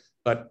 but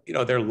you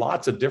know, there are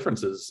lots of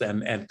differences,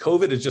 and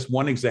COVID is just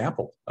one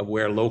example of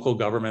where local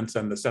governments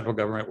and the central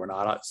government were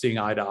not seeing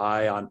eye to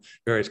eye on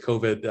various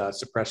COVID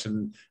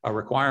suppression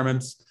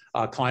requirements.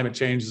 Climate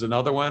change is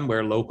another one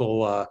where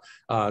local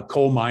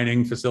coal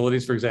mining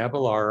facilities, for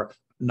example, are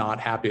not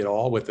happy at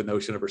all with the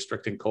notion of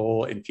restricting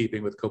coal in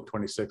keeping with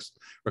COP26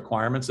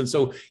 requirements. And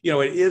so, you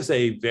know, it is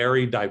a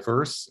very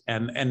diverse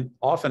and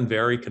often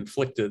very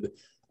conflicted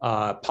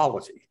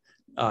polity.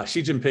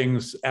 Xi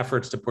Jinping's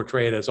efforts to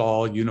portray it as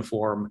all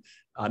uniform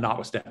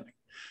notwithstanding.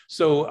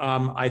 So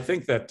I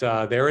think that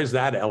there is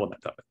that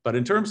element of it. But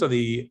in terms of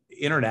the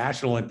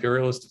international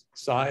imperialist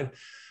side,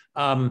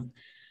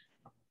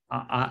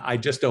 I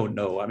just don't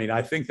know. I mean,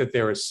 I think that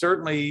there is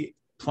certainly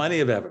plenty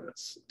of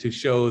evidence to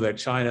show that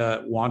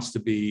China wants to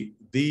be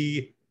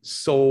the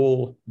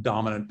sole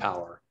dominant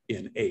power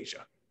in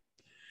Asia.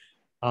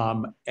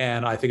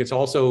 And I think it's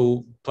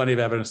also plenty of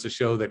evidence to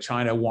show that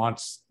China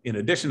wants, in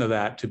addition to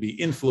that, to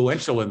be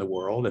influential in the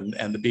world, and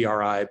the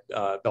BRI,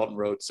 Belt and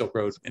Road, Silk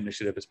Road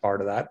Initiative is part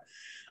of that.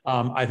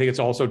 I think it's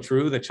also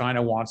true that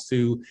China wants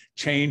to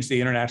change the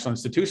international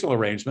institutional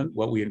arrangement,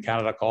 what we in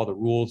Canada call the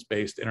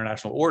rules-based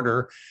international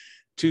order,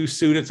 to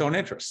suit its own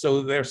interests.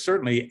 So they're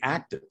certainly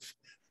active.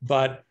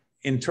 But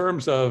in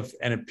terms of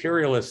an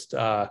imperialist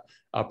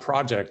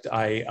project,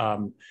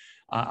 I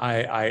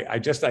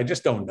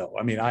just don't know.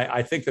 I mean,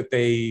 I think that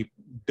they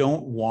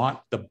don't want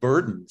the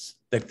burdens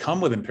that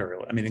come with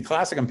imperialism. I mean, in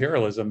classic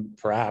imperialism,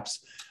 perhaps,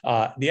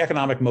 the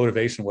economic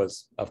motivation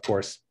was, of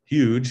course,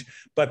 huge,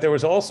 but there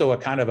was also a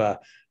kind of a,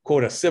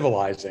 quote, a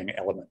civilizing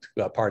element,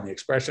 pardon the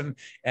expression.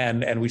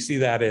 And we see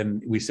that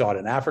we saw it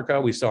in Africa,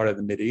 we saw it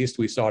in the Mideast,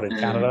 we saw it in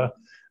Canada.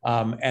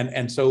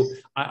 And so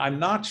I'm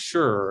not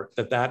sure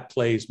that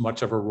plays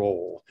much of a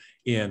role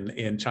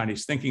in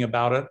Chinese thinking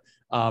about it.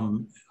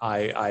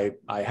 I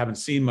haven't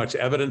seen much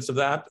evidence of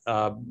that,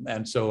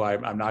 and so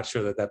I'm not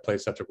sure that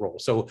plays such a role.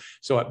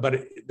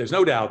 But there's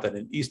no doubt that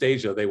in East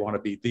Asia they want to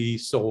be the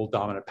sole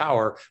dominant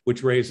power,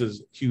 which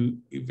raises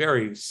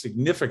very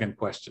significant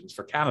questions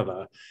for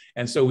Canada.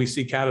 And so we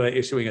see Canada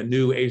issuing a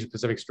new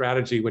Asia-Pacific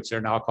strategy, which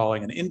they're now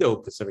calling an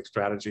Indo-Pacific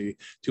strategy,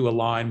 to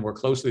align more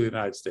closely with the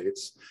United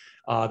States.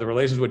 The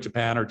relations with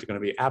Japan are going to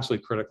be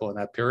absolutely critical in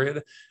that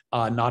period,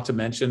 not to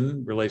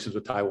mention relations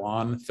with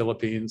Taiwan,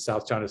 Philippines,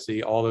 South China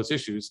Sea, all those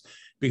issues,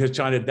 because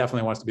China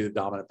definitely wants to be the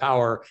dominant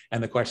power.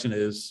 And the question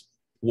is,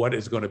 what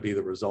is going to be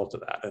the result of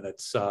that? And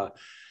it's,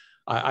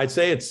 I'd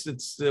say it's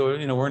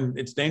you know,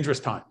 it's dangerous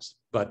times,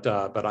 but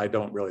I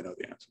don't really know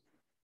the answer.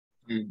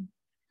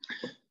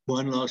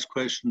 One last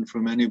question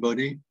from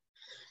anybody?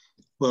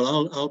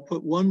 Well, I'll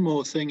put one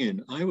more thing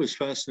in. I was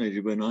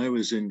fascinated when I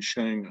was in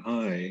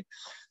Shanghai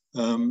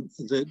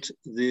that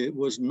there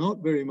was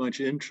not very much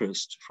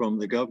interest from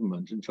the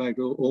government, in fact,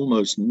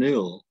 almost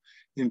nil,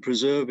 in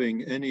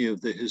preserving any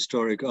of the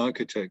historic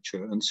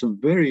architecture, and some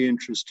very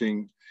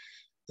interesting,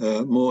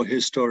 more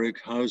historic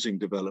housing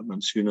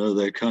developments. You know,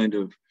 they're kind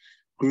of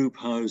group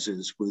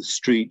houses with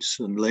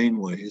streets and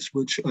laneways,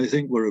 which I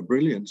think were a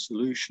brilliant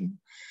solution,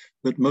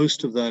 but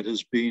most of that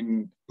has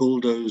been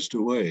bulldozed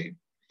away.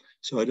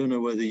 So I don't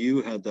know whether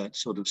you had that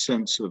sort of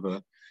sense of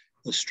a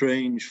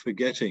strange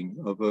forgetting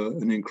of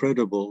an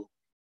incredible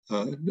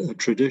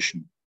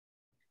tradition.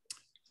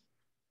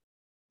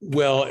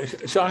 Well,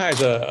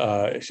 Shanghai's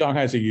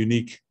a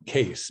unique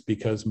case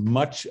because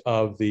much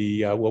of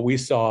the what we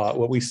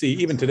see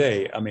even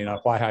today, I mean, on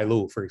Huaihai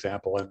Lu, for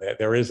example, and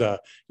there is there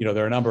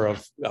are a number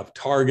of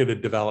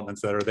targeted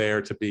developments that are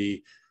there to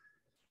be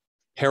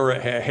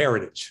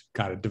heritage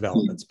kind of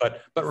developments.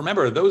 But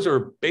remember, those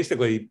are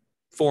basically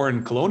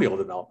foreign colonial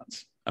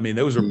developments. I mean,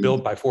 those were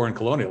built by foreign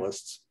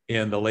colonialists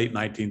in the late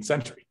 19th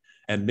century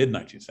and mid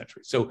 19th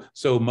century.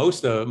 So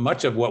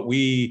much of what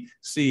we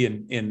see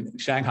in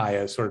Shanghai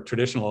as sort of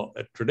traditional,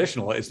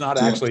 it's not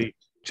actually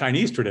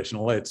Chinese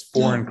traditional, it's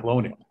foreign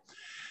colonial.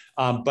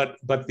 But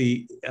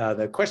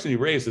the question you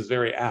raised is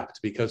very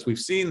apt, because we've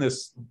seen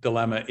this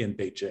dilemma in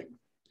Beijing,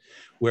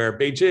 where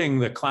Beijing,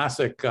 the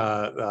classic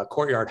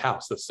courtyard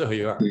house, the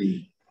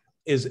Sihuyar,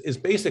 is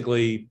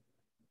basically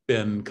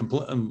been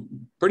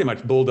pretty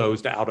much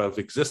bulldozed out of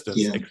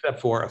existence, except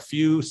for a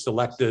few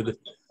selected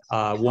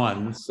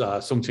ones,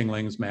 Song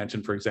Qingling's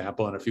mansion, for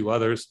example, and a few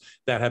others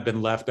that have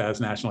been left as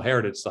national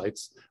heritage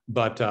sites.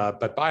 But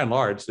by and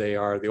large, they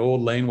are the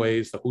old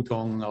laneways, the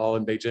hutong, all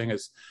in Beijing.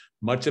 Is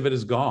much of it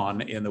is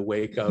gone in the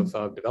wake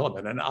of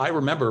development. And I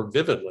remember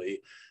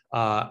vividly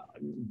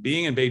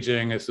being in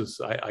Beijing. This is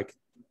I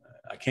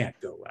can't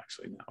go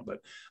actually now,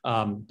 but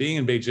being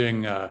in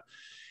Beijing.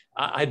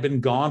 I'd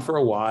been gone for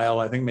a while,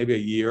 I think maybe a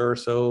year or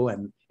so,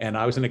 and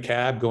I was in a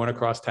cab going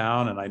across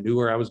town, and I knew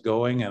where I was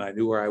going and I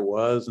knew where I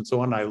was and so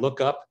on. And I look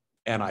up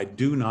and I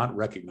do not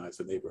recognize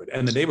the neighborhood.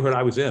 And the neighborhood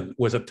I was in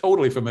was a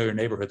totally familiar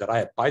neighborhood that I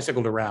had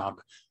bicycled around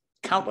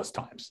countless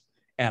times.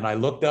 And I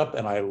looked up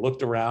and I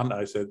looked around and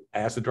I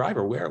asked the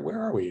driver, where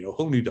are we? You know,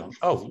 Hongludong.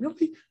 Oh,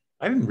 really?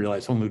 I didn't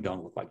realize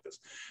Hongludong looked like this.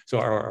 So,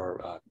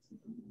 or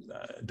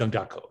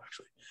Dongjiakou,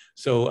 actually.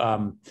 So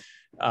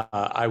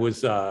I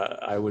was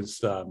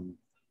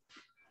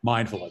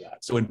mindful of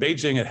that. So in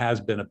Beijing, it has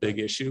been a big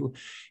issue.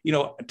 You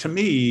know, to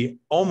me,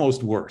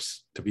 almost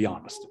worse, to be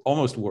honest,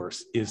 almost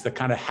worse is the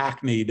kind of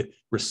hackneyed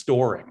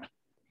restoring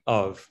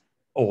of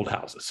old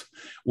houses,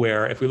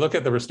 where if we look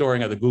at the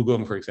restoring of the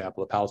Gugong, for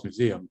example, the Palace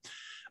Museum,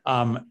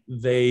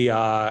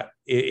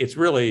 it's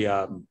really,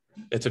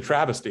 it's a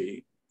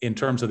travesty in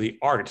terms of the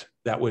art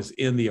that was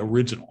in the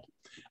original,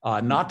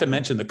 not to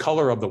mention the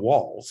color of the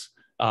walls.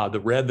 The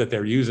red that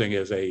they're using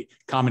is a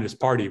Communist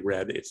Party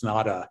red. It's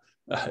not a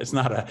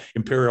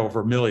imperial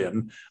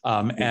vermilion,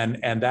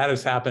 and that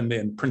has happened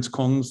in Prince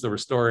Kong's, the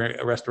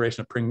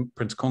restoration of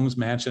Prince Kong's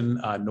mansion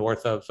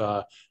north of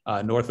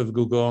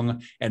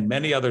Gugong, and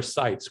many other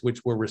sites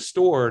which were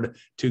restored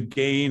to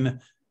gain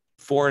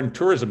foreign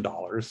tourism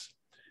dollars.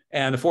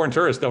 And the foreign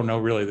tourists don't know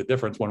really the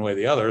difference one way or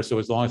the other. So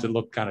as long as it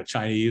looked kind of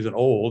Chinese and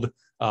old,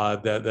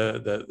 the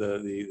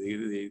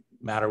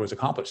matter was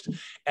accomplished.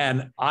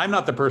 And I'm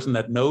not the person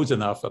that knows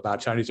enough about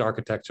Chinese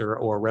architecture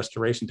or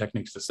restoration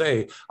techniques to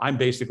say. I'm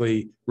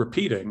basically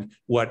repeating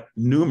what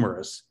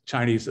numerous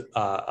Chinese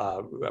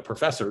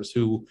professors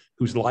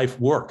whose life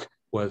work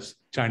was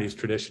Chinese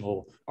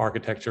traditional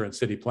architecture and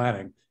city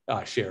planning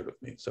shared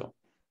with me. So.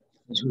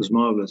 This was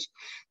marvelous.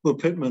 Well,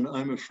 Pitman,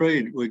 I'm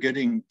afraid we're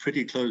getting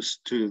pretty close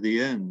to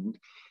the end.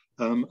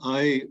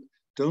 I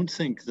don't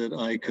think that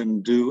I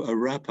can do a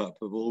wrap-up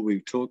of all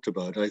we've talked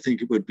about. I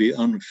think it would be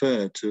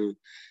unfair to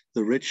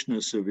the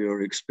richness of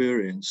your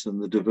experience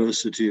and the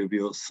diversity of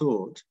your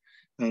thought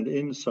and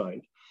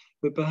insight.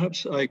 But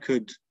perhaps I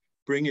could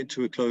bring it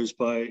to a close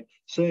by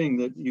saying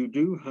that you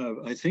do have,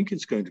 I think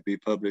it's going to be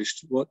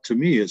published, what to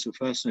me is a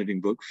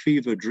fascinating book,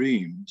 Fever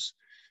Dreams,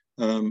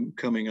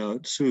 coming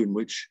out soon,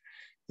 which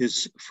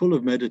is full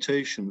of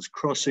meditations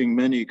crossing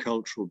many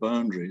cultural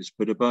boundaries,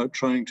 but about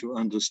trying to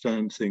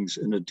understand things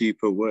in a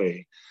deeper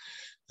way.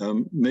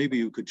 Maybe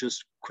you could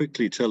just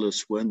quickly tell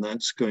us when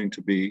that's going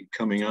to be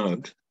coming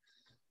out.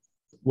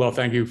 Well,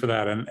 thank you for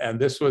that. And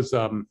this was,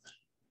 you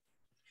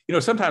know,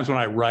 sometimes when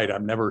I write,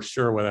 I'm never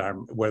sure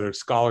whether it's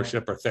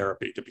scholarship or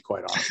therapy, to be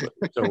quite honest with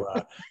you. So,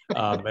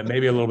 and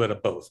maybe a little bit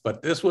of both.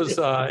 But this was,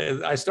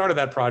 I started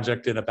that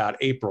project in about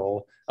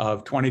April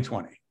of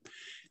 2020.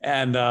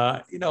 And,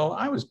 you know,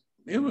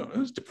 it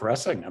was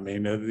depressing. I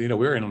mean, you know,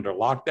 we were under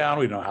lockdown.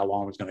 We didn't know how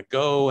long it was going to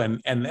go.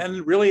 And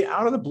then really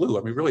out of the blue,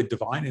 I mean, really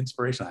divine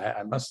inspiration,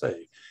 I must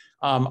say,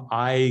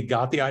 I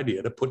got the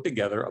idea to put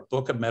together a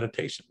book of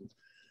meditation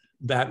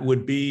that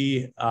would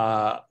be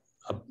a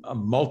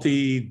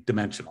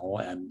multi-dimensional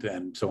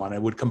and so on.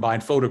 It would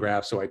combine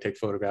photographs. So I take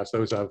photographs.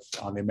 Those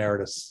on the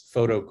Emeritus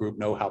photo group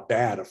know how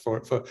bad a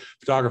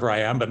photographer I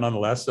am, but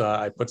nonetheless,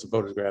 I put some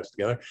photographs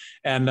together.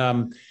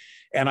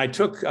 And I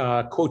took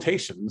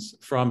quotations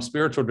from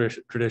spiritual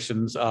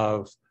traditions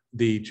of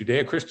the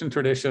Judeo-Christian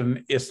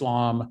tradition,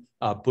 Islam,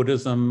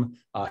 Buddhism,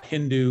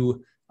 Hindu,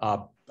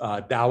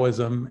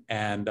 Taoism,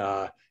 and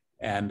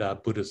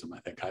Buddhism. I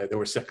think there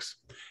were 6,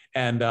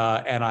 and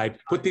I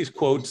put these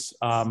quotes,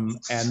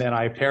 and then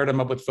I paired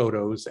them up with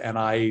photos, and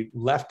I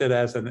left it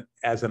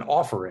as an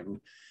offering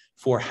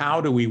for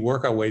how do we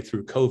work our way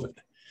through COVID.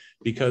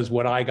 Because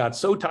what I got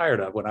so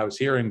tired of when I was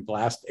hearing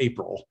last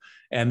April,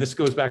 and this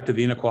goes back to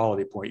the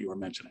inequality point you were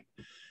mentioning,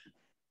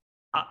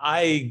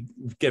 I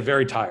get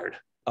very tired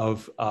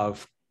of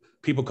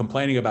people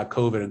complaining about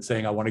COVID and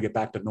saying, I want to get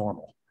back to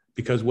normal.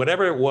 Because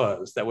whatever it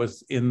was that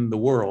was in the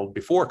world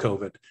before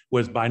COVID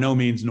was by no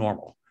means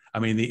normal. I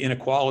mean, the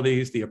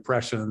inequalities, the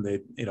oppression, they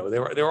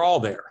were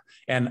all there.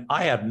 And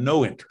I have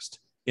no interest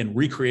in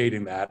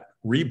recreating that,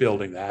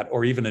 rebuilding that,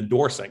 or even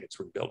endorsing its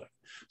rebuilding.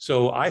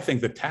 So I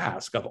think the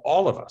task of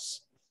all of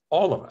us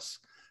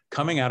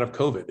coming out of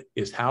COVID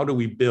is how do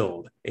we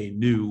build a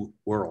new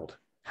world?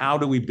 How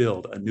do we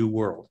build a new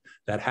world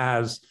that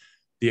has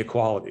the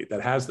equality,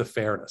 that has the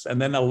fairness, and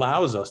then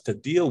allows us to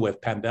deal with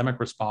pandemic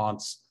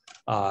response,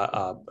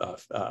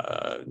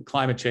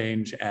 climate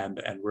change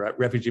and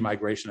refugee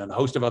migration and a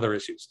host of other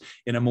issues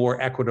in a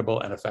more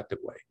equitable and effective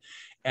way.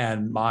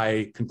 And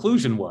my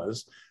conclusion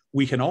was,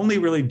 we can only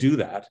really do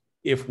that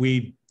if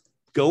we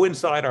go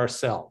inside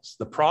ourselves.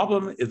 The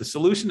problem is, the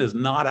solution is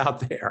not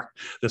out there.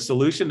 The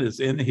solution is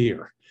in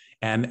here.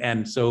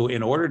 And so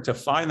in order to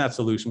find that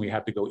solution, we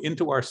have to go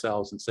into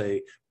ourselves and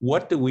say,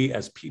 what do we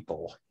as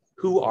people,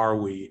 who are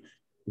we?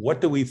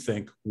 What do we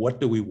think? What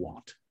do we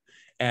want?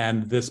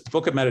 And this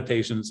book of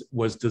meditations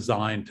was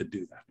designed to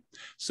do that.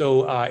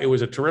 So it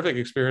was a terrific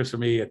experience for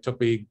me. It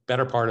took me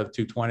better part of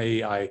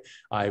 220. I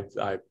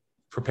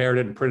prepared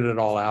it and printed it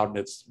all out, and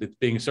it's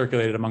being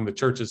circulated among the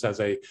churches as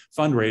a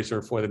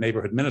fundraiser for the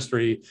neighborhood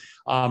ministry.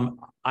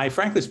 I,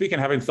 frankly speaking,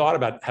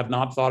 have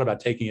not thought about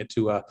taking it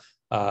to a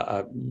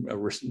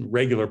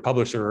regular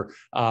publisher.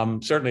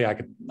 Certainly,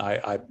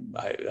 I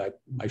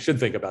should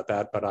think about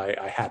that, but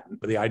I hadn't.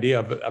 But the idea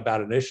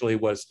about it initially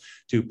was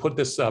to put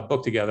this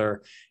book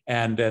together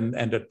and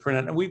to print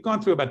it. And we've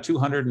gone through about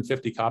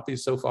 250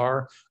 copies so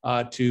far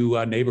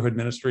to neighborhood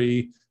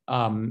ministry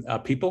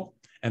people.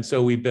 And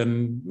so we've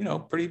been,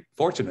 pretty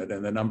fortunate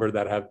in the number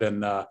that have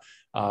been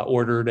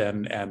ordered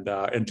and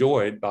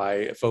enjoyed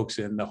by folks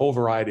in a whole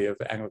variety of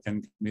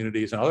Anglican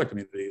communities and other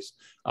communities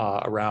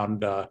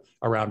around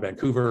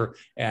Vancouver.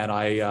 And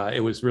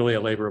it was really a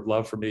labor of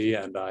love for me,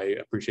 and I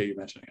appreciate you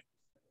mentioning it.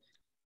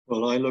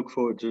 Well, I look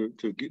forward to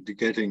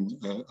getting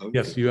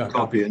a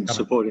copy and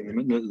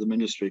supporting the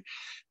ministry.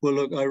 Well,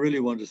 look, I really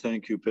want to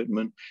thank you,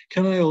 Pitman.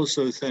 Can I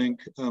also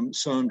thank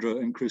Sandra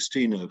and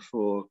Christina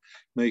for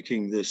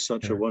making this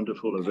such a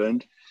wonderful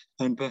event,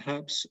 and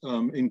perhaps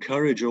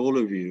encourage all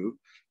of you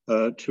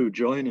to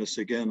join us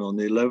again on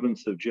the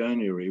 11th of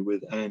January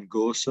with Anne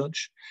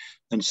Gorsuch.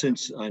 And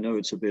since I know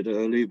it's a bit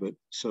early, but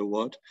so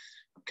what,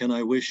 can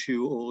I wish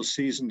you all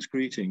season's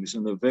greetings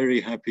and a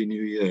very happy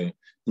new year.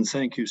 And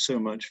thank you so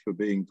much for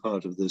being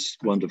part of this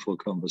wonderful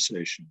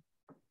conversation.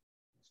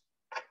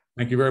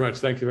 Thank you very much.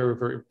 Thank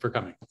you for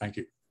coming. Thank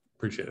you.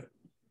 Appreciate it.